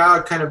the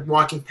crowd kind of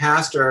walking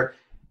past her.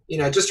 You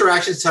know, just her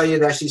actions tell you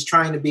that she's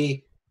trying to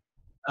be,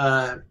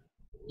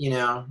 you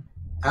know,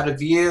 out of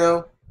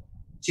view.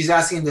 She's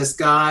asking this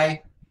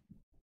guy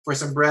for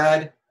some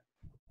bread.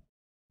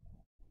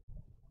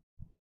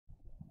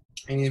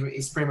 And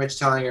he's pretty much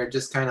telling her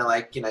just kind of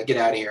like, you know, get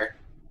out of here.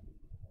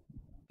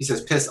 He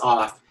says, piss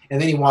off. And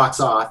then he walks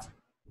off.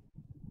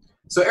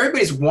 So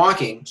everybody's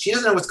walking. She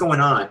doesn't know what's going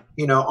on.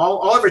 You know,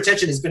 all of her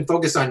attention has been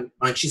focused on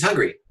she's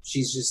hungry.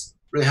 She's just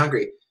really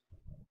hungry.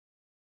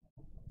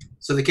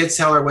 So the kids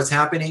tell her what's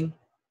happening.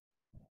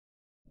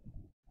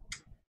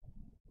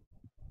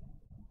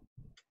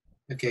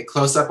 Okay,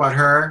 close up on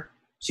her.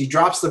 She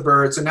drops the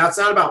bird. So now it's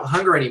not about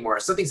hunger anymore.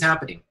 Something's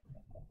happening.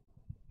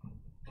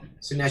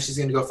 So now she's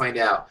going to go find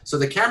out. So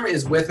the camera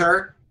is with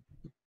her.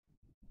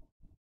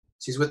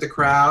 She's with the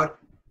crowd.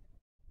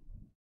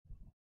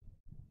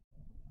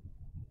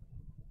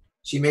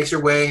 She makes her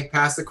way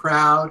past the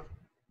crowd.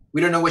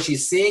 We don't know what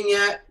she's seeing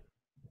yet.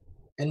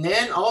 And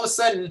then all of a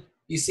sudden,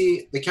 you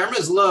see the camera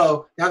is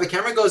low. Now the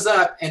camera goes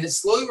up and it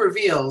slowly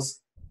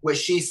reveals what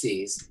she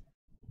sees.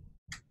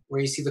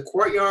 Where you see the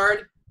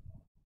courtyard.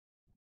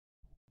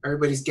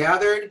 Everybody's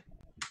gathered.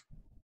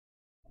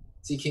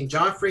 See King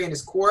Joffrey and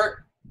his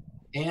court.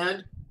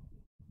 And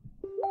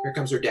here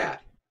comes her dad.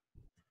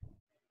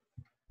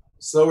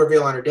 Slow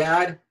reveal on her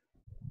dad.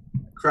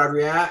 Crowd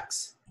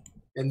reacts.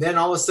 And then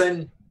all of a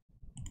sudden,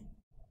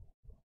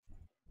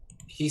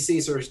 he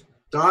sees her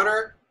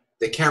daughter.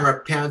 The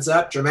camera pans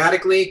up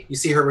dramatically. You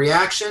see her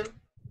reaction.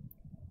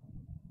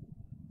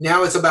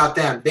 Now it's about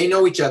them. They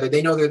know each other.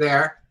 They know they're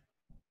there.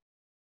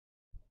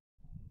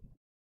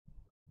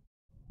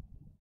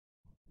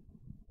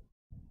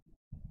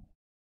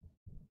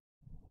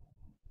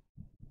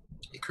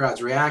 The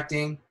crowd's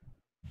reacting.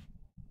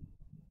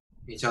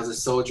 He tells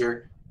his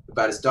soldier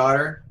about his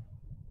daughter.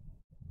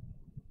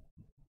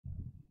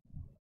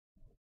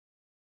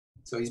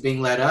 So he's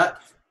being led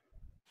up.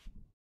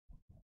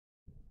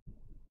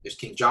 There's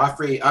King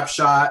Joffrey,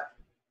 upshot,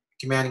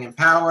 commanding in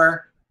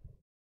power.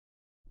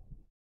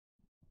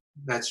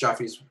 That's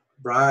Joffrey's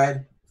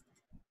bride.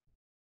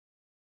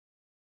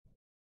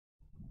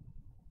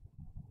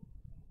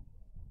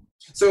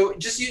 So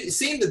just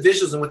seeing the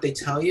visuals and what they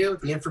tell you,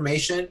 the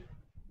information.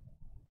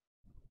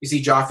 You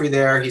see Joffrey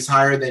there. He's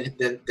higher than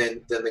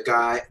the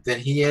guy than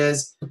he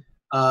is.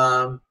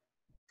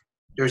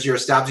 There's your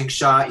establishing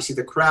shot. You see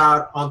the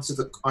crowd onto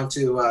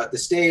the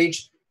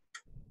stage.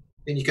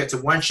 Then you get to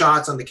one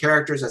shots on the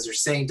characters as they're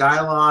saying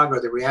dialogue or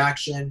the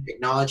reaction,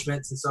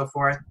 acknowledgments, and so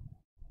forth.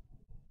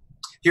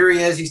 Here he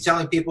is. He's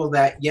telling people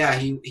that yeah,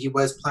 he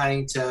was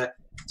planning to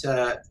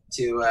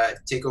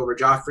take over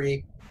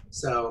Joffrey.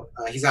 So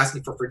he's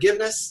asking for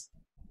forgiveness.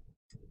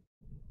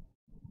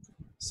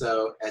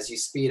 So as you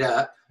speed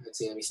up, let's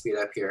see, let me speed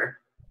up here.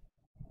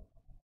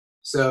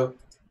 So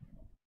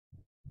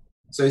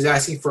he's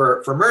asking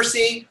for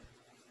mercy.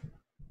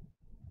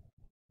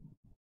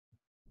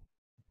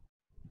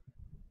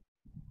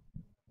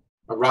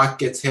 A rock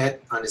gets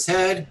hit on his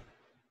head.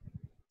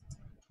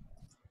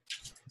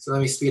 So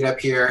let me speed up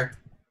here.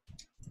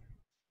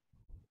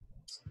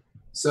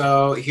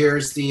 So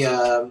here's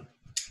the,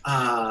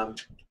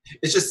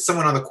 it's just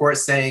someone on the court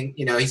saying,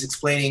 you know, he's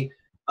explaining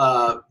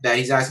that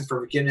he's asking for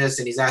forgiveness,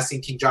 and he's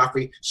asking King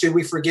Joffrey, should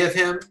we forgive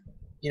him?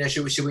 You know,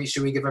 should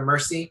we give him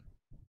mercy?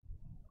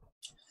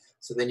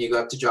 So then you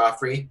go up to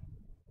Joffrey.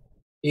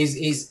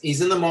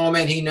 He's in the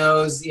moment. He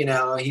knows, you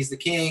know, he's the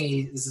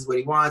king. This is what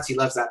he wants. He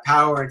loves that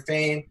power and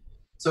fame.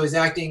 So he's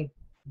acting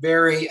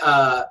very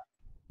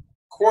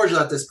cordial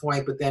at this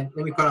point. But then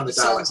let me put on the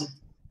dialogue.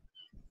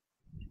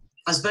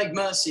 Has begged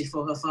mercy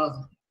for her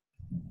father.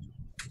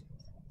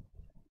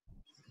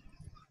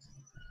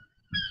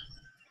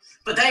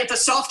 But they have the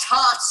soft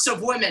hearts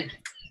of women.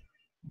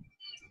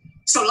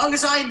 So long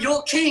as I am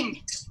your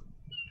king,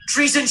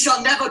 treason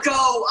shall never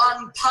go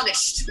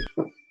unpunished.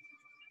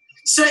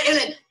 Sir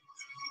Ilyn,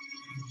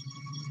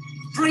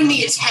 bring me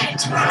his head.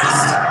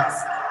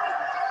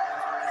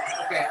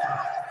 Okay.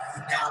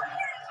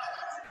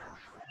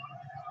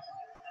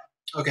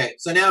 Okay,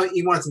 so now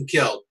he wants him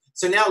killed.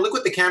 So now look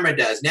what the camera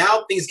does.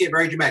 Now things get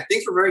very dramatic.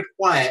 Things were very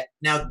quiet.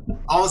 Now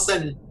all of a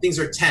sudden things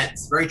are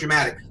tense, very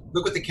dramatic.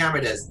 Look what the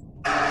camera does.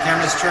 The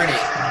camera's turning.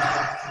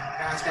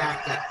 Fast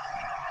acting.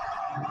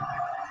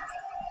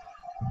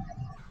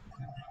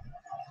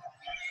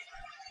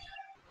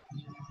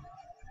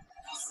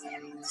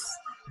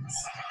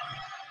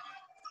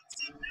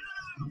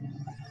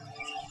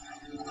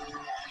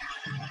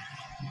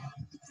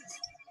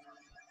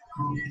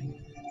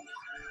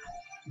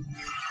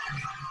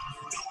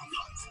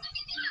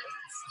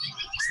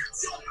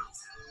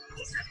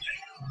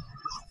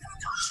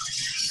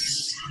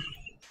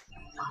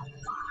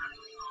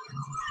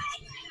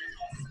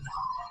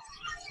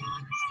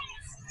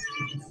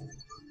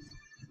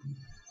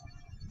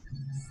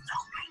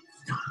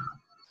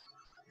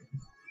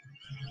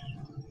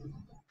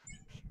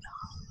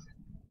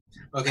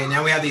 Okay,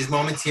 now we have these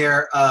moments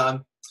here.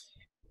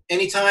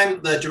 Anytime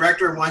the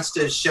director wants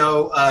to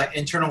show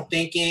internal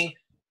thinking,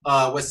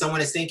 what someone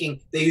is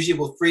thinking, they usually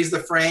will freeze the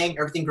frame,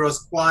 everything grows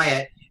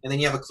quiet, and then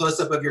you have a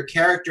close-up of your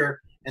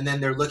character, and then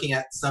they're looking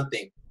at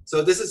something.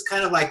 So this is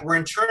kind of like we're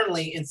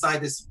internally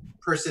inside this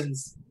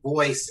person's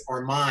voice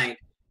or mind,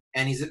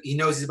 and he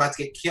knows he's about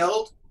to get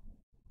killed.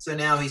 So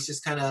now he's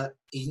just kind of,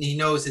 he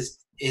knows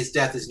his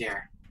death is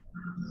near.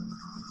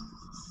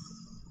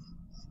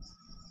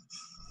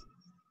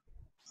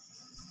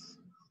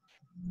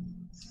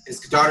 His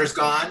daughter's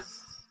gone.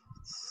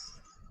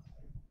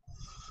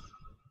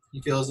 He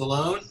feels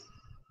alone.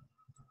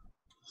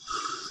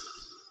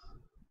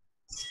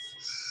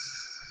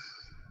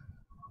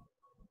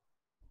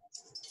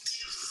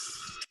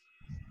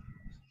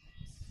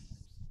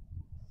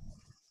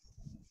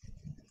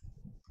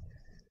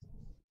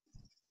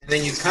 And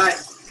then you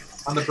cut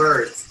on the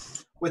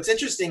birds. What's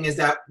interesting is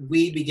that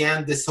we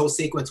began this whole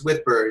sequence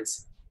with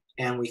birds,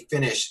 and we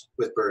finish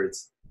with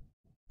birds.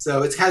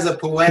 So it has a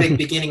poetic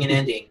beginning and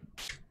ending.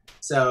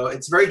 So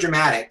it's very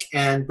dramatic,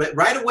 but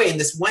right away in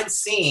this one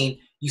scene,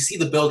 you see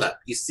the buildup.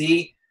 You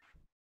see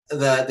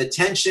the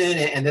tension,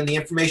 and then the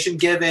information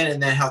given,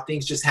 and then how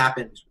things just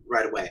happened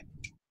right away.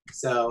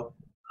 So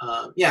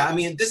yeah, I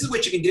mean, this is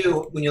what you can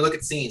do when you look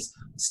at scenes.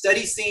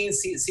 Study scenes,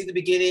 see the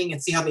beginning,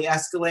 and see how they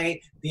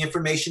escalate, the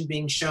information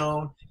being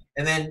shown,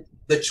 and then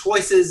the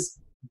choices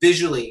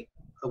visually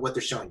of what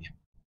they're showing you.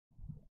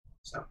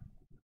 So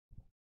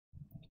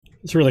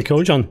it's really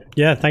cool, John.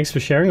 Yeah, thanks for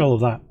sharing all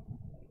of that.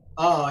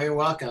 Oh, you're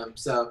welcome.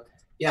 So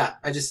yeah,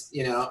 I just,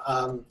 you know,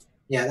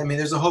 yeah, I mean,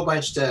 there's a whole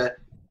bunch to,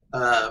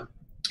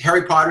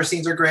 Harry Potter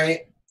scenes are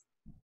great.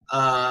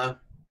 Let's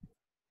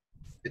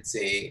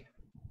see,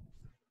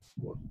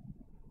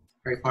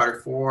 Harry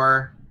Potter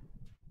 4,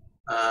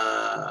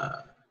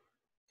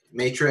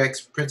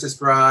 Matrix, Princess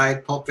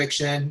Bride, Pulp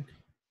Fiction,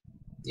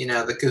 you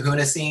know, the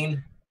Kahuna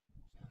scene.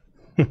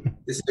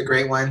 This is a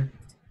great one.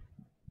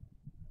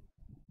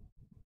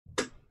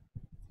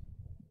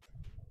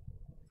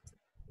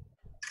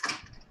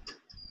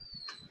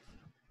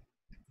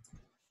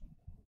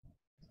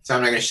 So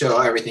I'm not going to show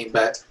everything,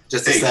 but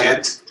just to set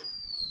up.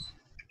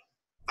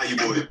 How you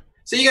doing?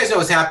 So you guys know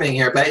what's happening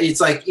here, but it's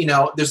like, you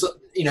know, there's,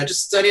 you know,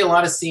 just study a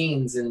lot of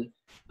scenes and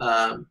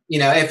You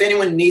know, if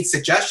anyone needs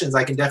suggestions,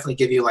 I can definitely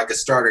give you like a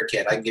starter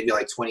kit. I can give you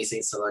like 20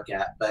 scenes to look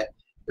at, but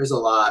there's a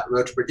lot.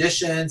 Road to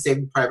Perdition,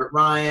 Saving Private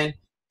Ryan,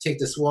 Take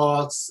This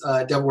Waltz,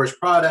 Devil Wears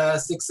Prada,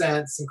 Sixth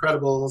Sense,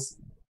 Incredibles,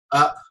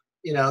 Up.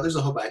 You know, there's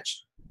a whole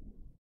bunch.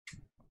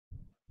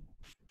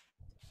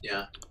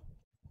 Yeah.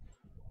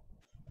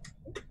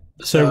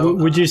 So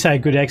would you say a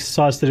good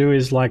exercise to do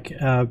is like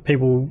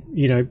people,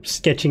 you know,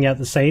 sketching out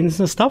the scenes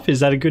and stuff?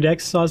 Is that a good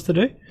exercise to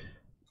do?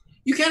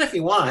 You can if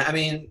you want. I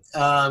mean,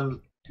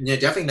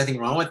 definitely nothing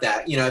wrong with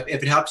that. You know,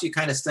 if it helps you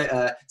kind of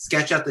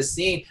sketch out the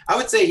scene, I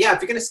would say, yeah,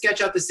 if you're going to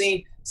sketch out the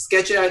scene,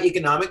 sketch it out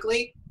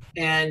economically,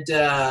 and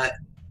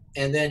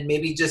then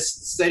maybe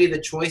just study the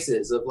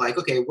choices of like,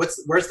 okay,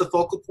 where's the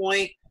focal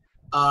point?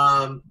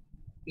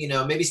 You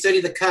know, maybe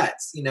study the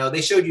cuts. You know, they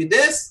showed you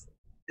this,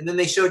 and then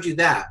they showed you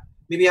that.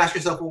 Maybe ask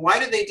yourself, well, why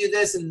did they do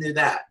this and do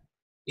that?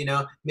 You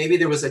know, maybe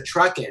there was a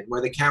truck in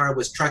where the camera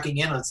was trucking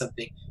in on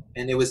something,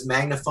 and it was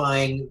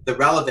magnifying the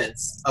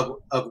relevance of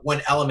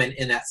one element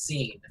in that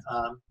scene.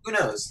 Who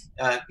knows?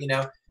 You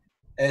know,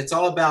 it's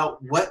all about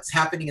what's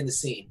happening in the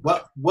scene.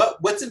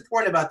 What's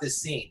important about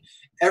this scene?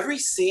 Every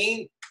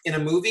scene in a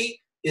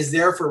movie is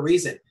there for a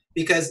reason,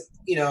 because,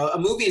 you know, a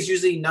movie is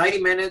usually 90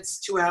 minutes,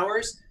 2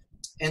 hours.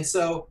 And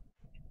so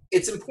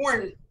it's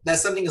important that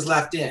something is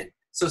left in.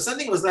 So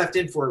something was left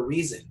in for a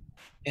reason.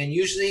 And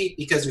usually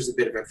because there's a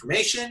bit of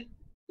information,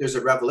 there's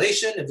a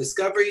revelation, a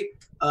discovery,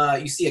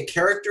 you see a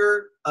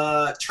character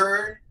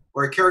turn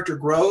or a character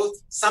growth,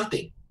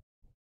 something.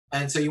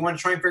 And so you want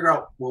to try and figure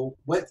out, well,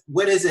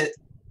 what is it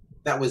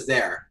that was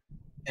there?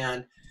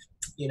 And,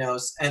 you know,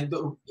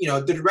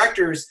 the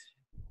directors,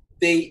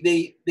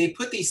 they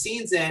put these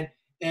scenes in,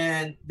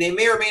 and they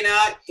may or may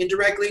not,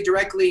 indirectly,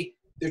 directly,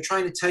 they're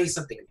trying to tell you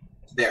something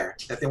there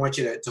that they want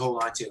you to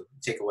hold on to,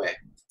 take away.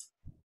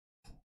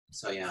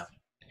 So, yeah.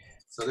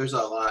 So there's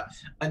a lot.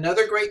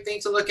 Another great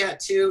thing to look at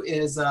too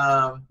is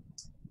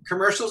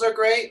commercials are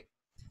great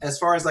as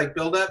far as like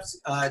build-ups.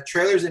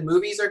 Trailers in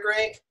movies are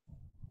great.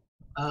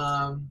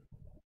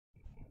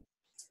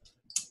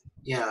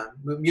 Yeah,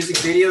 music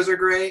videos are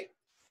great.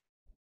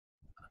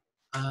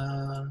 Gosh,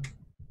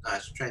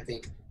 I'm trying to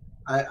think.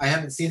 I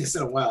haven't seen this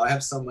in a while. I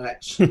have so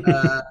much.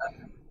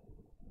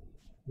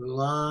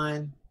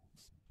 Mulan,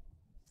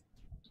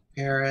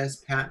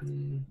 Paris,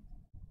 Patton,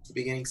 the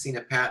beginning scene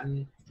of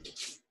Patton.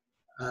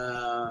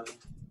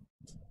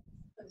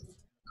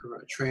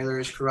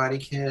 Trailers, Karate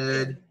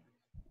Kid,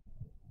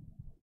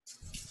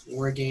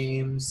 War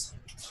Games.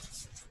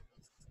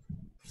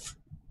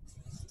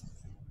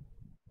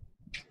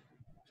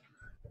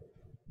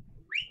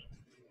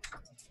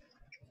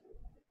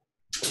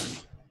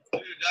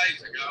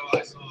 Days ago,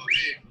 I saw a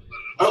vehicle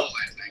at a mall,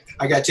 I think.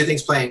 I got two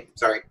things playing.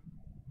 Sorry.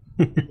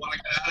 You want to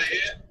get out of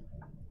here?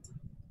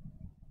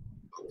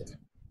 Okay.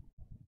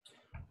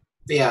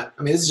 Yeah,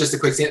 I mean, this is just a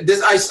quick scene.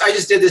 This I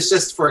just did this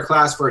just for a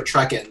class for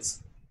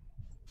truck-ins.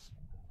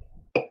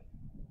 2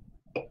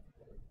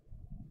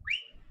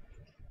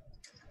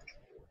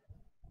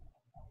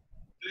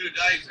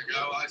 days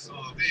ago, I saw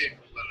a vehicle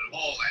at a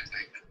mall, I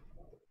think.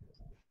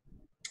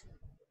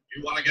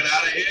 You want to get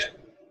out of here?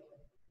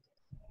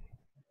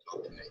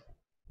 Okay.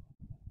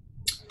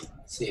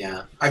 So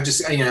yeah, I've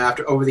just, you know,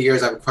 over the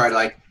years, I've acquired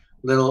like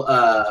little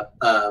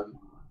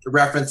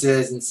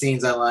references and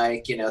scenes I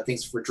like, you know,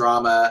 things for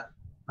drama,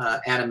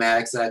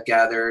 animatics that I've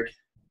gathered.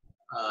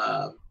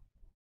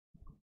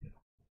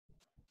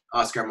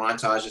 Oscar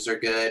montages are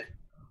good.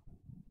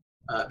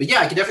 But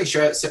yeah, I can definitely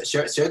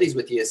share these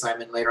with you,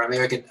 Simon, later on.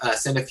 Maybe I can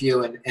send a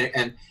few,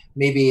 and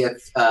maybe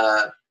if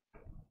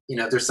you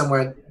know, if there's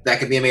somewhere that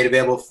can be made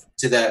available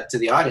to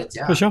the audience.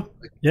 Yeah, for sure.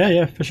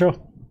 Yeah, for sure.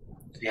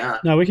 Yeah.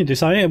 No, we can do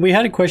something. And we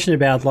had a question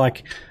about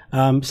like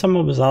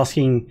someone was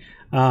asking,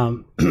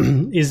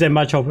 is there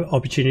much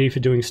opportunity for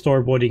doing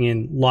storyboarding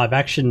in live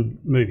action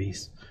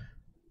movies?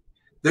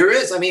 There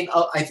is. I mean,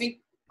 I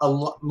think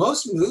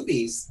most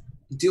movies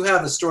do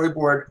have a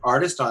storyboard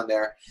artist on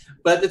there,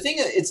 but the thing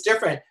is, it's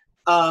different.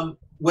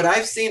 What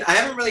I've seen, I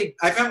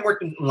haven't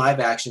worked in live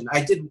action. I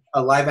did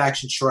a live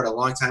action short a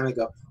long time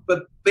ago,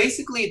 but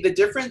basically the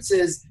difference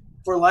is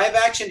for live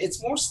action,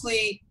 it's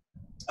mostly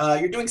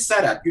you're doing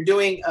setup. You're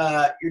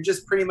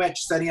just pretty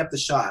much setting up the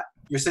shot.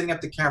 You're setting up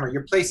the camera.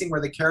 You're placing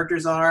where the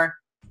characters are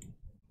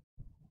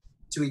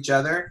to each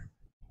other,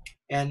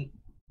 and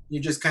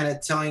you're just kind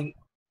of telling.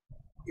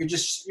 You're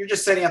just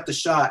setting up the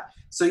shot.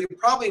 So you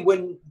probably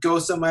wouldn't go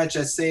so much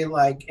as say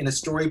like in a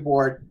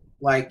storyboard,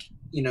 like,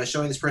 you know,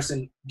 showing this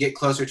person get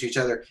closer to each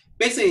other.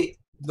 Basically,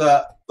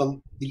 the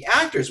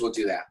actors will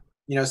do that.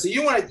 You know, so you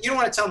don't want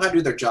to tell them how to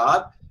do their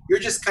job. You're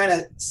just kind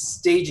of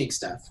staging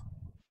stuff.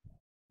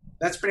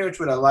 That's pretty much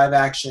what a live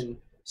action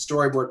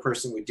storyboard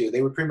person would do.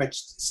 They would pretty much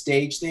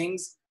stage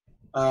things.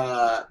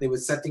 They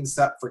would set things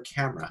up for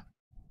camera.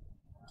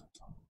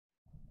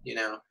 You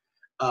know,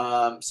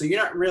 so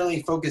you're not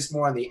really focused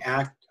more on the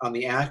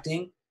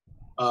acting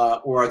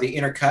or the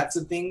intercuts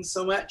of things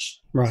so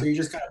much. Right. So you're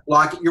just kind of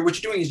blocking.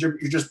 What you're doing is you're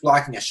just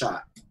blocking a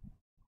shot.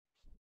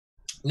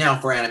 Now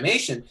for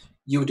animation,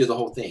 you would do the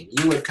whole thing.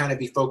 You would kind of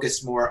be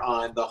focused more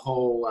on the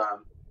whole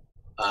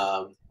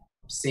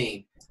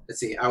scene. Let's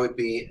see. I would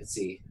be. Let's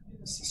see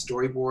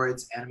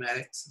storyboards,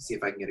 animatics. Let's see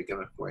if I can get it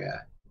going for you.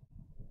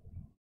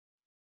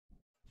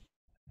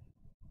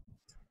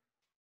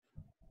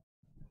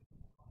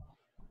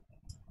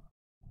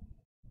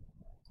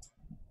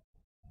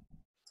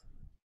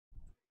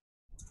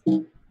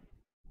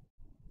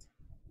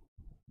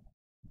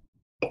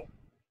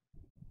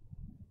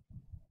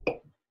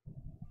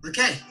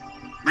 Okay,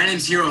 my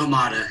name's Hiro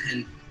Hamada,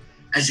 and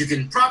as you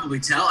can probably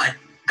tell, I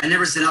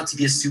never set out to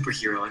be a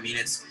superhero. I mean,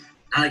 it's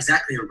not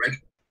exactly a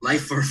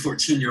life for a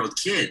 14-year-old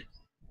kid.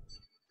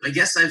 But I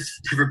guess I've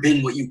never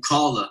been what you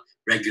call a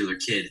regular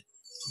kid.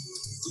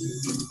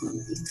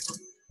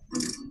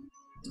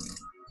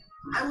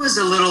 I was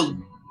a little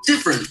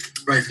different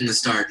right from the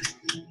start.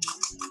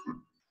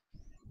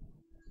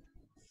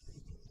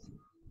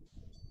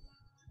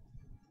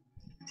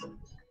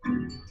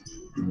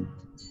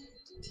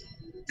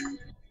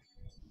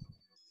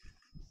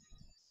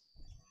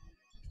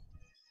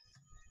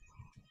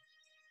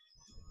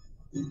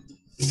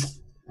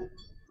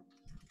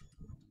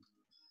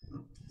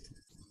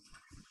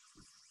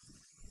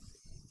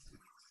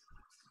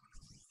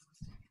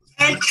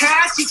 And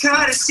Cass, you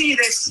gotta see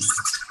this.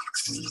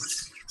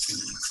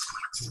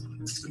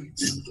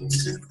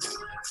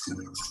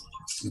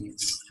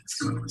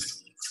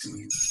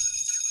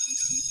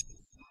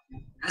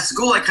 At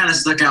school, I kind of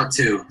stuck out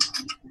too.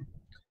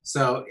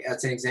 So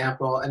that's an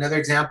example. Another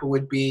example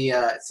would be,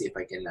 let's see if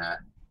I can,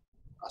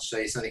 I'll show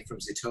you something from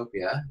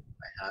Zootopia.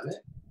 I have it.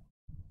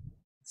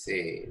 Let's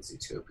see,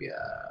 Zootopia.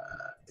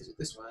 Is it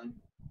this one?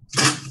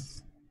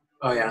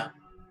 Oh, yeah.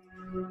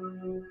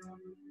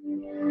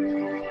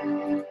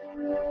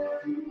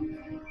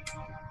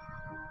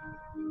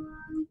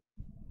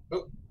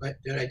 Oh, what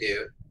did I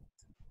do?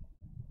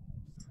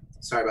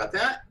 Sorry about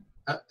that.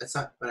 Oh, that's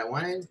not what I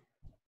wanted.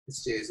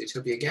 Let's do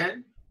Zootopia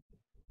again.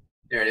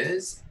 There it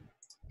is.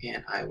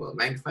 And I will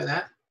magnify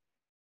that.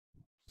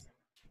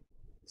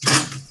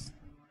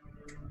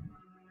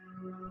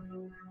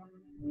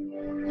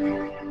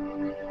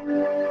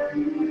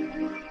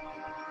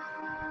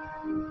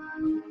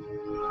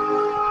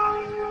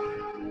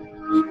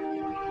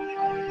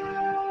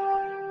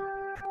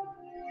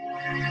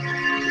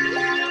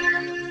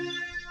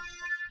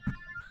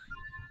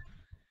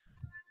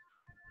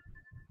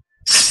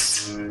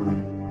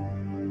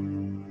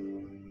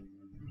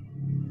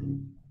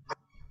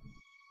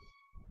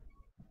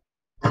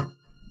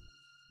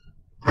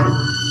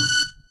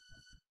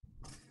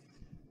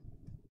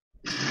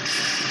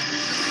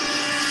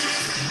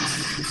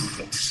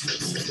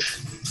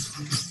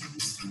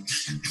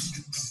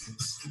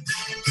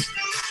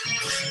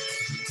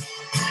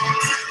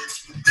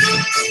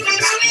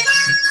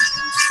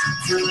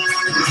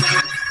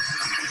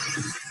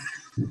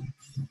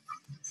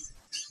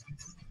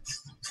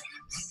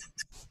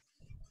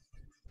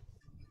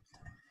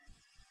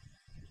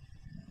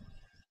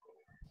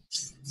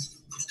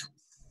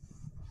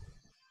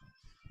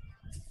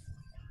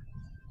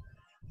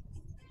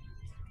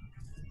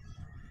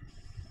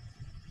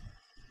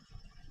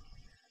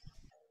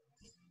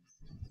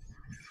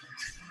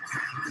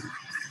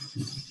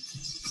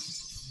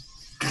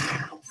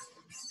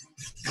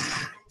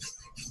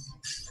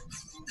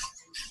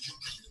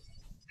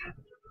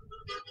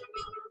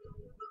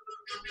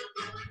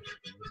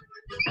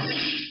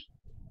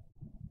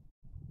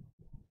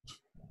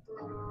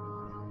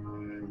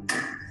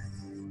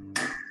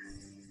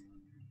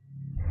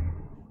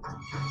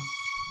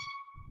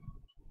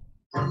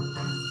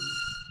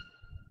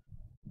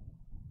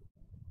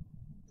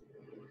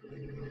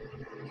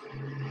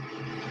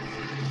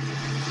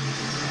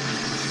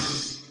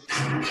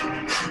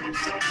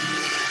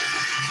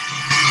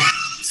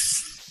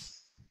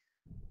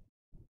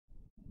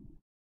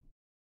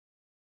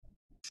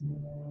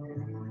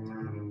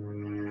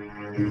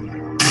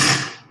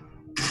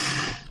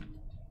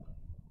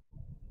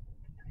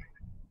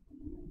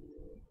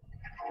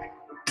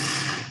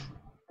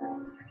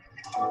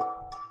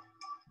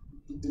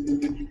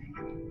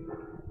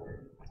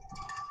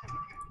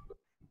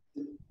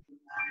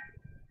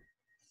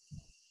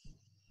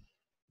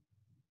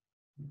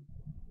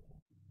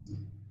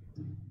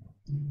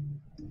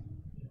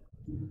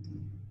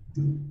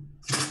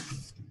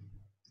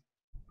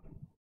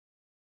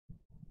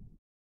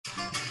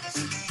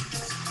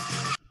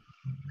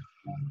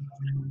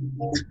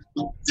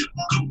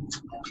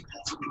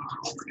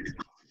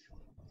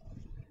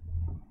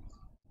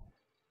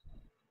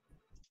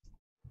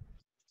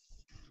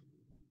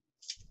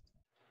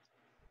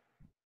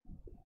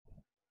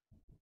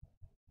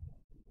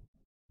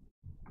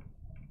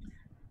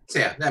 So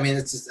yeah, I mean,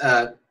 it's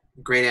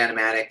great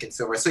animatic and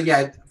so forth. So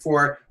yeah,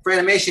 for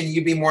animation,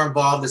 you'd be more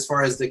involved as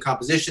far as the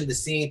composition, the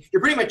scene.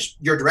 You're pretty much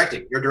you're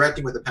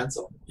directing with a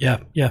pencil. Yeah.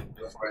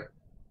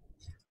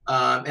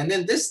 And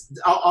then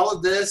all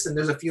of this, and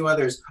there's a few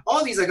others. All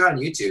of these I got on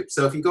YouTube.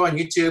 So if you go on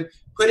YouTube,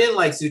 put in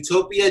like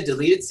Zootopia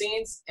deleted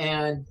scenes,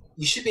 and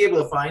you should be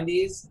able to find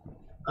these.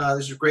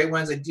 There's great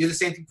ones. I do the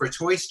same thing for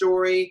Toy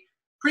Story.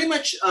 Pretty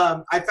much,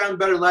 I found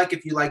better luck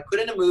if you like put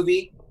in a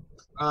movie,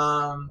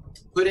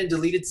 put in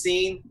deleted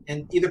scene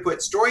and either put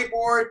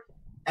storyboard,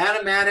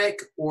 animatic,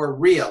 or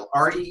reel,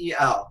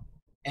 R-E-E-L.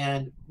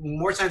 And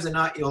more times than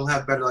not, you'll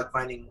have better luck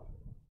finding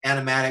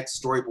animatic,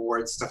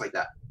 storyboards, stuff like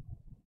that.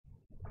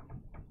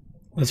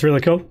 That's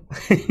really cool.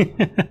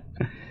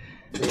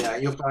 So yeah,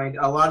 you'll find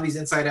a lot of these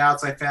inside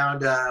outs. I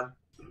found,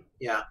 on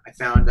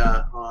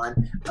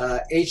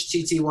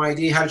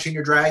HTTYD, How to Train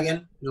Your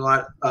Dragon. There's a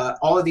lot,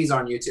 all of these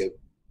on YouTube.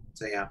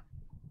 So yeah.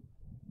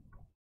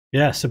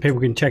 Yeah, so people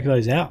can check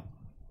those out.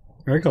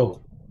 Very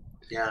cool.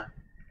 Yeah.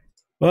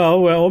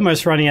 Well, we're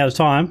almost running out of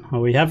time.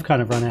 Well, we have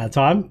kind of run out of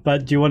time.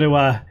 But do you want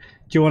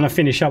to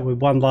finish up with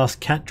one last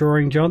cat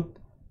drawing, John?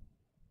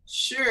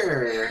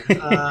 Sure.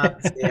 I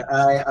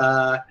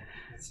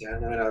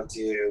don't know what I'll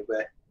do,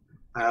 but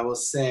I will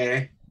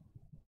say.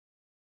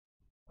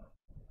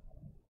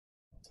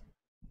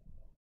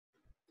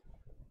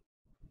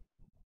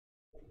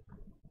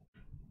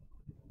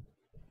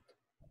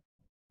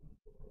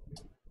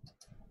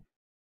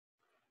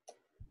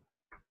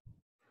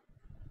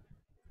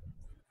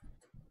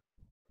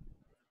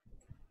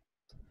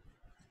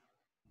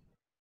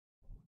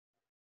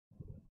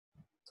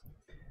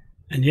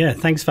 And yeah,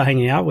 thanks for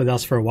hanging out with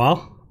us for a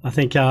while. I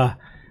think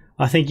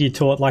you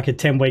taught like a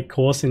 10-week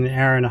course in an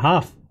hour and a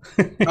half.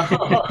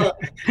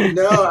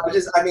 No,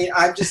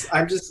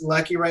 I'm just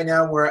lucky right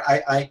now where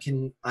I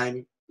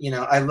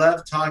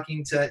love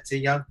talking to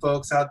young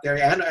folks out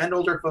there and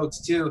older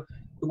folks too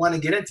who want to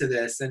get into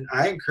this, and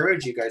I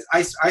encourage you guys.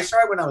 I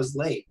started when I was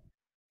late,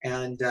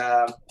 and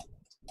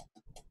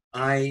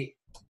I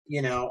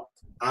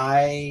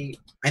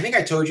think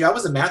I told you I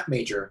was a math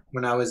major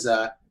when I was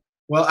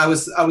I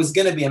was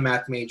going to be a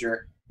math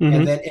major,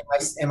 and then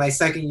in my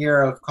second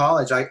year of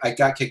college I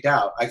got kicked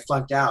out. I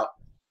flunked out,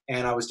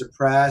 and I was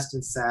depressed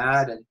and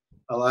sad, and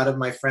a lot of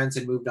my friends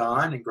had moved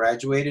on and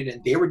graduated,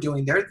 and they were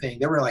doing their thing.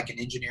 They were like in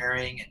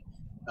engineering and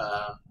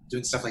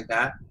doing stuff like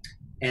that,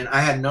 and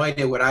I had no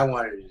idea what I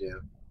wanted to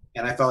do,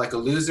 and I felt like a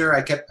loser.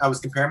 I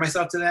was comparing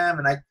myself to them,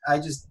 and I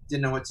just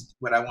didn't know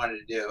what I wanted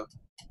to do.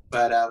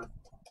 But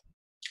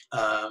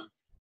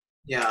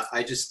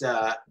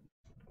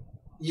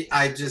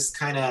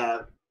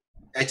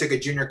I took a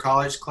junior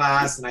college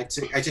class, and I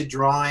took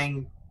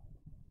drawing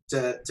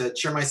to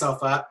cheer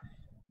myself up,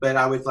 but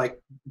I would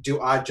like do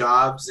odd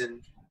jobs,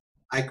 and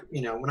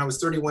when I was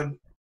 31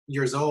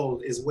 years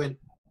old is when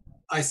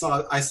I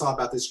saw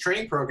about this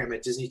training program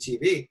at Disney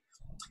TV,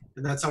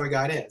 and that's how I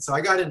got in. So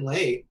I got in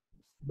late,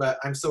 but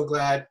I'm so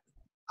glad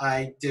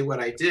I did what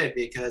I did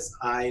because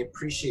I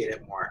appreciate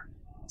it more.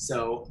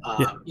 So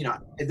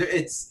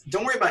it's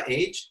don't worry about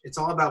age. It's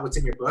all about what's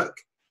in your book.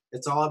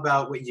 It's all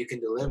about what you can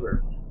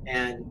deliver.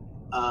 And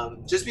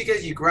just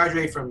because you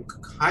graduate from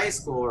high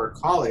school or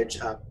college,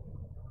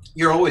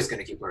 you're always going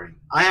to keep learning.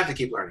 I have to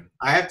keep learning.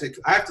 I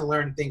have to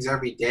learn things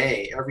every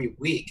day, every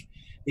week,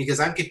 because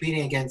I'm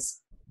competing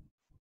against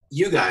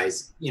you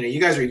guys. You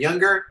guys are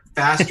younger,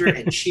 faster,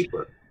 and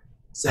cheaper.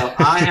 So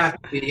I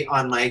have to be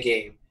on my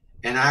game,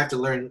 and I have to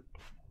learn,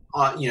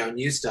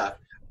 new stuff.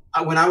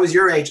 When I was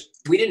your age,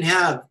 we didn't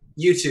have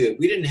YouTube.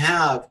 We didn't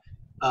have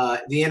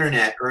the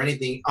internet or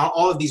anything,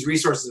 all of these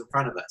resources in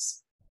front of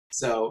us.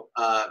 So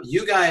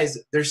you guys,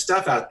 there's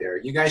stuff out there.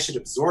 You guys should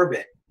absorb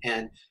it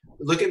and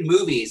look at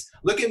movies.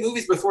 Look at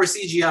movies before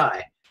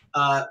CGI.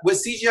 What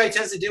CGI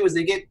tends to do is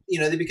they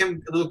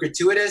become a little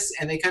gratuitous,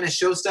 and they kind of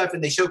show stuff,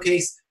 and they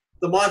showcase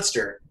the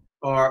monster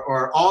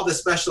or all the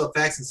special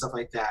effects and stuff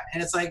like that.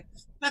 And it's like,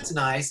 that's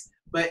nice.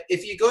 But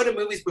if you go to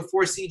movies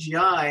before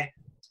CGI,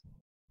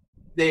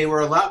 they were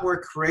a lot more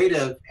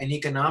creative and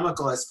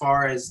economical as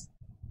far as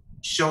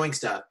showing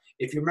stuff.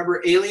 If you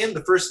remember Alien,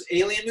 the first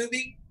Alien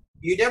movie,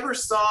 you never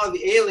saw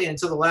the alien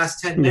until the last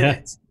 10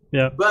 minutes.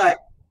 Yeah. But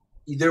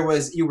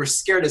you were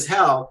scared as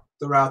hell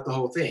throughout the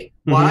whole thing.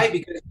 Why?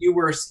 Because you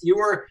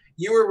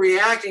were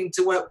reacting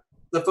to what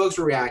the folks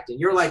were reacting.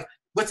 You're like,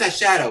 what's that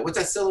shadow? What's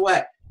that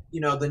silhouette?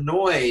 The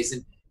noise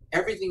and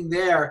everything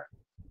there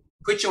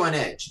put you on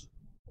edge.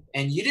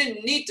 And you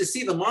didn't need to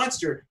see the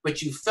monster,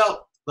 but you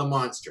felt the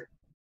monster.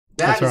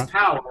 That's right.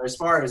 Power as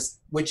far as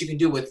what you can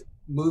do with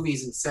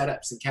movies and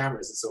setups and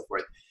cameras and so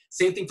forth.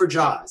 Same thing for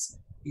Jaws.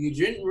 You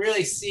didn't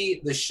really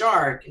see the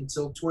shark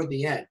until toward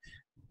the end.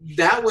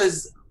 That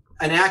was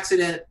an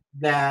accident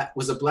that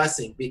was a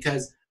blessing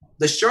because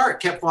the shark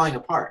kept falling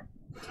apart.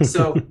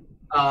 So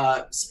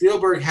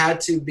Spielberg had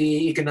to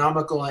be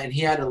economical, and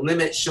he had to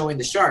limit showing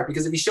the shark,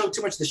 because if he showed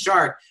too much of the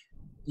shark,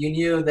 you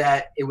knew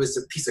that it was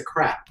a piece of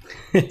crap.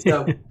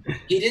 So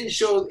he didn't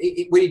show,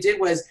 what he did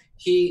was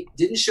he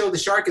didn't show the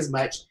shark as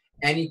much,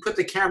 and he put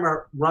the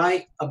camera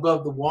right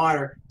above the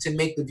water to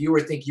make the viewer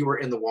think you were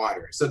in the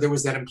water. So there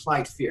was that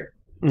implied fear.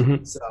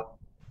 So,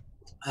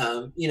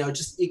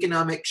 just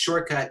economic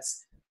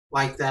shortcuts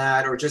like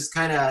that, or just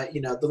kind of,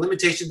 the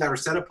limitations that were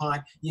set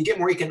upon, you get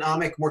more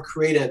economic, more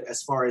creative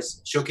as far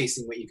as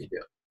showcasing what you can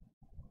do.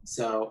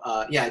 So,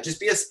 just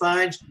be a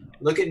sponge,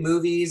 look at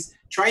movies,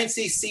 try and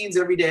see scenes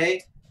every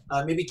day,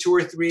 maybe 2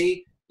 or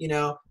 3,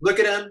 look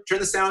at them, turn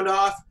the sound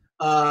off,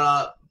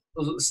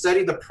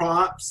 study the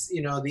prompts,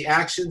 the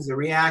actions, the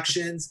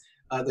reactions,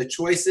 the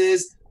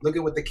choices, Look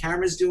at what the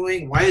camera's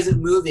doing. Why is it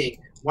moving?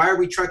 Why are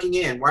we trucking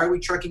in? Why are we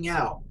trucking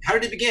out? How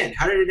did it begin?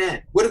 How did it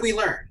end? What did we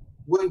learn?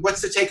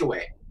 What's the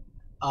takeaway?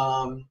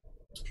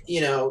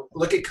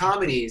 Look at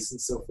comedies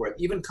and so forth.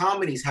 Even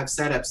comedies have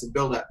setups and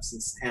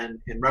build-ups and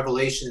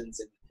revelations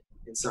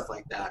and stuff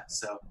like that.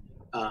 So,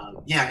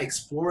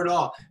 explore it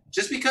all.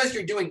 Just because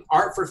you're doing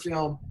art for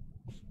film,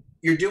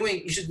 you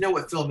should know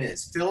what film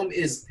is. Film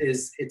is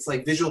it's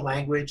like visual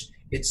language.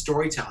 It's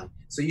storytelling.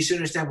 So you should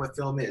understand what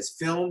film is.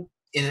 Film,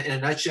 in a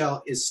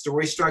nutshell, is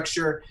story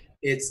structure.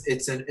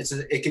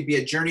 It could be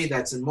a journey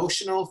that's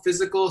emotional,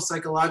 physical,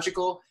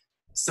 psychological.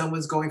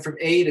 Someone's going from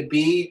A to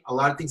B. A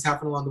lot of things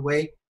happen along the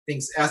way.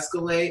 Things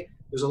escalate.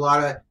 There's a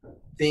lot of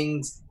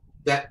things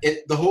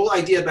the whole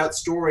idea about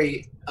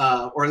story,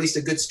 or at least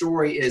a good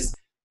story, is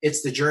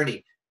it's the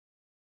journey.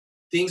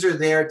 Things are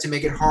there to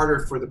make it harder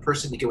for the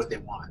person to get what they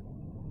want.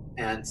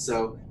 And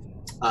so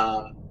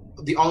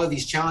all of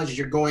these challenges,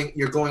 you're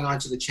going on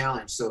to the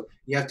challenge. So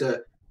you have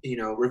to,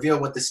 reveal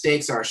what the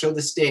stakes are, show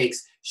the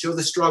stakes, show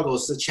the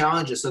struggles, the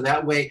challenges. So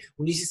that way,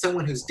 when you see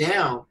someone who's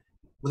down,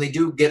 when they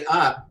do get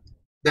up,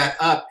 that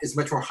up is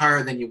much more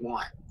higher than you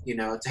want.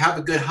 To have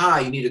a good high,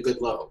 you need a good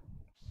low.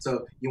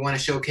 So you want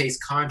to showcase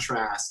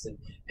contrast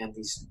and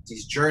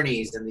these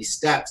journeys and these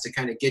steps to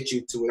kind of get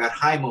you to that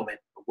high moment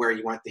of where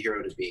you want the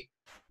hero to be.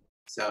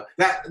 So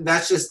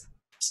that's just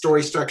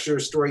story structure,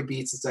 story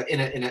beats, and stuff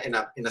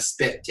in a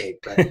spit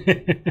take. But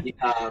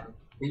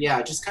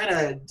just kind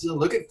of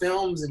look at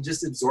films and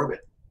just absorb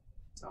it.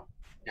 So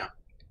yeah.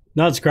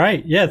 No, it's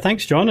great. Yeah,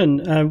 thanks, John.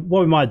 And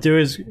what we might do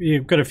is,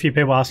 you've got a few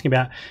people asking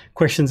about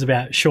questions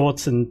about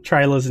shorts and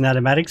trailers and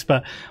animatics,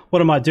 but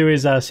what I might do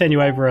is send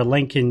you over a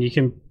link, and you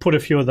can put a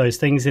few of those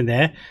things in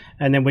there,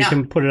 and then we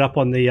can put it up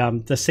on the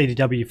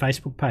CDW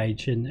Facebook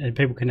page, and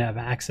people can have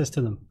access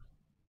to them.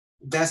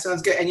 That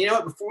sounds good. And you know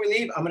what? Before we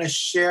leave, I'm going to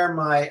share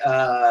my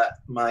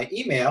my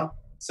email.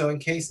 So in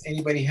case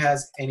anybody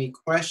has any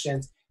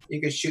questions, you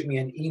can shoot me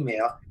an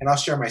email, and I'll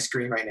share my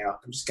screen right now.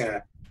 I'm just going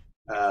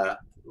to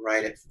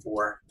write it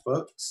for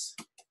folks,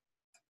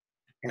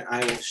 and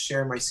I will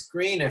share my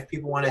screen if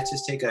people want to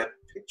just take a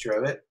picture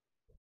of it.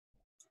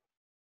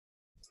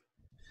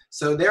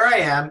 So there I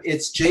am.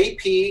 It's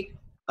JP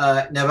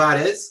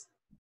Nevarez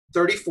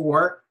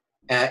 34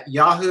 at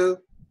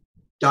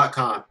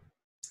yahoo.com.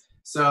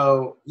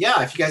 So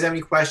yeah, if you guys have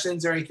any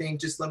questions or anything,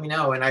 just let me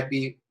know, and I'd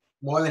be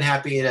more than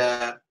happy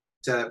to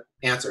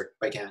answer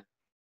if I can.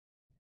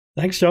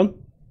 Thanks, John.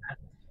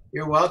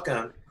 You're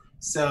welcome.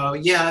 So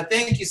yeah,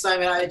 thank you,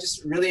 Simon. I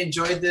just really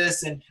enjoyed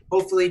this, and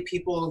hopefully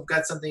people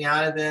got something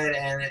out of it.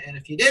 And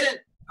if you didn't,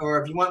 or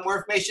if you want more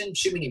information,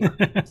 shoot me an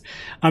email.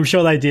 I'm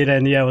sure they did,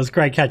 and yeah, it was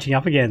great catching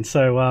up again.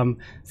 So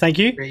thank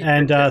you,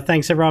 and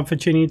thanks everyone for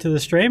tuning into the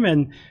stream,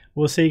 and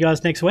we'll see you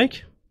guys next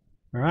week.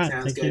 All right,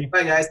 sounds good.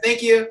 Bye, guys.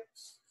 Thank you.